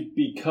last week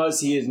because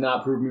he has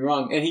not proved me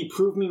wrong, and he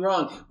proved me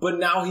wrong. But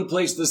now he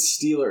plays the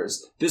Steelers.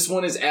 This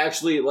one is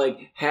actually like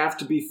half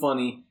to be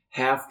funny,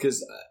 half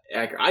because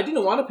I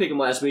didn't want to pick him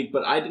last week,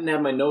 but I didn't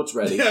have my notes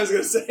ready. Yeah, I was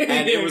gonna say,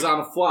 and it was on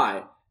a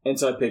fly, and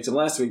so I picked him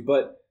last week.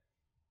 But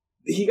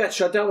he got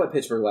shut down by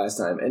Pittsburgh last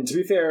time, and to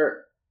be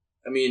fair,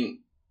 I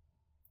mean,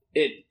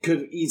 it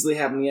could easily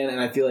happen again,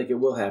 and I feel like it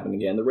will happen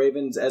again. The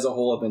Ravens, as a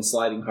whole, have been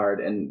sliding hard,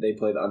 and they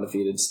play the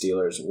undefeated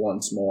Steelers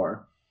once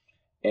more.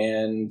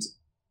 And,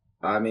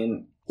 I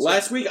mean,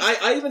 last week,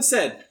 I even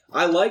said,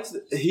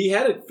 he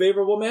had a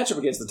favorable matchup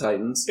against the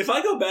Titans. If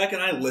I go back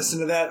and I listen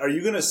to that, are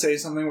you going to say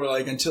something where,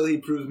 like, until he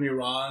proves me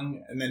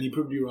wrong, and then he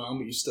proved you wrong,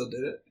 but you still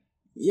did it?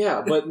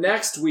 Yeah, but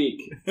next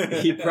week,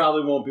 he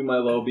probably won't be my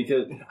low,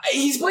 because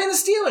he's playing the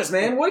Steelers,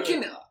 man.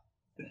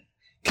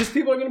 Because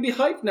people are going to be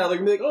hyped now. They're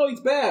going to be like, oh,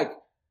 he's back.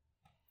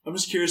 I'm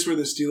just curious where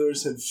the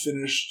Steelers have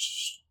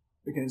finished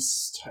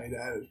against tight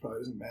end. It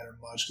probably doesn't matter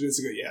much because it's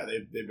a good. Yeah,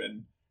 they've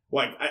been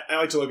like I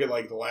like to look at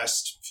like the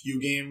last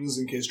few games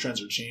in case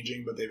trends are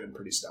changing, but they've been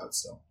pretty stout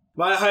still.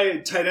 My high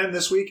tight end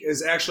this week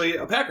is actually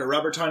a Packer,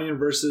 Robert Tonyan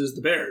versus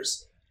the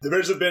Bears. The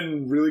Bears have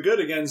been really good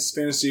against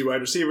fantasy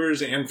wide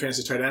receivers and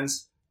fantasy tight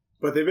ends,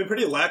 but they've been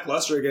pretty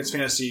lackluster against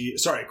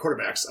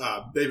quarterbacks.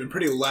 They've been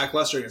pretty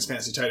lackluster against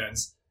fantasy tight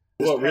ends.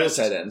 Well, real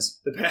tight ends.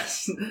 The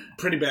past,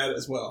 pretty bad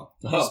as well.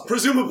 Oh.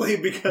 Presumably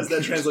because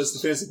that translates to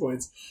fantasy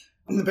points.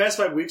 In the past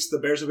 5 weeks, the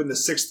Bears have been the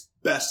 6th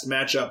best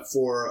matchup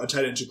for a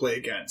tight end to play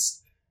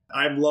against.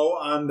 I'm low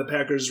on the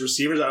Packers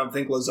receivers. I don't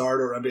think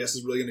Lazard or MBS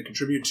is really going to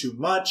contribute too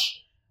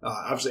much.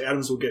 Obviously,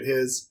 Adams will get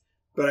his.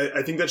 But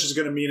I think that's just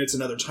going to mean it's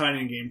another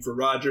timing game for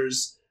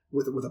Rodgers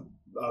with a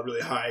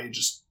really high,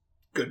 just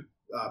good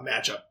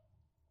matchup.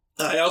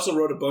 I also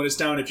wrote a bonus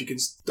down. If you can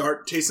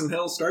start Taysom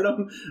Hill, start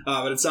him.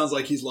 But it sounds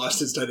like he's lost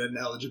his tight end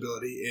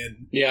eligibility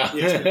in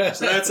ESPN.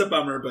 So that's a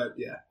bummer, but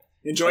yeah.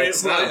 Enjoy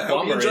it's it. Not a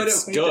bummer.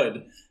 It's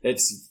good.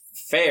 It's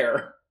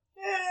fair.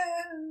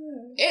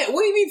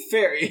 What do you mean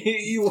fair?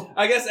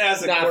 I guess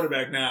as a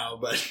quarterback now,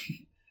 but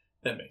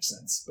that makes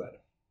sense.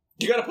 But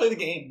you got to play the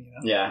game. You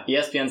know?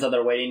 Yeah. ESPN said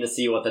they're waiting to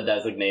see what the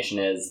designation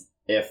is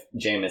if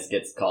Jameis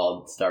gets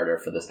called starter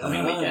for this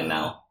coming weekend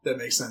now. That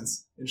makes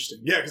sense. Interesting.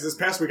 Yeah, because this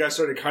past week I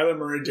started Kyler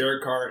Murray,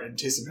 Derek Carr, and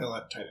Taysom Hill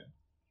at tight end.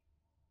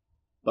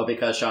 But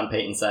because Sean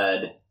Payton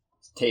said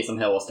Taysom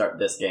Hill will start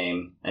this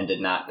game and did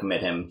not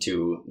commit him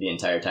to the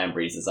entire time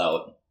Breeze is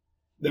out,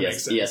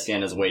 makes sense.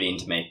 ESPN is waiting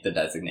to make the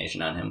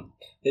designation on him.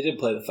 They did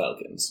play the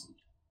Falcons.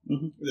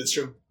 Mm-hmm. That's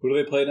true. Who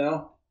do they play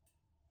now?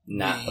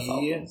 Not the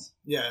Falcons.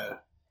 Yeah.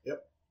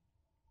 Yep.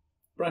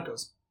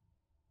 Broncos.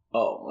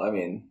 Oh, I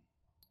mean...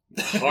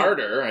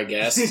 harder, I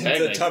guess. It's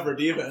a tougher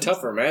defense.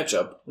 Tougher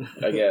matchup,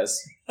 I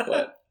guess.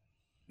 But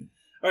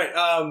all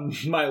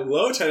right, my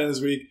low tight end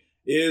this week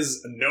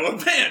is Noah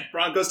Fant,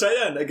 Broncos tight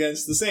end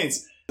against the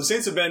Saints. The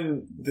Saints have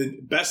been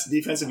the best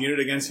defensive unit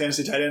against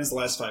fantasy tight ends the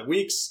last 5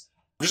 weeks.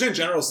 Just in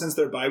general, since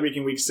their bye week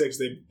in week 6,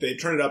 they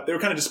turned it up. They were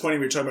kind of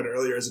disappointing. We were talking about it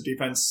earlier as a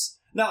defense.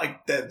 Not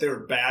like that they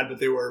were bad, but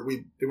they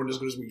weren't as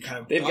good as we kind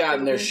of. They've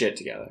gotten their shit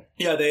together.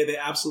 Yeah, they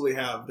absolutely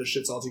have their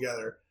shits all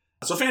together.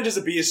 So Fant is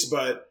a beast,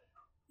 but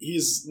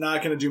he's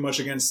not going to do much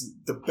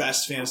against the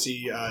best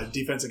fantasy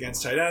defense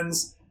against tight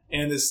ends,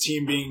 and this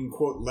team being,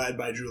 quote, led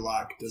by Drew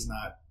Lock does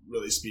not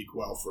really speak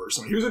well for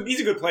someone. He's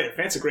a good player.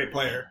 Fant's a great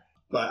player,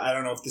 but I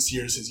don't know if this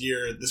year is his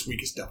year. This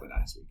week is definitely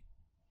not his week.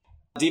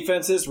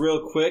 Defenses,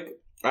 real quick.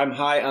 I'm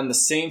high on the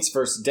Saints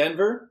versus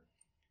Denver.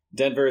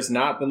 Denver has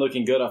not been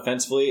looking good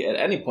offensively at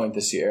any point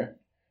this year,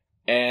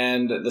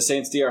 and the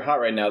Saints D are hot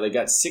right now. They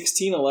got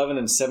 16, 11,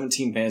 and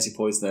 17 fantasy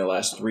points in their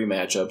last 3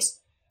 matchups.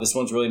 This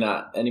one's really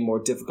not any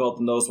more difficult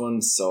than those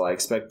ones, so I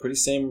expect pretty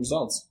same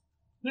results.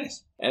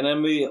 Nice. And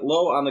then we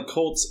low on the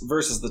Colts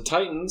versus the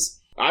Titans.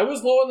 I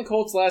was low on the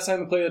Colts last time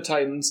they played the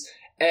Titans,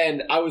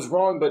 and I was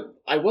wrong, but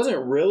I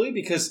wasn't really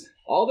because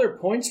all their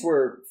points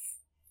were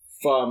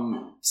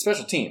from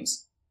special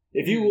teams.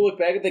 If you look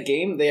back at the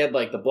game, they had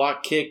like the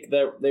block kick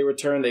that they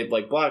returned. They'd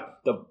like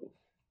block the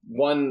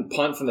one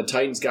punt from the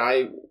Titans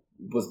guy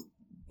was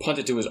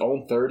punted to his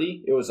own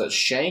 30. It was a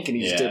shank, and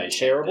he just did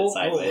terrible.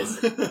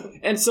 Sideways.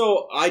 And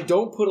so I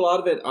don't put a lot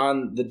of it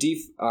on the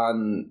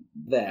on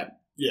that.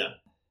 Yeah,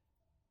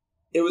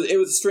 it was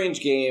a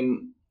strange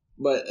game,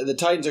 but the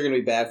Titans are going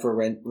to be bad for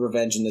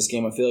revenge in this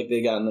game. I feel like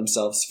they've gotten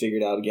themselves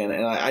figured out again,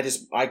 and I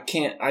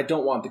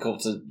don't want the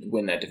Colts to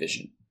win that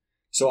division.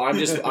 So I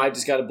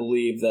just got to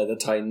believe that the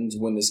Titans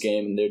win this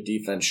game and their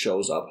defense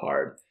shows up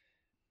hard.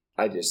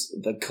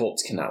 The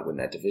Colts cannot win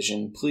that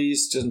division.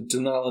 Please, just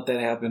do not let that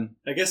happen.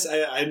 I guess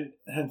I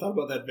hadn't thought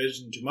about that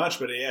division too much,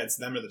 but yeah, it's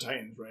them or the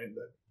Titans, right?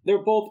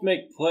 They're both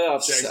make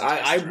playoffs.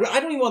 I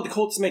don't even want the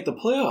Colts to make the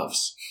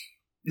playoffs.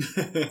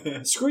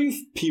 Screw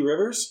you, P.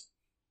 Rivers.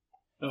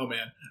 Oh,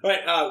 man. All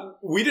right,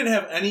 we didn't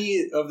have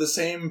any of the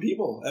same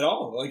people at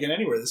all, like in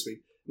anywhere this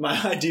week. My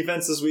high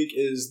defense this week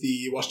is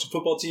the Washington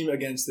football team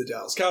against the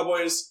Dallas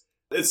Cowboys.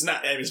 It's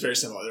very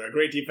similar. They're a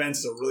great defense.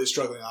 It's a really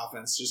struggling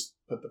offense. Just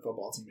put the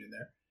football team in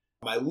there.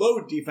 My low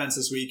defense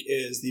this week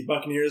is the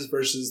Buccaneers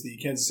versus the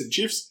Kansas City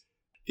Chiefs.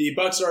 The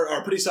Bucs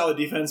are pretty solid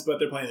defense, but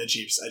they're playing the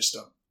Chiefs. I just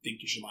don't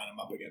think you should line them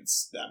up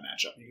against that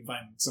matchup. You can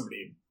find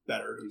somebody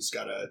better who's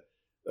got a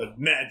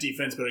mad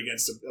defense, but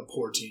against a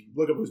poor team.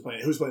 Look up who's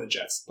playing the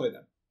Jets. Play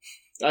them.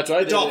 That's what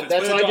I did.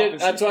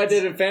 That's what I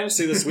did in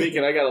fantasy this week,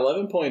 and I got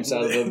 11 points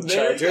out of the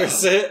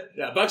Chargers.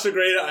 Yeah, Bucs are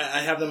great. I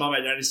have them on my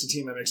dynasty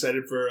team. I'm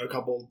excited for a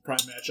couple prime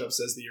matchups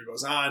as the year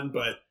goes on,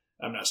 but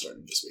I'm not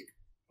starting this week.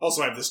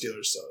 Also, I have the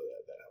Steelers, so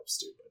that helps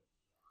too. But.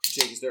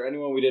 Jake, is there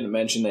anyone we didn't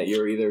mention that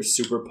you're either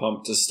super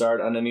pumped to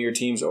start on any of your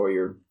teams or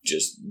you're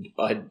just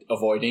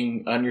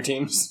avoiding on your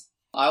teams?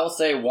 I will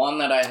say one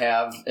that I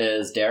have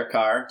is Derek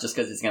Carr, just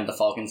because he's against the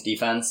Falcons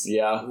defense.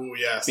 Yeah. Ooh,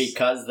 yes.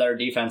 Because their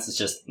defense is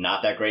just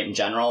not that great in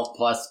general.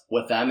 Plus,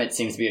 with them, it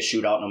seems to be a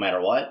shootout no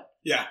matter what.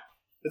 Yeah.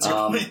 That's a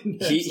good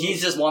point.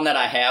 He's just one that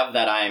I have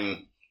that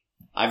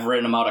I've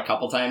written him out a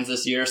couple times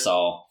this year,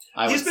 so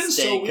He's been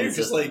stay so weird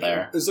consistent because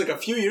there. it was like a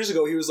few years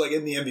ago he was like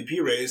in the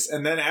MVP race,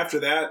 and then after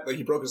that, like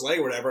he broke his leg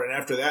or whatever, and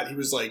after that he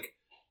was like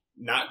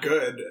not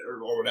good or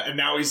whatever, and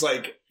now he's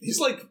like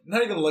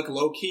not even like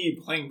low key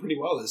playing pretty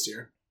well this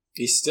year.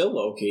 He's still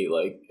low key.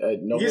 Like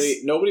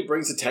nobody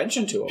brings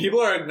attention to him.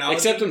 People are acknowledging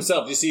except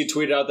himself. You see, he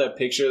tweeted out that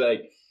picture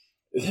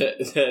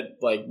that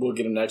like we'll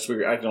get him next week.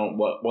 I don't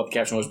know what the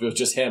caption was, but it was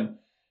just him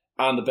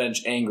on the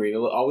bench angry. It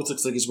always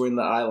looks like he's wearing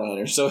the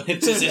eyeliner, so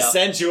it just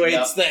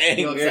accentuates the anger.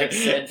 He looks like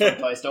Sid from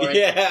Toy Story.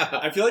 Yeah,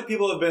 I feel like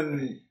people have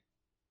been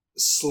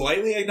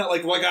slightly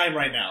like I am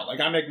right now. Like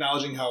I'm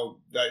acknowledging how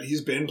that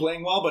he's been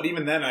playing well, but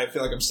even then, I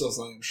feel like I'm still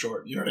selling him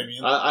short. You know what I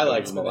mean? I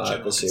liked him a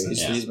lot this year.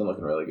 He's been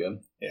looking really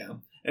good. Yeah,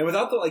 and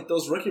without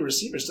those rookie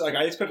receivers, like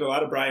I expected a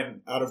lot of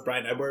Brian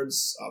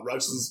Edwards.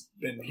 Ruggs has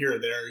been here or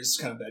there. He's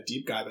kind of that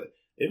deep guy, but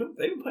they've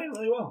been playing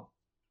really well.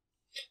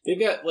 They've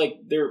got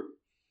they're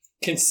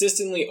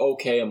consistently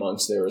okay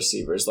amongst their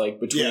receivers, like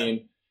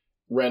between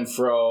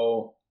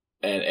Renfro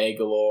and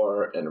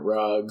Aguilar and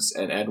Ruggs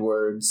and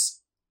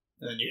Edwards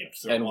and,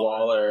 and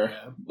Waller.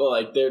 Yeah.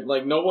 But they're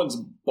no one's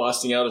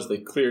busting out as the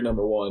clear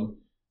number one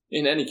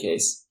in any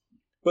case.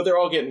 But they're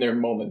all getting their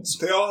moments.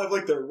 They all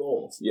have their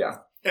roles. Yeah.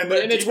 And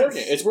it's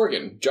working. It's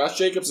working. Josh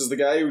Jacobs is the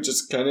guy who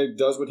just kind of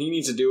does what he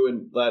needs to do,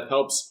 and that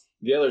helps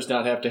the others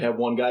not have to have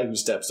one guy who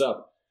steps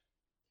up.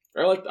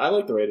 I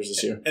like the Raiders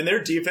this year. And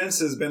their defense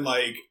has been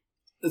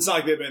it's not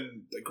like they've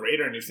been great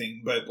or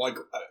anything, but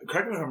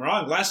correct me if I'm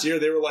wrong. Last year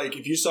they were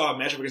if you saw a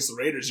matchup against the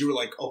Raiders, you were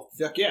like, "Oh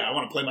fuck yeah, I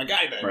want to play my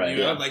guy then." Right,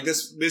 you know,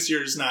 this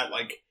year is not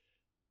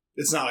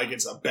it's not like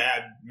it's a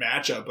bad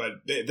matchup, but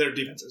their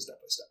defense has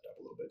definitely stepped up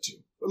a little bit too.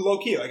 Low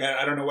key,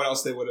 I don't know what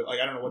else they would have.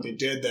 I don't know what they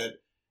did that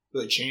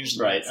really changed.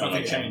 Right, I don't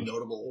think anything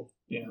notable.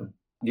 Yeah.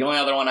 The only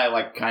other one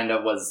I kind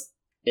of was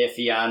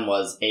iffy on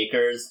was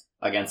Akers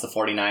against the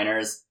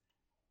 49ers.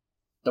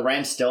 The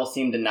Rams still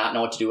seem to not know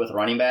what to do with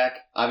running back.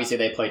 Obviously,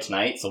 they play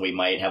tonight, so we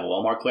might have a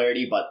little more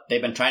clarity, but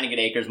they've been trying to get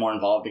Akers more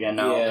involved again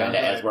now,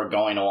 as we're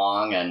going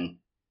along. And,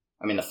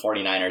 the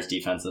 49ers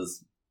defense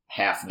is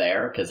half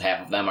there because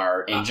half of them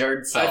are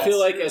injured. So. I feel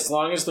like as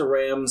long as the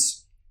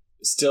Rams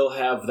still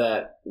have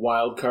that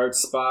wild card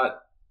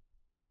spot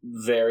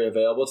very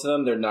available to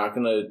them, they're not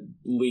going to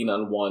lean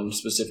on one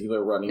specific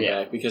running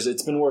back because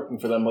it's been working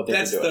for them what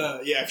they've been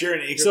doing. If you're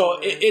an Akers. So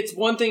it's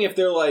one thing if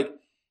they're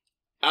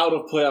out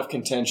of playoff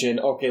contention,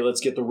 okay, let's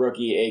get the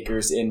rookie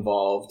Akers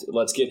involved.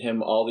 Let's get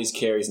him all these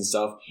carries and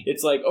stuff.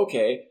 It's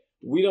okay,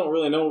 we don't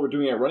really know what we're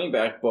doing at running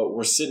back, but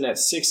we're sitting at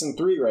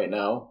 6-3 right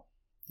now.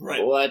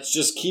 Right. Let's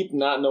just keep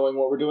not knowing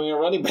what we're doing at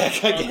running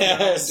back, I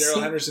guess.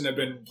 Darrell Henderson have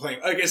been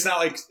playing. It's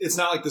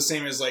not the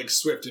same as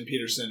Swift and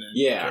Peterson and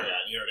Carrion,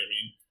 you know what I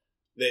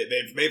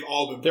mean? They've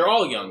all been. They're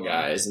all young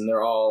guys, and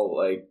they're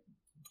all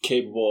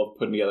capable of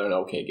putting together an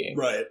okay game.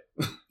 Right.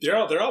 They're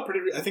all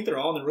pretty. I think they're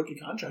all in the rookie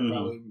contract. Mm-hmm.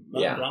 Probably.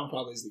 Yeah. Brown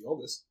probably is the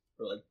oldest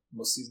for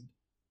most season.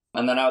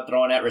 And then I would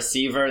throw in at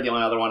receiver. The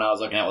only other one I was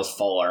looking at was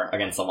Fuller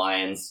against the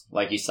Lions.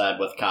 Like you said,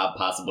 with Cobb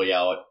possibly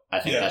out, I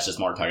think that's just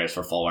more targets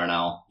for Fuller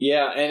now.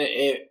 Yeah, and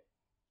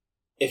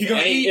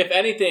if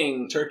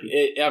anything,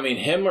 turkey.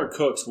 Him or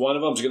Cooks, one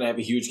of them is going to have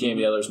a huge game,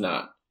 the other's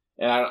not.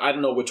 And I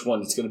don't know which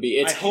one it's going to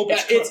be. I hope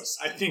it's Cooks.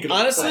 I think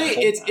honestly,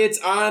 it's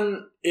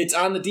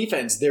on the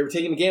defense. They're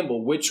taking a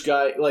gamble. Which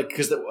guy?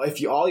 Because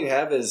if all you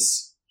have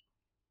is.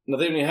 No,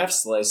 they don't even have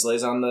Slay.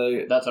 Slay's on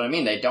the. That's what I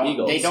mean. They don't.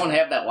 Eagles. They don't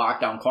have that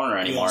lockdown corner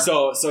anymore.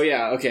 So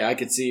yeah, okay. I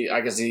could see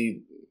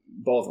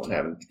both of them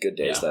having good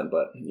days then.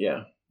 But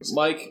yeah,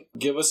 Mike,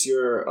 give us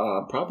your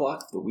prop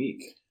lock of the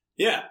week.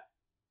 Yeah.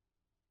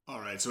 All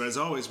right. So as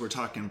always, we're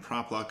talking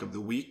prop lock of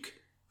the week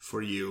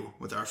for you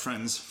with our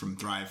friends from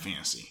Thrive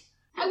Fantasy.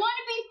 I want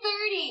to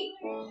be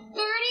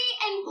 30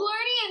 and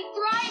flirty and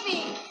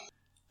thriving.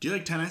 Do you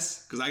like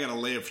tennis? Because I got a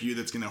layup for you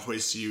that's going to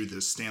hoist you the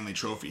Stanley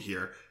Trophy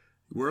here.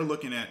 We're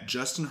looking at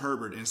Justin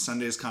Herbert in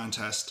Sunday's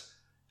contest,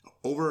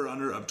 over or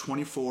under of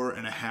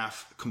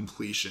 24.5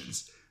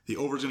 completions. The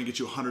over is going to get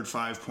you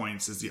 105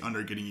 points, as the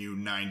under getting you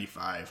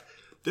 95.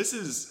 This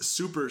is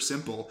super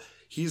simple.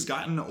 He's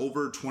gotten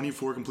over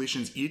 24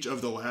 completions each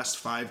of the last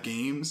 5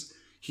 games.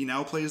 He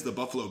now plays the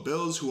Buffalo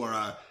Bills, who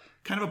are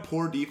kind of a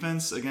poor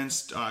defense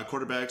against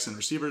quarterbacks and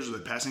receivers, or the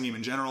passing game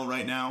in general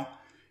right now.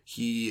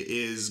 He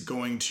is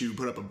going to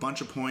put up a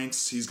bunch of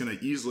points. He's going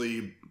to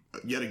easily,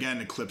 yet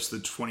again, eclipse the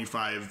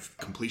 25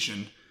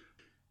 completion.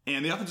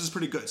 And the offense is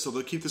pretty good, so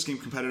they'll keep this game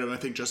competitive. I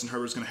think Justin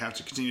Herbert's going to have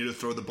to continue to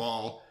throw the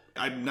ball.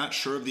 I'm not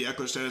sure of the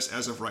Eckler status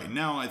as of right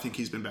now. I think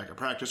he's been back at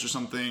practice or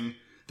something.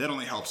 That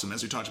only helps him,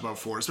 as we talked about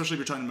before, especially if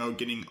you're talking about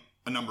getting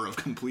a number of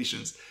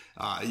completions.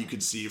 You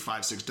could see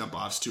 5-6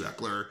 dump-offs to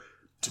Eckler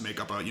to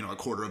make up a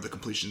quarter of the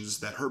completions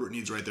that Herbert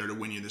needs right there to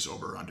win you this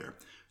over or under.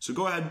 So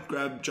go ahead,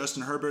 grab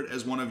Justin Herbert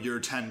as one of your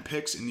 10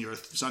 picks in your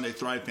Sunday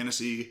Thrive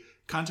Fantasy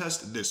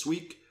contest this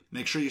week.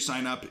 Make sure you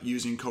sign up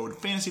using code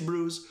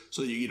FANTASYBREWS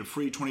so that you get a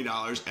free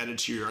 $20 added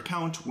to your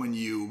account when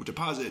you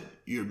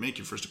make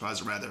your first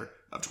deposit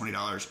of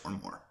 $20 or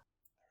more.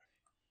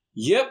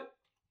 Yep.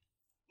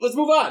 Let's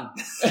move on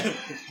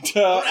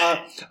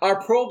to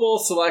our Pro Bowl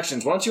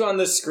selections. Why don't you on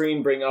this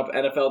screen bring up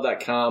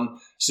NFL.com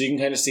so you can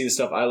kind of see the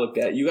stuff I looked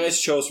at. You guys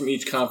chose from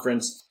each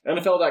conference.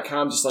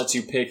 NFL.com just lets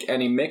you pick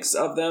any mix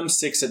of them,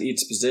 6 at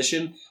each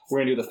position. We're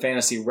going to do the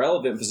fantasy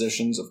relevant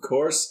positions, of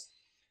course.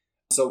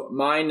 So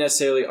mine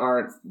necessarily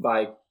aren't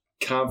by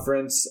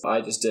conference.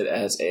 I just did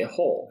as a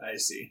whole. I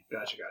see.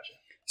 Gotcha.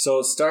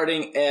 So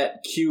starting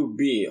at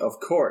QB, of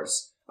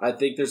course, I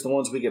think there's the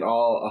ones we can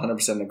all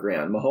 100% agree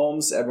on.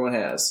 Mahomes, everyone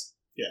has.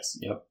 Yes.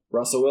 Yep.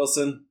 Russell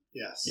Wilson.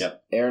 Yes.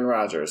 Yep. Aaron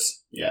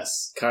Rodgers.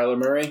 Yes. Kyler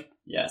Murray.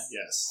 Yes.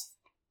 Yes.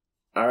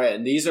 All right,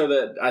 and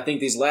I think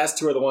these last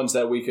two are the ones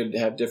that we could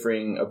have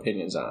differing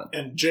opinions on.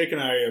 And Jake and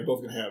I are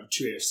both going to have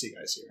 2 AFC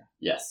guys here.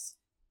 Yes.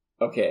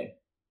 Okay.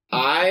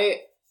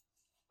 I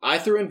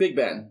threw in Big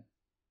Ben.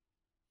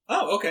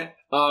 Oh, okay.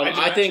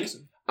 I think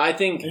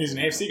And he's an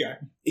AFC guy.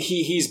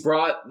 he's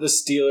brought the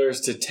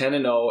Steelers to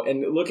 10-0,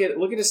 and look at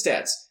his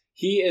stats.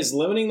 He is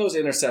limiting those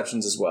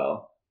interceptions as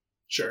well.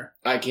 Sure.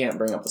 I can't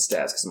bring up the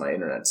stats because my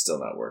internet's still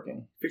not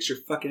working. Fix your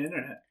fucking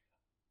internet.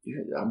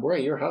 I'm right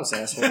at your house,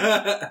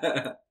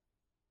 asshole.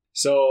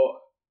 So,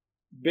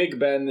 Big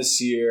Ben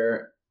this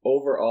year,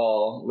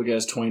 overall, look at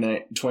his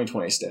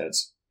 2020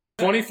 stats.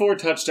 24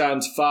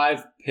 touchdowns,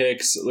 5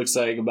 picks, looks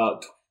like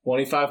about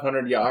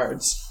 2,500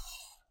 yards.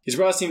 He's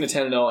brought his team to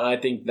 10-0, and I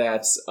think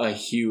that's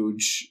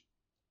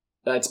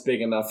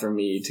big enough for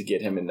me to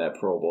get him in that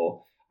Pro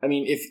Bowl. I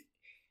mean, if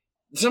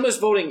somebody's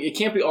voting, it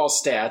can't be all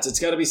stats.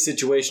 It's got to be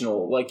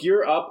situational. Like,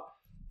 you're up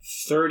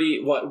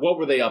 30, what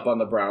were they up on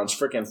the Browns?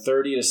 Freaking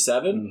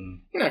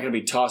 30-7? You're not going to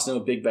be tossing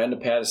with Big Ben to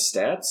pad his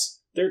stats.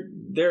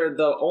 They're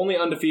the only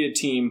undefeated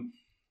team,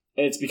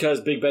 and it's because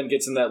Big Ben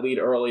gets in that lead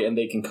early and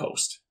they can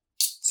coast.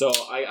 So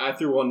I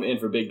threw one in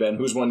for Big Ben.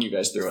 Who's one you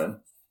guys threw in?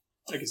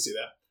 I can see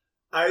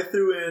that. I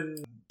threw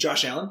in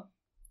Josh Allen.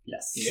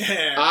 Yes.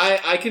 Yeah.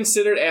 I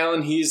considered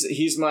Allen.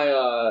 He's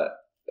my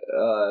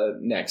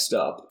next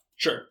up.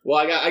 Sure. Well,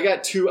 I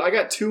got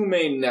two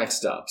main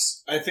next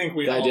ups. I think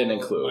we I all didn't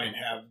include. might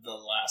have the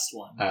last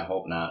one. I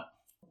hope not.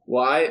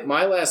 Well,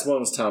 my last one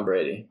was Tom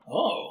Brady.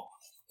 Oh.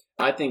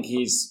 I think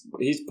he's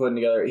putting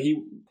together.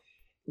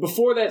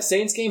 Before that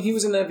Saints game, he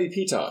was in the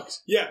MVP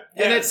talks. Yeah.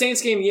 And that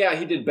Saints game, yeah,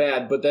 he did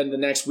bad, but then the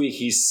next week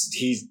he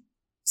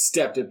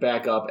stepped it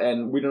back up,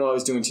 and we don't know how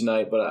he's doing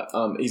tonight, but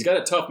he's got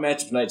a tough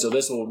matchup tonight, so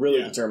this will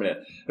really determine it.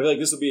 I feel like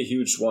this will be a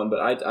huge one, but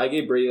I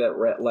gave Brady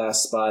that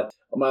last spot.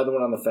 My other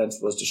one on the fence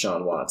was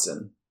Deshaun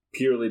Watson,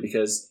 purely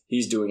because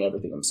he's doing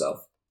everything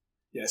himself.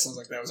 Yeah, sounds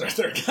like that was our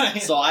third guy.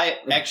 So I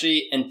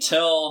actually,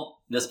 until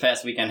this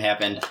past weekend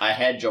happened, I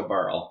had Joe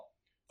Burrow.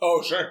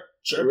 Oh, sure.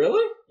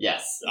 Really?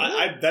 Yes.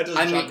 That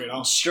doesn't shock me at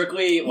all.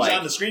 Strictly, He's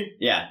on the screen.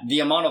 Yeah, the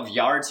amount of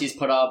yards he's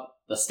put up,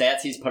 the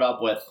stats he's put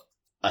up with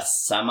a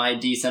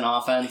semi-decent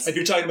offense. If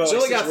you're talking about He's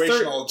only got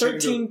situational...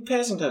 13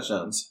 passing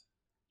touchdowns.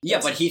 Yeah,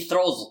 but he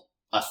throws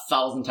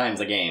 1,000 times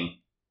a game.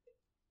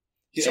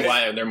 So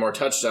why are there more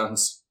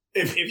touchdowns?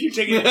 If you're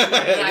taking into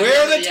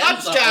Where are the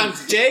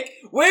touchdowns, Jake?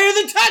 Where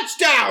are the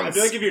touchdowns? I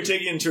feel like if you're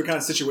taking into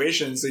account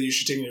situations, then you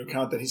should take into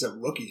account that he's a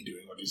rookie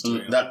doing what he's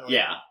doing.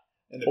 Yeah.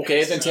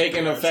 Okay, then take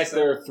into effect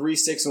their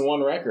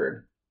 3-6-1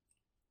 record.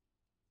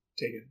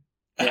 Taken.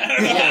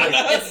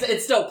 Yeah,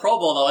 it's still Pro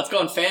Bowl though. It's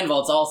going fan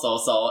votes also.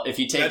 So if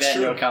you take That's that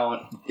true. into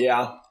account,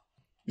 Yeah.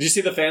 Did you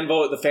see the fan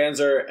vote? The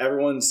fans are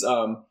everyone's.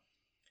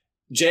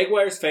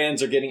 Jaguars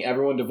fans are getting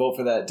everyone to vote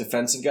for that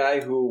defensive guy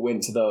who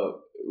went to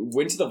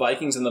the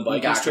Vikings and the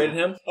Vikings Ngakou. traded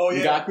him. Oh,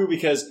 yeah. Ngakou,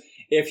 because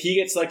if he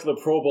gets selected to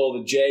the Pro Bowl,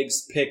 the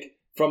Jags pick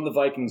from the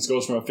Vikings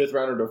goes from a 5th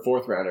rounder to a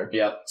 4th rounder.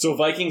 yep. So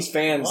Vikings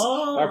fans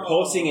are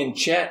posting in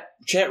chat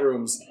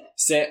rooms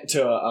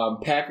to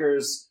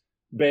Packers,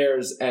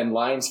 Bears, and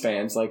Lions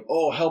fans like,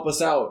 "Oh, help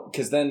us out,"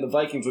 because then the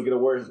Vikings will get a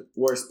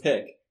worse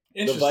pick.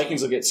 The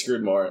Vikings will get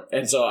screwed more,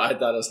 and so I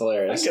thought it was I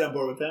hilarious. can get on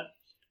board with that.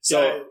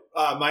 So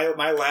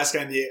my last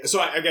guy in the... So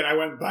I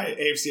went by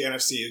AFC,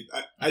 NFC.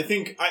 I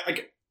think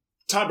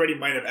Tom Brady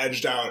might have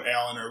edged out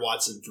Allen or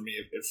Watson for me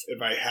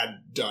if I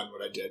had done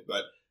what I did,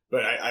 but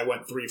I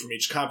went 3 from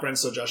each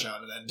conference, so Josh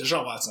Allen, and then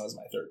Deshaun Watson was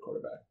my third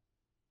quarterback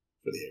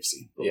for the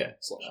AFC. Yeah,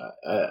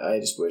 I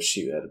just wish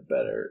he had a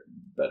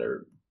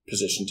better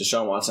position.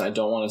 Deshaun Watson, I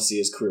don't want to see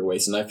his career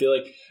waste, and I feel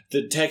like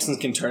the Texans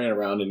can turn it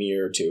around in a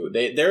year or two.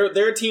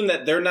 They're a team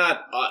that they're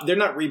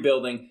not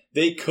rebuilding.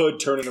 They could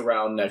turn it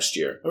around next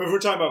year. I mean, if we're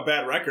talking about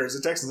bad records,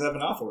 the Texans have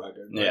an awful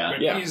record. Yeah.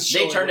 They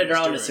They turned it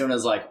around as soon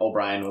as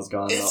O'Brien was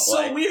gone. It's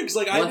though. so weird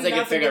because once they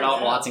could figure it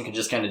out, Watson could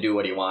just kind of do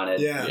what he wanted.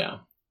 Yeah.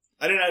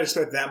 I did not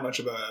expect that much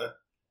of a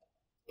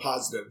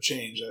positive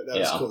change. That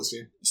was cool to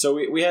see. So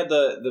we had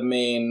the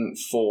main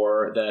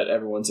four that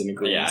everyone's in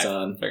agreement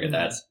on. Figured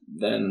that.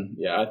 Then,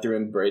 I threw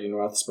in Brady and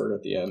Roethlisberger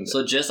at the end.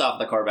 So just off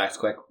the quarterbacks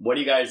quick, what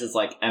do you guys is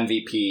like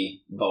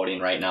MVP voting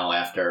right now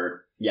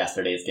after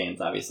yesterday's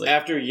games, obviously?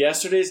 After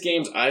yesterday's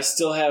games, I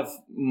still have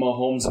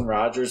Mahomes and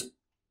Rodgers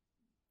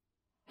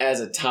as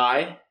a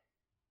tie.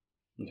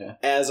 Okay.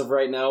 As of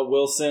right now,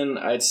 Wilson,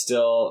 I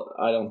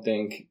don't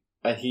think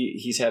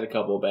he's had a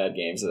couple of bad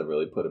games that have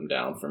really put him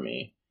down for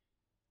me.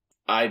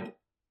 I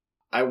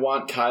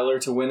want Kyler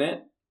to win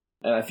it,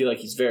 and I feel like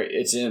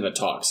it's in the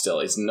talk still.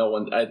 It's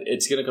going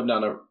to come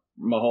down to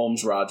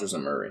Mahomes, Rodgers,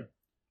 and Murray.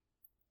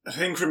 I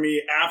think for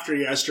me, after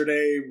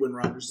yesterday, when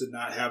Rodgers did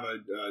not have a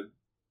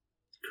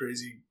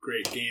crazy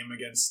great game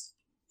against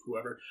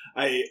whoever,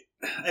 I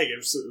think it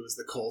was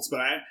the Colts,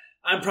 but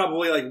I'm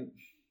probably like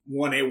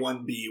 1A,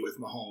 1B with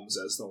Mahomes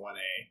as the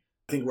 1A.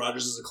 I think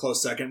Rodgers is a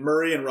close second.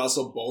 Murray and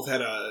Russell both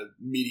had a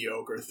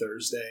mediocre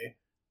Thursday.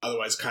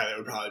 Otherwise, Kyler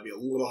would probably be a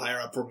little higher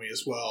up for me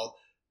as well.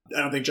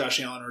 I don't think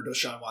Josh Allen or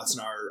Deshaun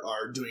Watson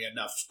are doing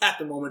enough at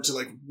the moment to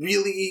like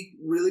really,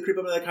 really creep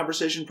up into that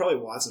conversation. Probably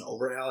Watson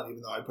over Allen,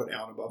 even though I put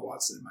Allen above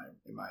Watson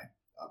in my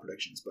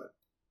predictions. But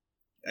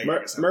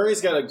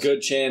Murray's got a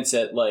good chance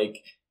at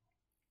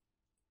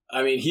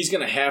he's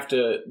going to have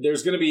to.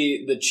 There's going to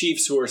be the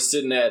Chiefs who are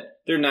sitting at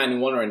they're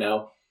 9-1 right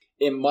now.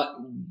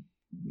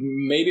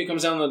 Maybe it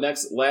comes down to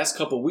the last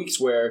couple of weeks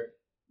where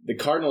the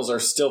Cardinals are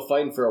still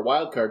fighting for a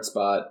wild card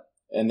spot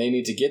and they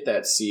need to get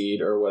that seed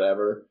or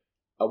whatever,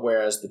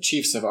 whereas the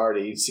Chiefs have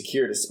already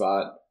secured a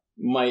spot,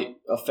 might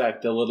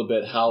affect a little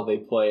bit how they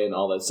play and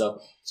all that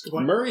stuff.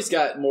 Murray's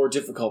got more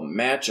difficult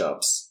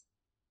matchups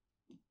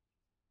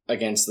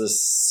against the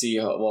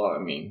Seahawks. Well, I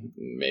mean,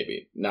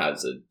 maybe not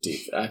as a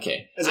defense.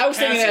 Okay. I was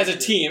thinking as a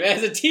team.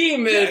 As a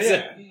team,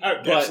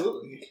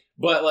 absolutely.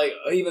 But like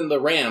even the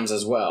Rams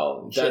as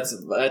well. Sure.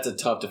 That's a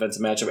tough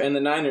defensive matchup. And the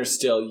Niners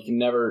still, you can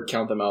never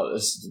count them out.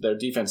 Their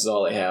defense is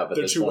all they have at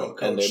this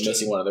point, and they're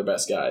missing one of their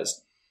best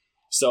guys.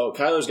 So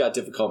Kyler's got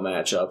difficult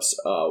matchups.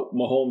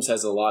 Mahomes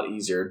has a lot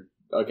easier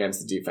against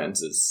the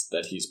defenses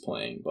that he's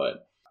playing,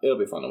 but it'll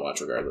be fun to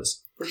watch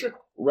regardless. For sure.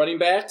 Running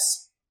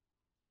backs.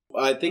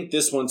 I think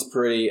this one's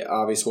pretty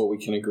obvious what we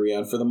can agree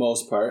on for the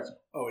most part.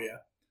 Oh, yeah.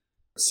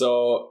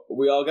 So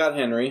we all got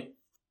Henry.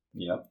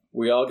 Yep.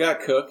 We all got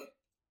Cook.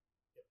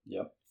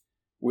 Yep.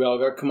 We all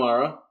got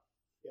Kamara.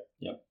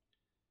 Yep.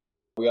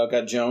 We all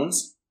got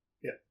Jones.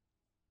 Yep.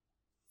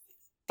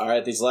 All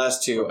right, these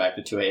last two. We're back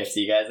to two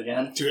AFC guys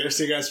again. Two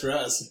AFC guys for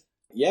us.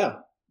 Yeah.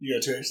 You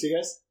got two AFC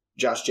guys?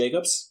 Josh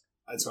Jacobs.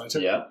 That's what I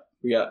took.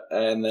 Yeah.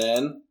 And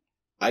then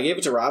I gave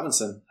it to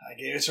Robinson. I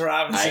gave it to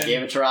Robinson.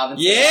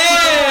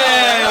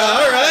 Yeah!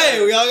 All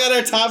right. We all got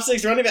our top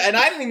 6 running back. And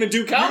I didn't even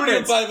do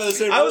conference.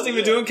 I wasn't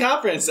even doing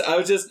conference. I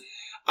was just,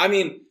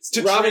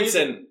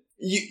 Robinson,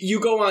 you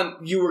go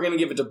on, you were going to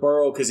give it to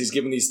Burrow because he's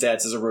giving these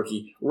stats as a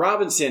rookie.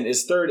 Robinson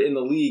is 3rd in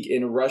the league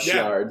in rush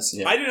yards.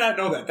 Yeah. I did not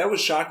know that. That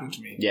was shocking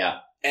to me. Yeah.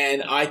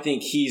 And I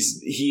think he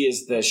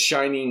is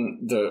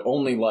the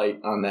only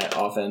light on that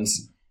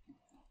offense.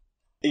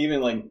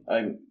 Even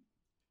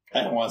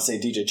I don't want to say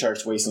DJ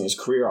Chark's wasting his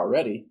career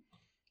already,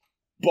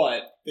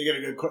 but they get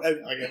a good.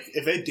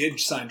 If they did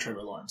sign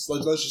Trevor Lawrence,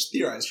 let's just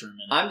theorize for a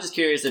minute. I'm just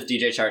curious if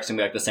DJ Chark's gonna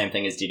be like the same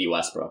thing as D.D.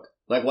 Westbrook.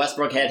 Like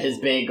Westbrook had his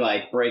big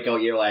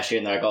breakout year last year,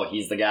 and they're like, "Oh,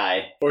 he's the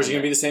guy." Or is he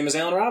gonna be the same as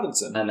Allen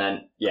Robinson? And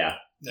then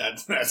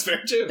that's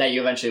fair too. That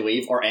you eventually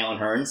leave, or Allen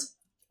Hurns.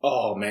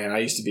 Oh man, I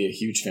used to be a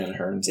huge fan of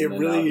Hurns. It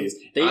really is.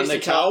 On the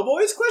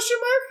Cowboys? Question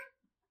mark?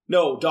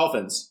 No,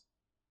 Dolphins.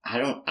 I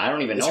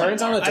don't even know. Is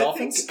Hurns on the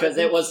Dolphins? Because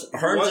it was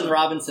Hurns and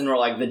Robinson were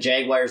like the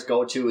Jaguars'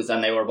 go-tos,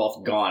 and they were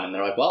both gone. And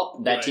they're like,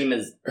 well, that team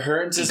is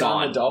Hurns is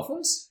gone. on the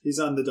Dolphins? He's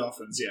on the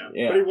Dolphins,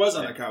 yeah. But he was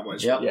on the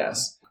Cowboys. Yep.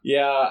 Yes.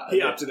 Yeah.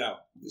 He opted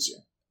out this year.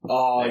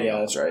 Oh, yeah,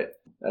 that's right.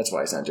 That's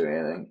why he's not doing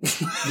anything.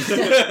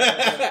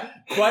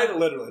 Quite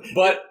literally.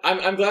 But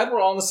I'm glad we're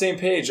all on the same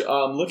page.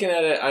 Looking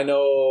at it,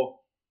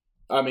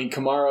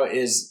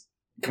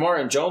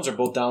 Kamara and Jones are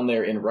both down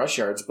there in rush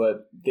yards,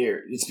 but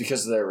it's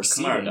because of their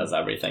receiving. Kamara does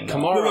everything.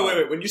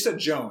 Wait. When you said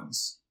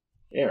Jones.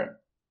 Aaron.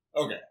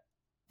 Okay.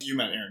 You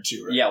meant Aaron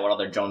too, right? Yeah, what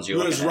other Jones you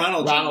looking at?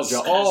 Ronald Jones.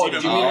 Oh,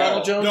 did you mean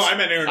Ronald Jones? No, I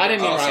meant Aaron Jones. I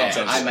didn't mean Ronald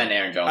Jones. I meant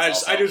Aaron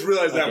Jones. I just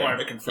realized that. I wanted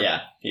to confirm.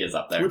 Yeah, he is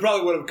up there. We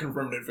probably would have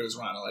confirmed it if it was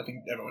Ronald. I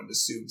think everyone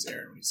assumes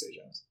Aaron when you say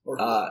Jones.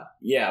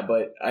 Yeah,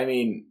 but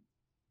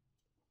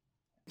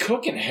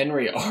Cook and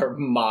Henry are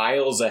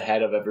miles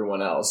ahead of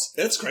everyone else.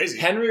 That's crazy.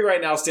 Henry right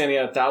now standing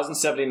at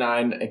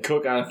 1,079 and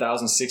Cook on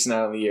 1,069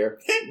 on the year.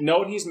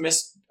 Note he's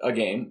missed a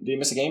game. Did he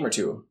miss a game or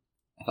two?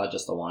 I thought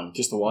just the one.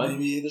 Just the one?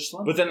 Maybe there's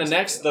one. But then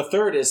the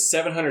third is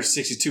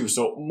 762,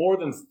 so more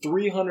than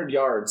 300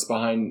 yards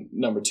behind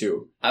number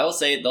 2. I will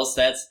say those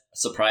stats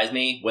surprise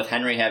me, with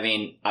Henry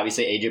having,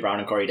 obviously, A.J. Brown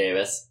and Corey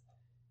Davis,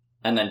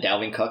 and then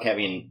Dalvin Cook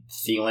having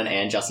Thielen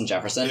and Justin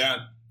Jefferson. Yeah.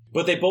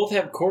 But they both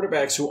have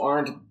quarterbacks who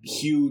aren't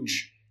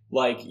huge,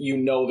 they're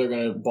going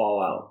to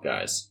ball out,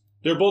 guys.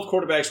 They're both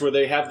quarterbacks where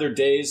they have their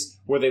days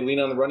where they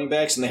lean on the running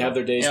backs, and they have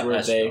their days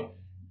where they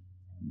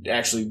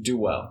actually do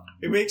well.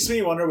 It makes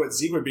me wonder what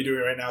Zeke would be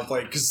doing right now.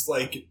 Because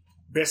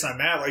based on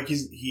that,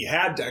 he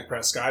had Dak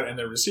Prescott, and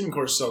the receiving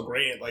core is so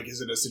great.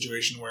 Is it a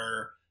situation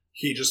where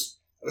he just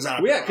was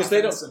on? Because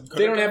they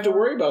don't have to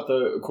worry about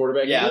the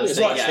quarterback. Yeah,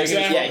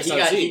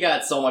 exactly. He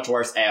got so much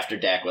worse after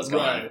Dak was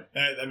gone.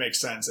 Right, that makes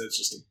sense. It's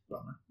just a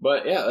bummer.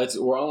 But yeah,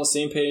 we're all on the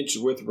same page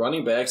with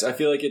running backs. I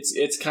feel like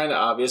it's kind of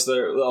obvious. A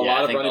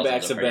lot of running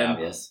backs have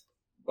been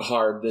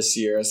hard this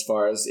year as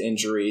far as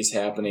injuries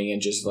happening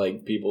and just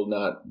people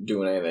not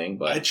doing anything.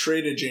 But I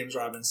traded James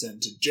Robinson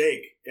to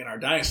Jake in our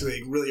Dynasty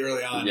League really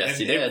early on. Yes,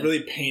 and you did. It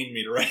really pained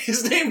me to write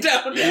his name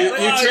down.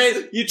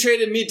 Yeah. You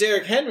traded me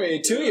Derrick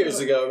Henry 2 years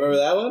ago. Remember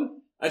that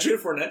one? I traded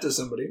Fournette to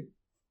somebody.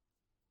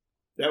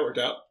 That worked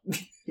out.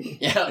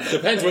 Yeah,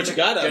 depends what you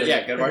got out of it.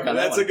 Yeah, good work on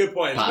that. That's a good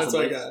point.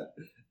 Possibly. That's what I got.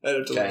 I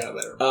have to look at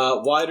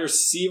that. Wide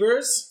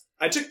receivers.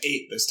 I took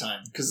 8 this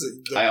time because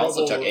I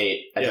also took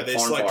 8. I took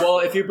 4 and 4. Well,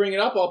 if you bring it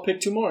up, I'll pick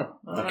 2 more.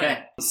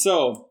 Okay.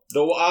 So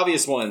the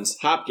obvious ones: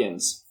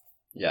 Hopkins,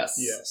 Yes.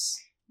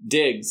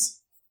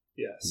 Diggs,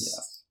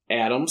 Yes.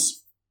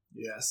 Adams.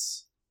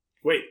 Yes.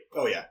 Wait.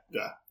 Oh yeah.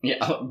 Duh. Yeah.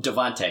 Oh,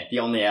 Devontae, the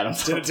only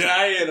Adams. Did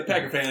I the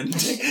Packer fan?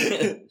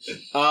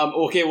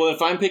 Okay. Well,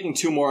 if I'm picking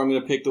 2 more, I'm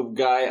going to pick the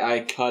guy I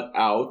cut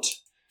out,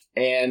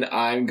 and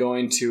I'm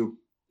going to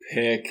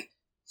pick.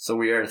 So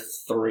we are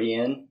 3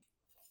 in.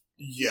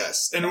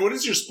 Yes. And what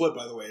is your split,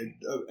 by the way?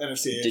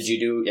 NFC. Did you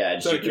do? Yeah.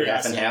 Did you do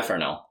half and half or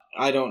no?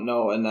 I don't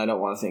know, and I don't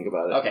want to think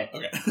about it. Okay.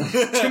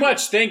 Too Too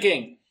much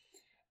thinking.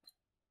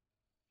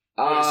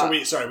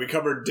 We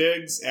covered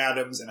Diggs,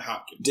 Adams, and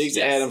Hopkins. Diggs,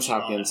 Adams,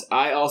 Hopkins.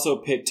 I also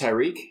picked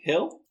Tyreek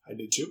Hill. I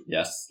did too.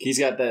 Yes. He's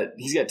got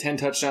 10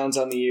 touchdowns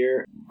on the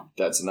year.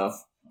 That's enough.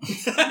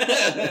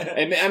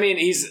 I mean,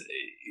 he's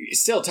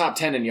still top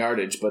 10 in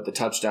yardage, but the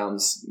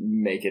touchdowns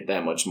make it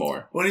that much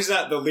more. When he's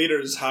not the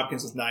leader, is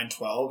Hopkins with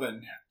 912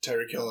 and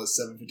Tyreek Hill is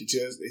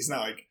 752. He's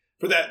not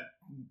for that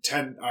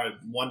 1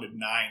 to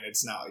 9.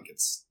 It's not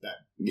it's that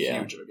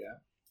huge of a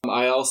gap.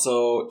 I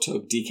also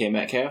took DK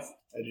Metcalf.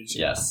 I did too.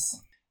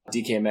 Yes.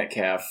 DK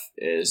Metcalf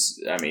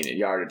is,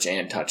 yardage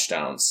and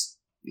touchdowns.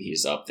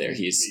 He's up there.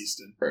 He's a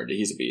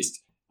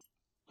beast.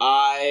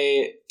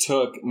 I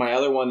took my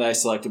other one that I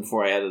selected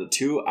before I added the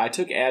 2. I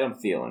took Adam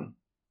Thielen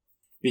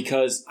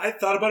because I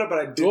thought about it, but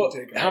I didn't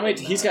take. How many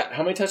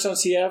touchdowns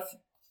does he have?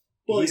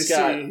 Well, he's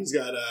got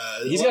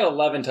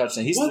 11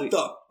 touchdowns. What the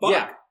fuck?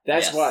 Yeah,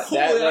 that's what.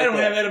 I don't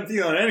have Adam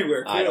Thielen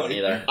anywhere. Clearly. I don't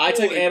either. I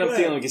took Adam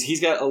Thielen because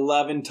he's got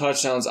 11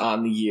 touchdowns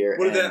on the year.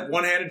 What did that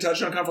one-handed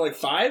touchdown come for?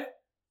 5?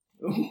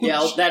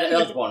 Yeah, that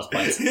was bonus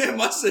points. Yeah, it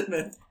must have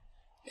been.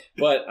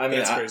 But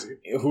that's crazy.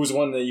 Who's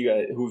one of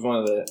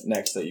the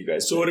next that you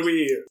guys? So picked? What do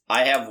we?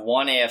 I have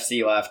 1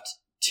 AFC left,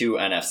 2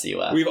 NFC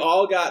left. We've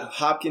all got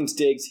Hopkins,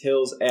 Diggs,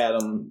 Hills,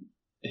 Adams,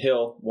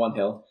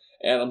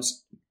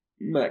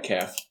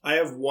 Metcalf. I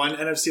have 1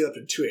 NFC left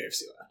and 2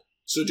 AFC left.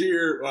 So do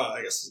your. Well,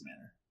 I guess it doesn't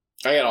matter.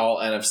 I got all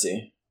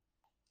NFC.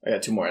 I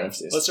got 2 more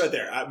NFCs. Let's start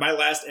there. My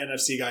last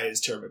NFC guy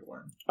is Terry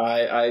McLaurin.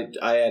 I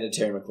added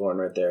Terry McLaurin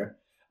right there.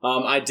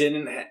 I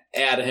didn't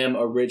add him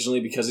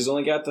originally because he's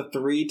only got the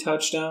 3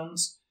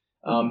 touchdowns.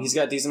 He's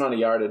got a decent amount of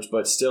yardage,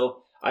 but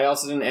still, I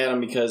also didn't add him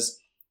because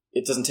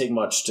it doesn't take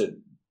much to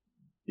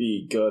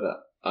be good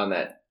on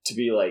that, to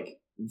be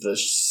the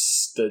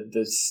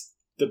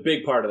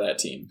big part of that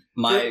team.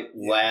 My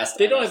last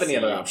they don't have any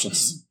other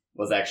options.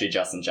 Was actually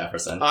Justin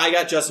Jefferson. I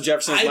got Justin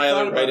Jefferson as my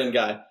other right-in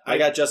guy. I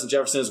got Justin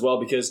Jefferson as well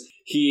because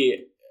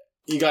you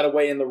got to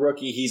weigh in the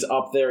rookie. He's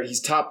up there.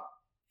 He's top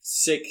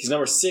 6. He's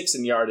number 6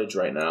 in yardage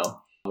right now.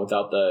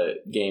 Without the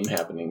game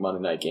happening, Monday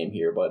night game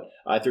here, but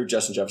I threw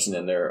Justin Jefferson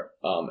in there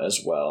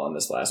as well on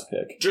this last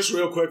pick. Just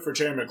real quick for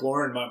Terry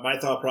McLaurin, my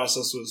thought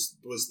process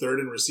was 3rd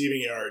in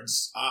receiving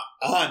yards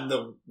on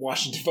the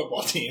Washington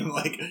football team.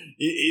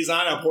 He's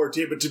on a poor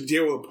team, but to be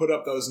able to put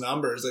up those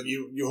numbers,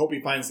 you hope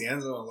he finds the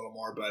end zone a little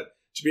more, but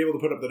to be able to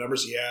put up the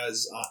numbers he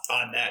has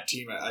on that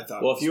team, I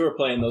thought. Well, if you were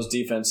playing those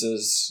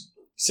defenses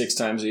 6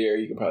 times a year,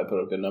 you could probably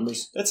put up good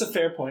numbers. That's a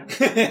fair point.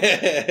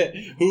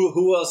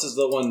 Who else is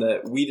the one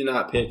that we did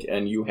not pick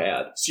and you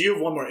had? So you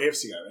have 1 more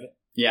AFC guy, right?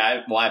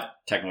 Yeah, I have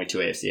technically 2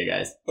 AFC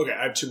guys. Okay,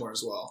 I have 2 more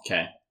as well.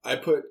 Okay. I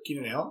put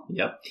Keenan Allen.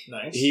 Yep.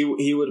 Nice.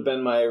 He would have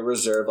been my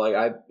reserve.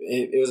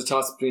 It was a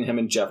toss between him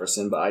and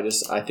Jefferson, but I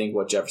think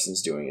what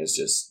Jefferson's doing is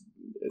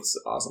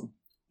it's awesome.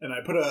 And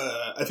I put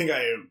I think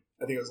I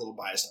was a little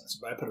biased on this,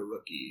 but I put a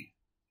rookie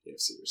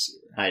AFC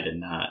receiver. I did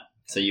not.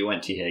 So you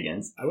went T.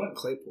 Higgins. I went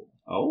Claypool.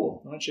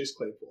 Oh. I went Chase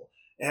Claypool.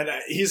 And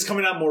he's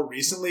coming out more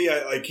recently.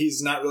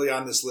 He's not really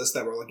on this list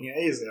that we're looking at.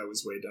 He's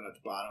always way down at the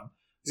bottom.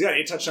 He's got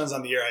 8 touchdowns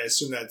on the year. I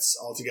assume that's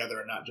all together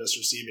and not just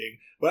receiving.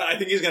 But I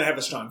think he's going to have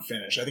a strong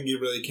finish. I think he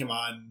really came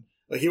on.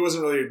 He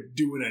wasn't really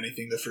doing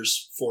anything the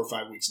first 4 or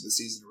 5 weeks of the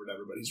season or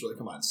whatever, but he's really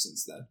come on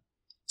since then.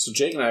 So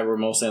Jake and I were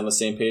mostly on the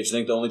same page. I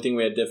think the only thing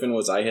we had different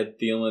was I had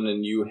Thielen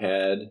and you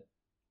had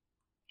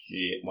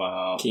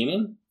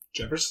Keenan?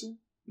 Jefferson?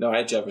 No, I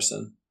had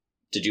Jefferson.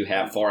 Did you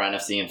have 4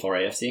 NFC and 4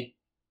 AFC?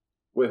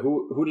 Wait,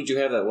 who did you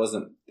have that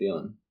wasn't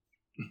Thielen?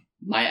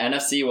 My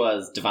NFC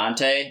was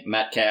Devontae,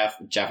 Metcalf,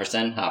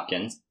 Jefferson,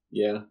 Hopkins.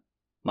 Yeah.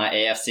 My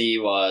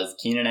AFC was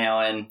Keenan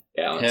Allen,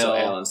 Allen. Hill, So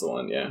Allen's the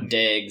one, yeah.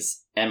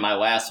 Diggs, and my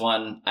last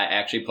one, I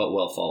actually put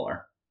Will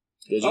Fuller.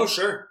 Did you? Oh,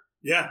 sure.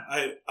 Yeah,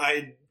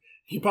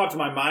 he popped in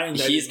my mind.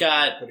 He's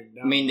got, Put him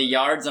down. I mean, the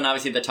yards and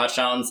obviously the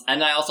touchdowns,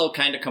 and I also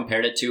kind of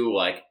compared it to,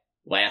 like,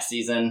 last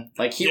season.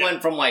 Like, he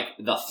went from, like,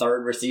 the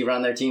third receiver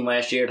on their team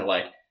last year to,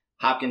 like,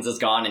 Hopkins is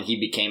gone, and he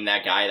became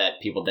that guy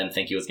that people didn't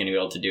think he was going to be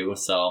able to do,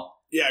 so...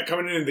 Yeah,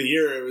 coming into the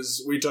year, it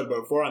was, we talked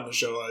about before on the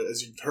show,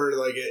 as you've heard,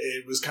 like,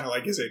 it was kind of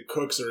like, is it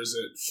Cooks or is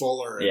it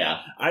Fuller? And Yeah.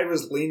 I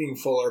was leaning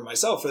Fuller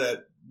myself for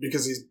that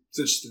because he's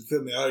such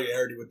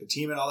familiarity with the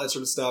team and all that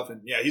sort of stuff.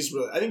 And yeah,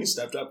 I think he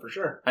stepped up for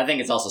sure. I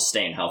think it's also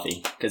staying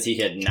healthy, because he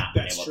had not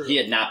been That's true. he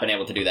had not been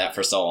able to do that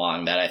for so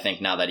long that I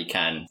think now that he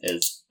can,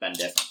 it's been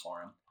different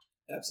for him.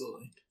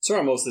 Absolutely. So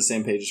we're on most of the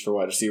same pages for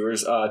wide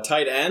receivers.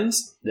 Tight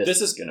ends.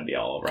 This is going to be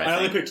all over, I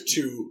only think. picked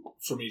 2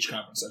 from each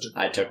conference.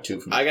 I took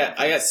 2 from I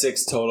got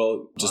 6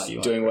 total. Just Wow,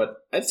 you doing are what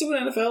I'd see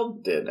what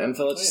NFL did.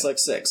 NFL just like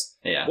 6.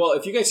 Yeah. Well,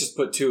 if you guys just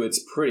put 2,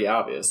 it's pretty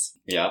obvious.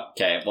 Yep.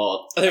 Okay,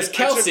 well, There's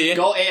Kelsey.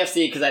 go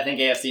AFC, because I think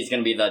AFC is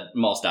going to be the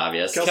most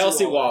obvious.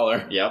 Kelsey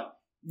Waller. Yep.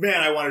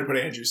 Man, I wanted to put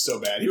Andrews so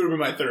bad. He would have been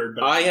my third.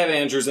 But I have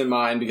Andrews in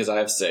mind because I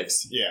have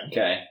 6. Yeah.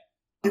 Okay.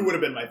 He would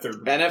have been my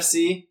third.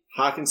 NFC,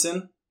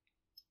 Hawkinson.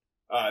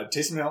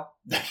 Taysom Hill.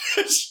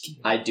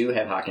 I do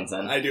have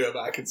Hawkinson. I do have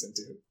Hawkinson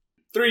too.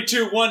 3,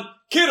 2, 1.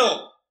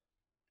 Kittle.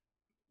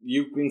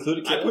 You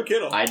included Kittle? I put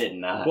Kittle. I did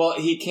not. Well,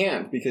 he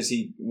can't because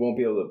he won't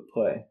be able to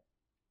play.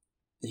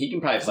 He can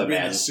probably play Is he in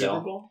Madden the Super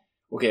still. Bowl?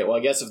 Okay, well, I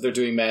guess if they're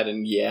doing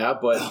Madden, yeah,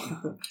 but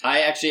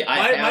I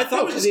My have...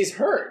 thought because he's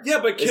hurt. Yeah,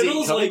 but Is he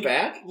Kittle's coming like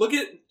back? Look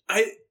at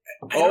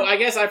I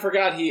guess I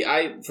forgot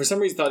I for some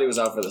reason thought he was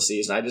out for the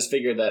season. I just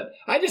figured that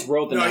I just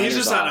wrote the no, Niners he's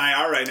just off. on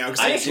IR right now. 'cause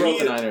I they just wrote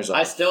the need- Niners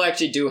I off. still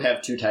actually do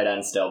have 2 tight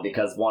ends still,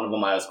 because one of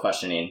them I was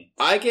questioning.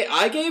 I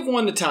gave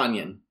one to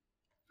Tanyan.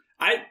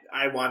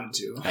 I wanted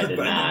to. I did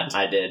but not.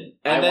 I did.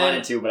 And I then-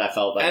 wanted to, but I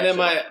felt like And I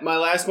then should. my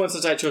last one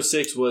since I chose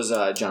 6 was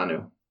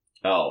Jonnu.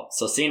 Oh,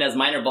 so seeing as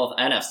mine are both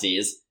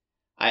NFCs,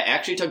 I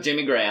actually took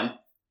Jimmy Graham.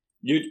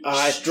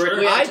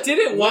 Strictly I on-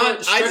 didn't want.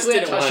 I just strictly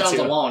didn't on want touchdowns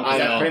to. alone, I because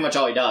that's know. pretty much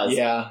all he does.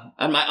 Yeah,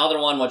 And my other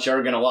one, which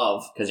you're going to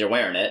love, because you're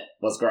wearing it,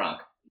 was Gronk.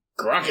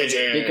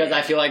 Because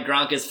I feel like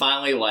Gronk is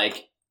finally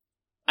like,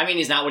 I mean,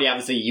 he's not what he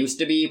obviously used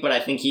to be, but I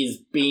think he's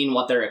being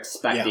what they're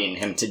expecting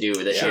him to do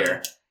this Yeah.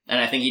 year. And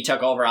I think he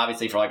took over,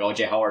 obviously, for like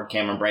O.J. Howard,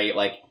 Cameron Brate.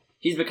 Like,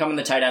 he's becoming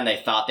the tight end they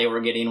thought they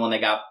were getting when they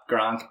got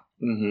Gronk.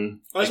 Mm-hmm.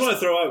 I just want to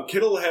throw out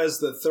Kittle has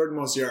the 3rd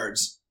most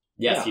yards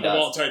Yes, he of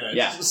all does. tight ends.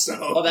 Yeah. So.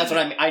 Well, that's what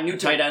I mean. I knew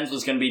tight ends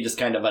was going to be just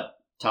kind of a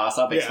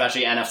toss-up, Yeah.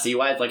 especially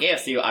NFC-wise. Like,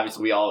 AFC,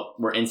 obviously, we all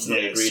were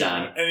instantly agreed so-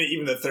 on. And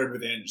even the 3rd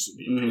with Andrews would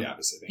be pretty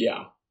obvious, I think.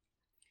 Yeah.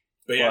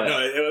 But yeah, But- no,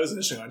 it was an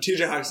interesting one.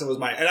 TJ Hawkinson was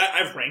mine. And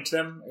I've ranked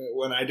them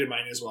when I did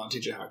mine as well. And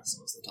TJ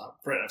Hawkinson was the top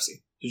for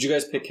NFC. Did you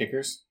guys pick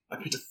kickers? I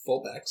picked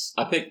fullbacks.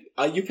 I picked.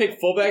 You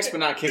picked fullbacks, but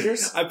not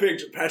kickers. I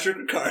picked Patrick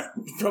Ricard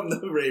from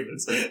the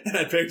Ravens. And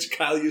I picked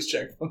Kyle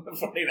Juszczyk from the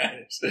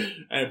 49ers.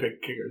 And I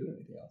picked kickers and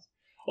anything else.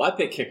 Well, I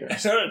picked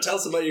kickers. So tell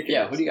us about your kickers.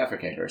 Yeah, who do you got for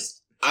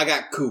kickers? I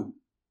got Koo.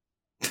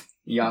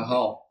 Young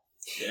Ho.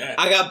 Yeah.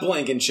 I got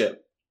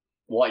Blankenship.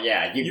 Well,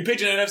 yeah, You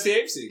picked an NFC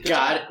AFC. Good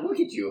God, job. look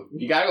at you.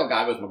 You gotta go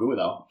God with Magoo,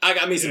 though. I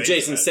got me some Yeah,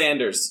 Jason yeah.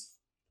 Sanders.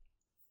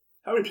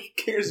 How many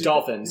kickers? did you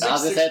Dolphins. pick? I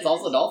was gonna say it's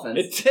also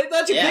Dolphins. It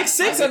let you pick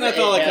 6 on that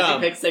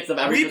NFL.com. You pick 6 of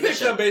every We picked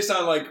position. them based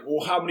on like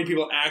how many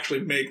people actually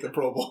make the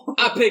Pro Bowl.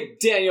 I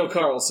picked Daniel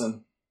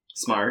Carlson.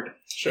 Smart.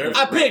 Sure.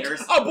 I picked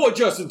Raiders. our boy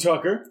Justin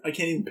Tucker. I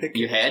can't even pick.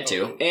 You had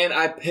to. Okay. And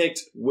I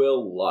picked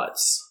Will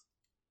Lutz.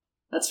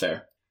 That's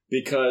fair.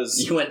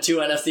 Because You went 2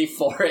 NFC,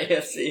 4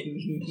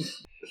 AFC.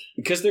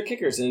 they're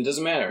kickers and it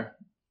doesn't matter.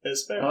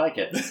 That's I fair. like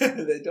it.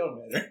 They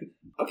don't matter.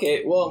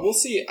 Okay, well, we'll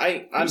see.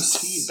 I'm Who's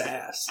T.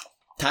 Bass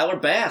Tyler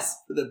Bass.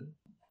 for the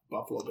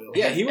Buffalo Bills.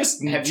 Yeah, he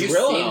was Have you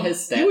drilling seen them. his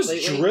stats He was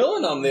lately?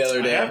 drilling them the other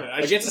I day. haven't.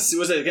 I Was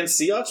it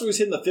against Seahawks? Where he was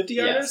hitting the 50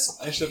 yarders. Yes.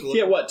 I should have looked. He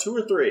had what, 2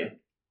 or 3?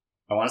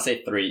 I want to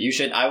say 3. You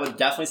should. I would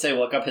definitely say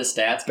look up his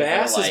stats. 'cause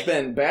Bass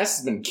they're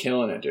has been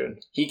killing it, dude.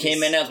 He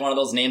came in as one of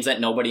those names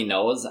that nobody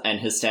knows, and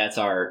his stats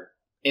are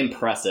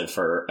impressive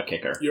for a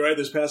kicker. You're right.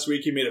 This past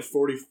week, he made a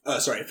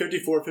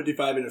 54,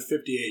 55, and a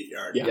 58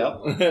 yard.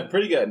 Yeah,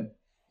 pretty good.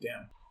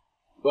 Damn.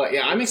 But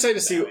yeah, I'm excited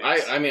to see.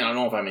 Nice. I mean, I don't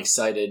know if I'm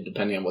excited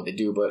depending on what they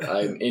do, but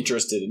I'm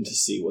interested in to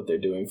see what they're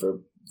doing for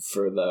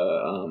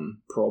the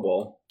Pro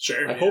Bowl.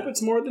 Sure. I hope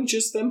it's more than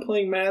just them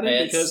playing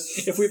Madden,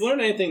 because if we've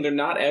learned anything, they're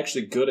not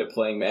actually good at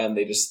playing Madden.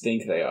 They just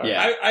think they are.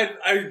 Yeah.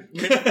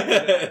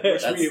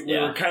 which we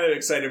yeah. were kind of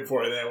excited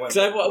for. And then it went.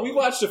 Because we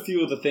watched a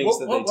few of the things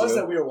that what they was do.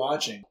 that we were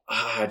watching?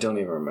 I don't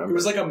even remember. It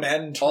was like a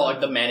Madden. Oh, like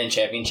the tournament. Madden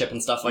Championship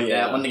and stuff like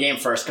Yeah. that. When the game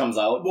first comes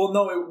out. Well,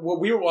 no. What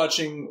we were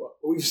watching,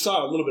 we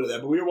saw a little bit of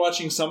that, but we were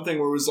watching something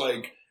where it was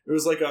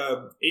like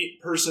a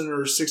 8-person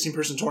or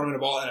 16-person tournament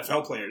of all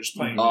NFL players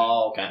playing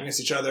Oh, okay.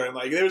 against each other, and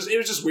like it was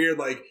just weird.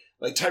 Like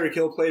like Tyreek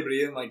Hill played, but he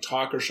didn't like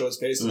talk or show his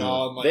face at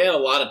all. And, like, They had a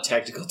lot of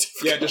technical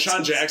difficulties.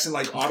 Deshaun Jackson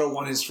like auto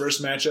won his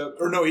first matchup,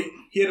 or no,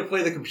 he had to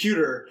play the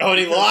computer. Oh, and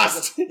he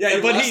lost.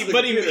 Yeah, but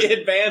he he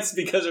advanced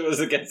because it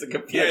was against the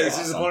computer. Yeah,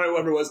 his opponent,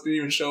 whoever it was, didn't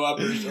even show up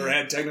or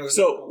had technical.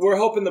 So we're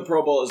hoping the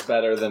Pro Bowl is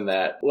better than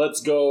that.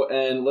 Let's go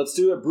and let's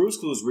do a Bruce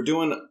Clues. We're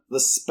doing the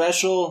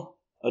special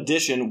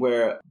edition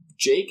where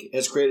Jake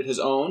has created his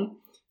own,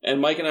 and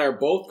Mike and I are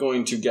both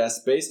going to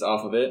guess based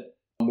off of it.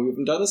 We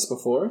haven't done this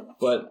before,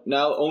 but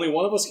now only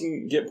one of us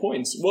can get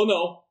points. Well,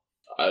 no,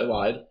 I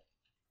lied.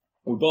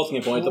 We both can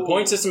get points. The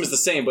point system is the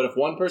same, but if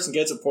one person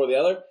gets it before the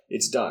other,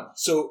 it's done.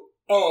 So,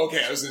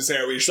 okay. I was going to say,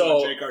 are we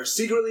showing Jake ours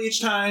secretly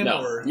each time?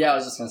 No. Or? Yeah, I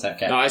was just gonna say.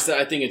 Okay. No, I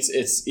think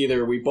it's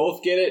either we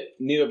both get it,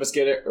 neither of us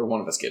get it, or one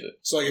of us get it.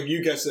 So, like, if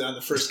you guess it on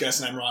the first guess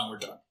and I'm wrong, we're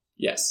done.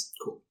 Yes.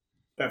 Cool.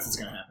 That's what's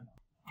going to happen.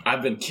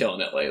 I've been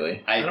killing it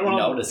lately. I don't know.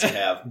 noticed you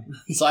have.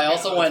 So I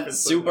also went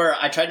super.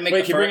 I tried to make.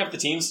 Wait, the can you bring up the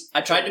teams? I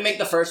tried to make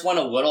the first one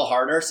a little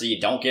harder so you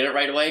don't get it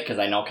right away because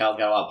I know Kyle's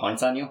got a lot of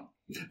points on you.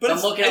 But So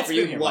I'm looking out for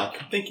you been here, luck.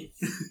 Mike. Thank you.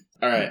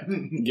 All right,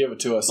 give it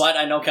to us. But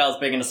I know Kyle's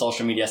big into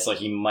social media, so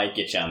he might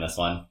get you on this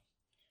one.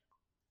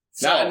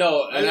 So,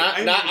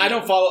 I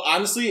don't follow.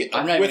 Honestly,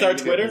 I'm not with even our in a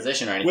good Twitter,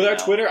 position or anything with our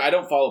now. Twitter, I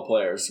don't follow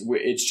players.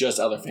 It's just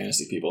other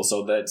fantasy people,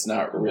 so that's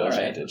not a real All right.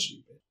 advantage.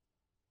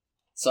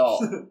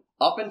 So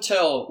up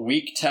until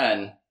week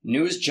 10,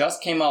 news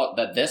just came out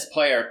that this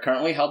player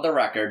currently held the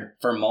record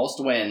for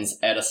most wins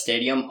at a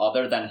stadium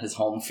other than his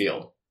home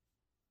field.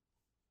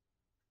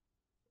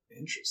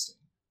 Interesting.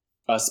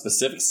 A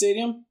specific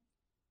stadium?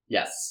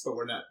 Yes. But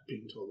we're not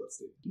being told that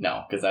statement.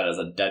 No, because that is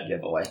a dead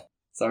giveaway.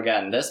 So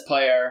again, this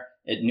player,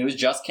 news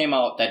just came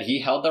out that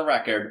he held the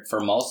record for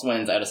most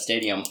wins at a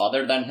stadium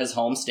other than his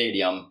home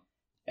stadium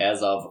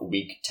as of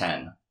week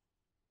 10.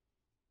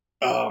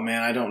 Oh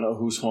man, I don't know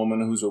who's home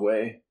and who's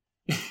away.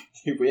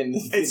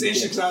 It's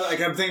interesting because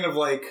I'm thinking of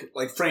like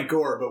Frank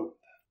Gore,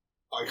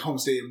 but like home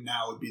stadium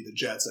now would be the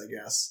Jets, I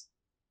guess.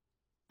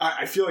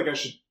 I feel like I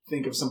should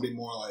think of somebody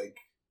more like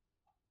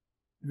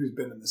who's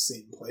been in the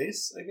same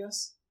place, I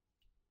guess.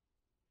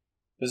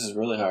 This is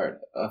really hard.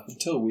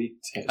 Until week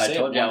 10. I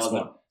told you I wasn't.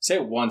 More. Say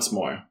it once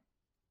more.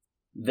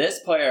 This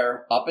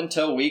player, up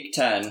until week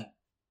 10,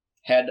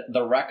 had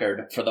the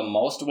record for the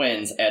most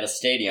wins at a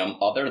stadium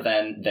other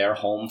than their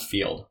home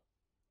field.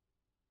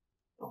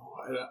 Oh,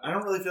 I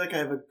don't really feel like I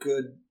have a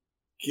good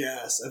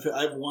guess.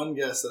 I have one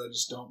guess that I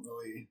just don't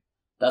really...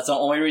 That's the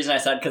only reason I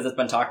said, because it's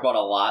been talked about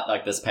a lot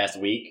like this past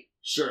week.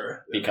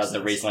 Sure. Because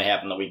it recently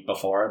happened the week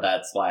before.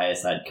 That's why I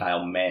said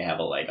Kyle may have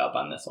a leg up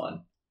on this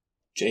one.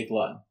 Jake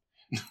Lutt.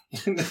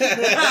 He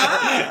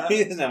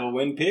doesn't have a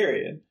win,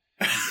 period.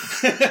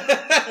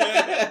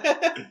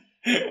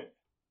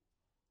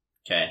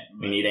 Okay,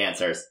 we need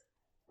answers.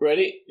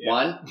 Ready? Yeah.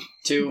 1,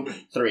 2,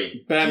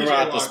 3. Ben PJ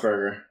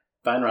Roethlisberger.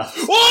 Ben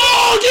Roethlisberger.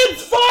 Oh, get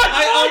fucked!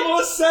 I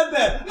almost said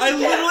that. I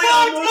literally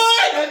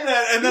almost said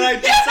that, and then I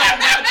did something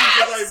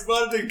because I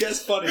wanted to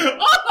guess funny.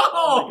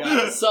 Oh my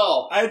God.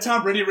 So, I had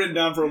Tom Brady written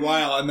down for a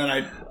while, and then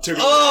I took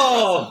it.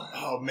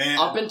 Oh man.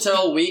 up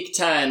until week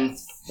 10,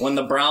 when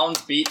the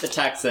Browns beat the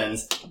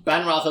Texans,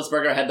 Ben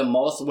Roethlisberger had the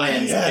most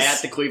wins Yes.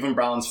 at the Cleveland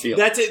Browns field.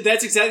 That's it.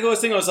 That's exactly what I was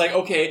thinking. I was like,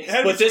 okay,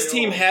 Had to but this be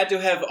team old. had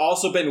to have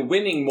also been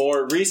winning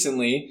more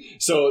recently.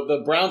 So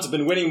the Browns have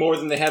been winning more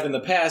than they have in the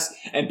past,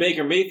 and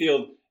Baker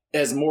Mayfield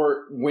has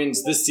more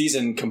wins this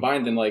season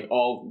combined than like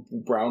all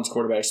Browns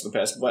quarterbacks in the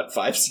past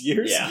 5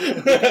 years. Yeah.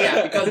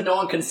 Yeah, because no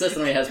one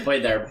consistently has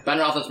played there. Ben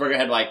Roethlisberger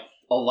had like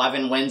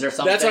 11 wins or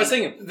something. That's what I was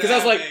thinking. Because I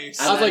was That like,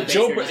 makes I was like sense.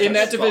 Joe Baker in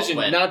that just division,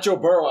 12 win. not Joe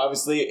Burrow.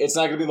 Obviously, it's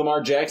not going to be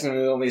Lamar Jackson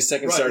in only his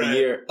second Right, starting right.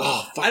 year.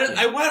 Oh, fuck! I don't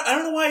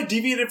know why I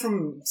deviated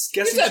from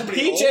guessing Is that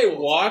somebody PJ old.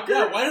 Walker?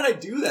 Yeah, why did I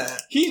do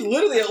that? He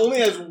literally only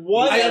has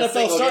one I had a NFL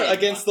single start game.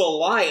 against the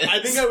Lions. I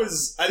think I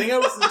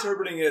was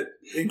interpreting it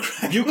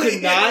incorrectly. You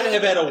could not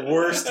have had a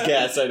worse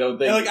guess, I don't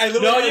think. Like, I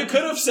literally no, had- you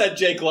could have said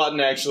Jake Luton,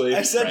 actually.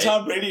 I said Right.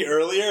 Tom Brady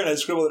earlier, and I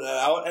scribbled it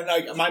out, and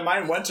like my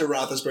mind went to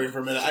Roethlisberger for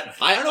a minute.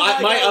 I don't know I-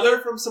 why my I got other-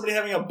 away from somebody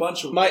having a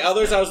bunch of My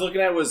others I was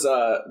looking at was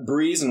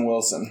Breeze and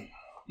Wilson.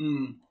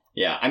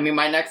 Yeah, I mean,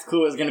 my next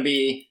clue is going to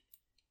be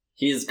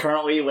he's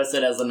currently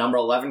listed as the number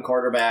 11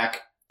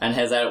 quarterback and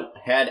has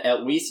had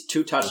at least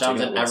 2 touchdowns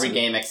taking in every Wilson.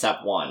 game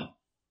except one.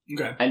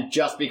 Okay. And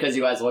just because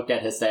you guys looked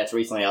at his stats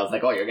recently, I was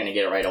like, oh, you're going to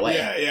get it right away.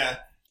 Yeah.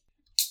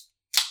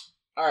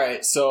 All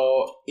right,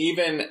 so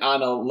even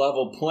on a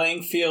level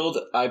playing field,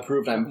 I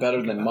proved I'm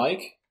better than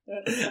Mike.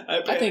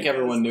 I think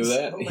everyone knew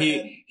that.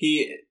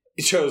 He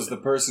chose the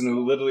person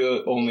who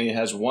literally only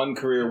has one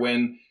career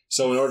win.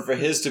 So in order for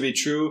his to be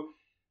true,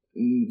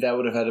 that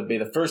would have had to be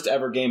the first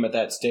ever game at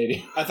that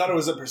stadium. I thought it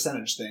was a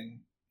percentage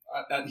thing.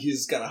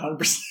 He's got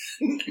 100%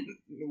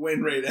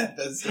 win rate at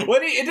this.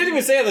 What? It didn't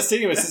even say at the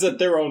stadium. It says at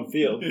their own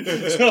field.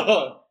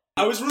 So,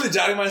 I was really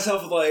doubting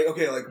myself with like,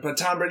 okay, like, but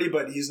Tom Brady,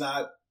 but he's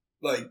not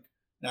like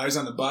now he's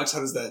on the Bucs. How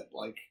does that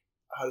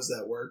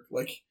work?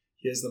 Like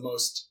he has the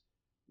most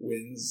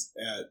wins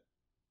at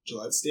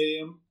Gillette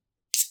Stadium.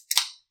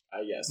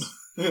 I guess.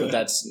 But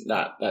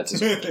that's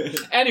his.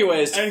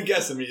 Anyways, I didn't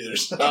guess him either.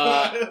 So.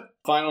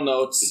 Final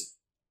notes.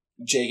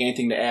 Jake,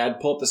 anything to add?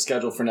 Pull up the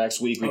schedule for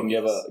next week. We can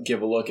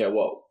give a look at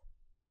what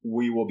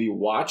we will be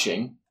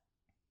watching.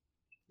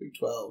 Week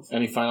 12.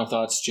 Any final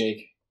thoughts,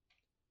 Jake?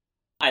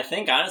 I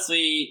think,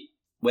 honestly,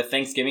 with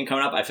Thanksgiving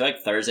coming up, I feel like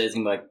Thursday is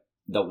going to be like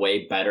the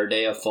way better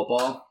day of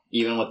football,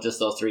 even with just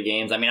those 3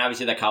 games. I mean,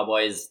 obviously the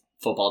Cowboys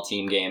football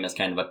team game is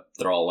kind of a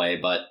throwaway,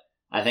 but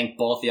I think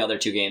both the other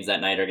 2 games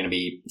that night are going to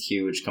be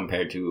huge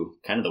compared to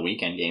kind of the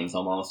weekend games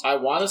almost. I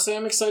want to say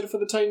I'm excited for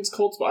the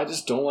Titans-Colts, but I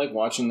just don't like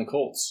watching the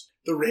Colts.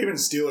 The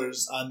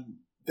Ravens-Steelers on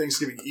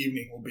Thanksgiving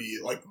evening will be,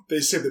 like, they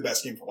saved the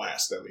best game for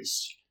last, at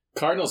least.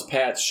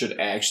 Cardinals-Pats should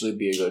actually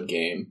be a good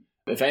game.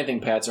 If anything,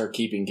 Pats are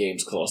keeping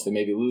games close. They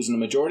may be losing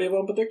the majority of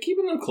them, but they're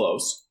keeping them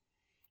close.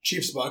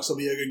 Chiefs-Bucks will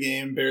be a good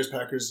game.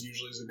 Bears-Packers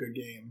usually is a good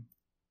game.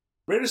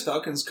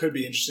 Raiders-Falcons could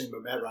be interesting,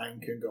 but Matt Ryan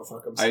can go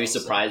fuck himself. Are you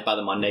surprised by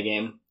the Monday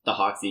game? The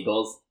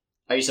Hawks-Eagles?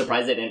 Are you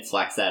surprised they didn't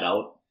flex that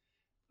out?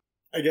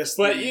 I guess.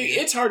 But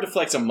it's hard to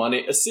flex a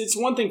Monday. It's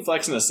one thing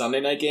flexing a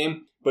Sunday night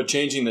game, but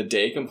changing the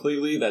day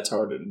completely, that's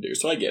harder to do.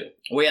 So I get it.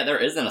 Well, yeah, there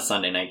isn't a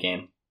Sunday night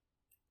game.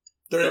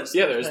 There is.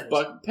 Yeah, there's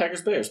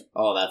Packers-Bears.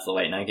 Oh, that's the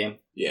late night game?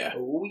 Yeah.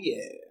 Oh,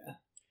 yeah.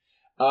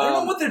 I don't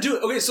know what they're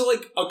doing. Okay, so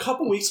like a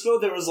couple weeks ago,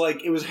 there was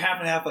like, it was half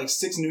and half, like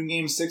 6 noon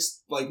games,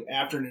 6 like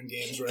afternoon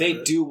games.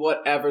 They do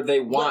whatever they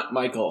want,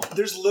 Michael.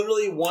 There's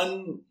literally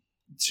 1,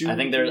 2. I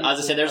think there's, I was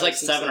gonna say, there's like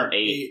 7 or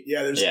 8.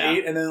 Yeah, there's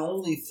 8, and then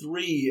only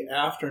 3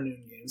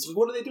 afternoon games. Like,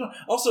 what are they doing?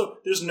 Also,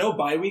 there's no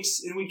bye weeks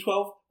in week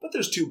 12, but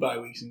there's 2 bye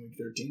weeks in week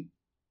 13.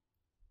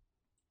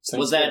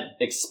 Was that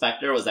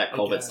expected or was that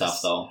COVID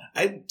stuff though?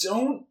 I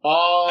don't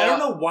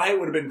know why it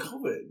would have been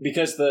COVID.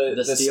 Because the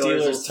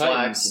Steelers was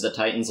Titans. flex, the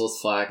Titans was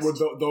flex. Were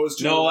those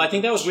 2? No, I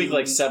think that was week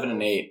like 7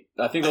 and 8.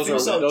 I think those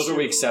were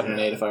week 7 and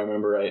 8 if I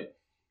remember right.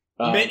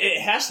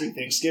 It has to be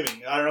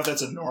Thanksgiving. I don't know if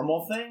that's a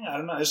normal thing. I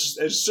don't know. It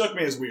just struck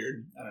me as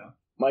weird. I don't know.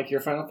 Mike, your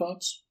final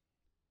thoughts?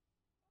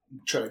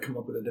 Try to come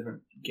up with a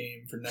different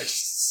game for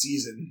next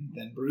season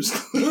than Bruce. So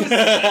one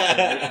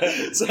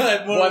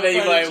that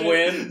you might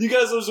win. You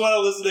guys just want to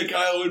listen to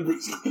Kyle win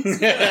Bruce.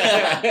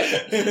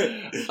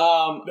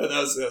 No, that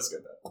was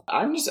good though.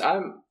 I'm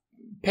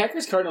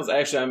Packers Cardinals.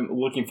 Actually, I'm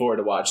looking forward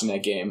to watching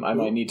that game. I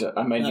might need to.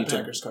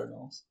 Packers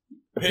Cardinals.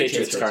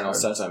 Patriots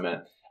Cardinals. That's what I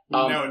meant.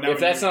 No, if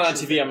that's not on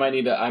TV,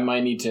 I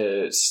might need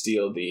to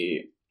steal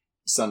the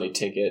Sunday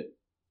ticket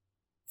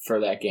for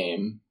that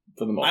game.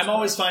 For the most I'm part.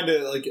 always fine to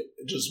like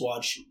just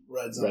watch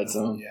Red Zone. Red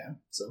Zone. Yeah,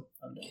 so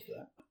I'm down for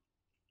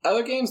that.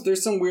 Other games,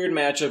 there's some weird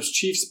matchups.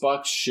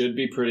 Chiefs-Bucks should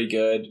be pretty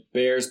good.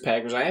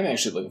 Bears-Packers, I am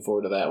actually looking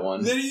forward to that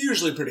one. They're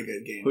usually pretty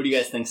good games. Who do you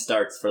guys think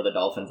starts for the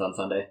Dolphins on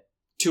Sunday?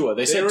 Tua.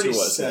 They said Tua.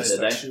 Did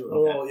they?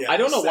 Oh, yeah, I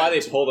don't know why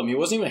they pulled him. He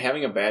wasn't even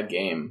having a bad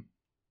game.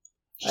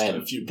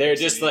 They're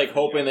just like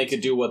hoping they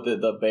could do what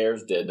the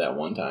Bears did that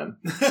one time.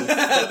 They're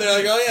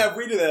like, oh yeah, if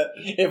we do that.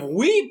 If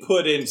we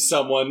put in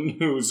someone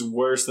who's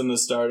worse than the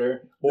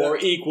starter or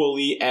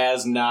equally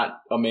as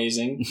not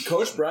amazing.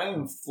 Coach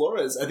Brian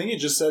Flores, I think he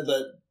just said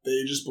that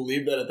they just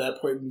believed that at that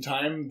point in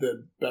time,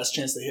 the best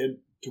chance they had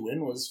to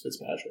win was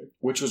Fitzpatrick.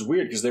 Which was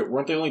weird because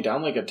weren't they only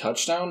down like a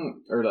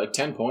touchdown or like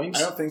 10 points?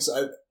 I don't think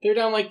so. They're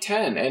down like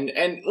 10.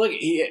 And look,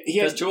 he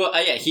has...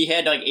 he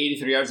had like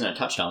 83 yards and a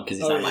touchdown because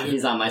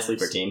he's on my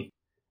sleeper team.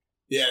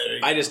 Yeah,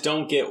 I just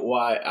don't get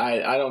why.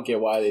 I don't get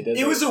why they did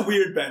that. It was a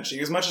weird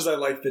benching. As much as I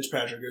like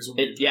Fitzpatrick, it was a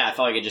weird I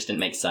felt like it just didn't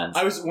make sense.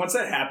 Once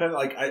that happened,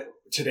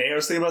 today I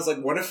was thinking about, I was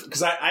like, what if,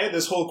 because I had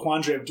this whole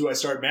quandary of, do I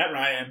start Matt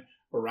Ryan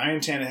or Ryan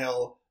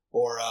Tannehill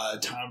or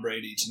Tom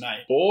Brady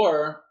tonight?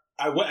 Or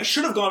I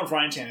should have gone with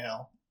Ryan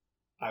Tannehill.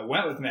 I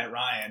went with Matt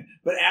Ryan,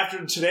 but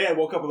after today, I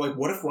woke up with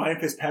what if Ryan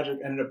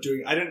Fitzpatrick ended up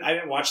doing? I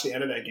didn't watch the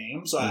end of that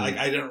game, so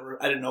I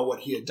didn't know what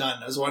he had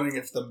done. I was wondering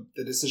if the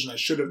decision I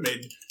should have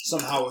made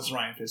somehow was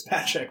Ryan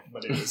Fitzpatrick,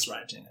 but it was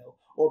Ryan Tannehill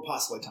or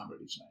possibly Tom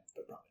Brady tonight,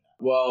 but probably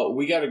not. Well,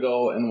 we got to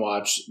go and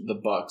watch the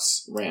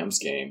Bucks-Rams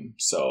game,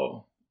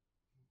 so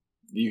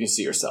you can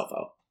see yourself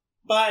out.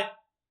 Bye.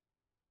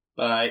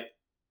 Bye.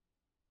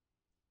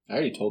 I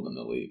already told them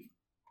to leave.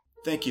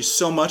 Thank you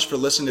so much for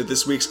listening to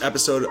this week's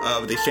episode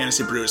of the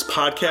Fantasy Brews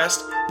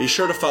podcast. Be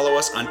sure to follow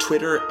us on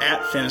Twitter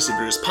at Fantasy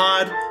Brews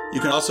Pod.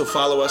 You can also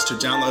follow us to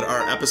download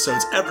our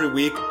episodes every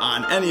week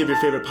on any of your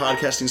favorite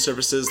podcasting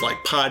services like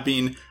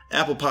Podbean,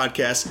 Apple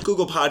Podcasts,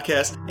 Google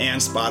Podcasts,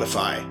 and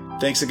Spotify.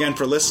 Thanks again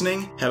for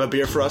listening. Have a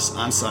beer for us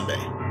on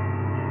Sunday.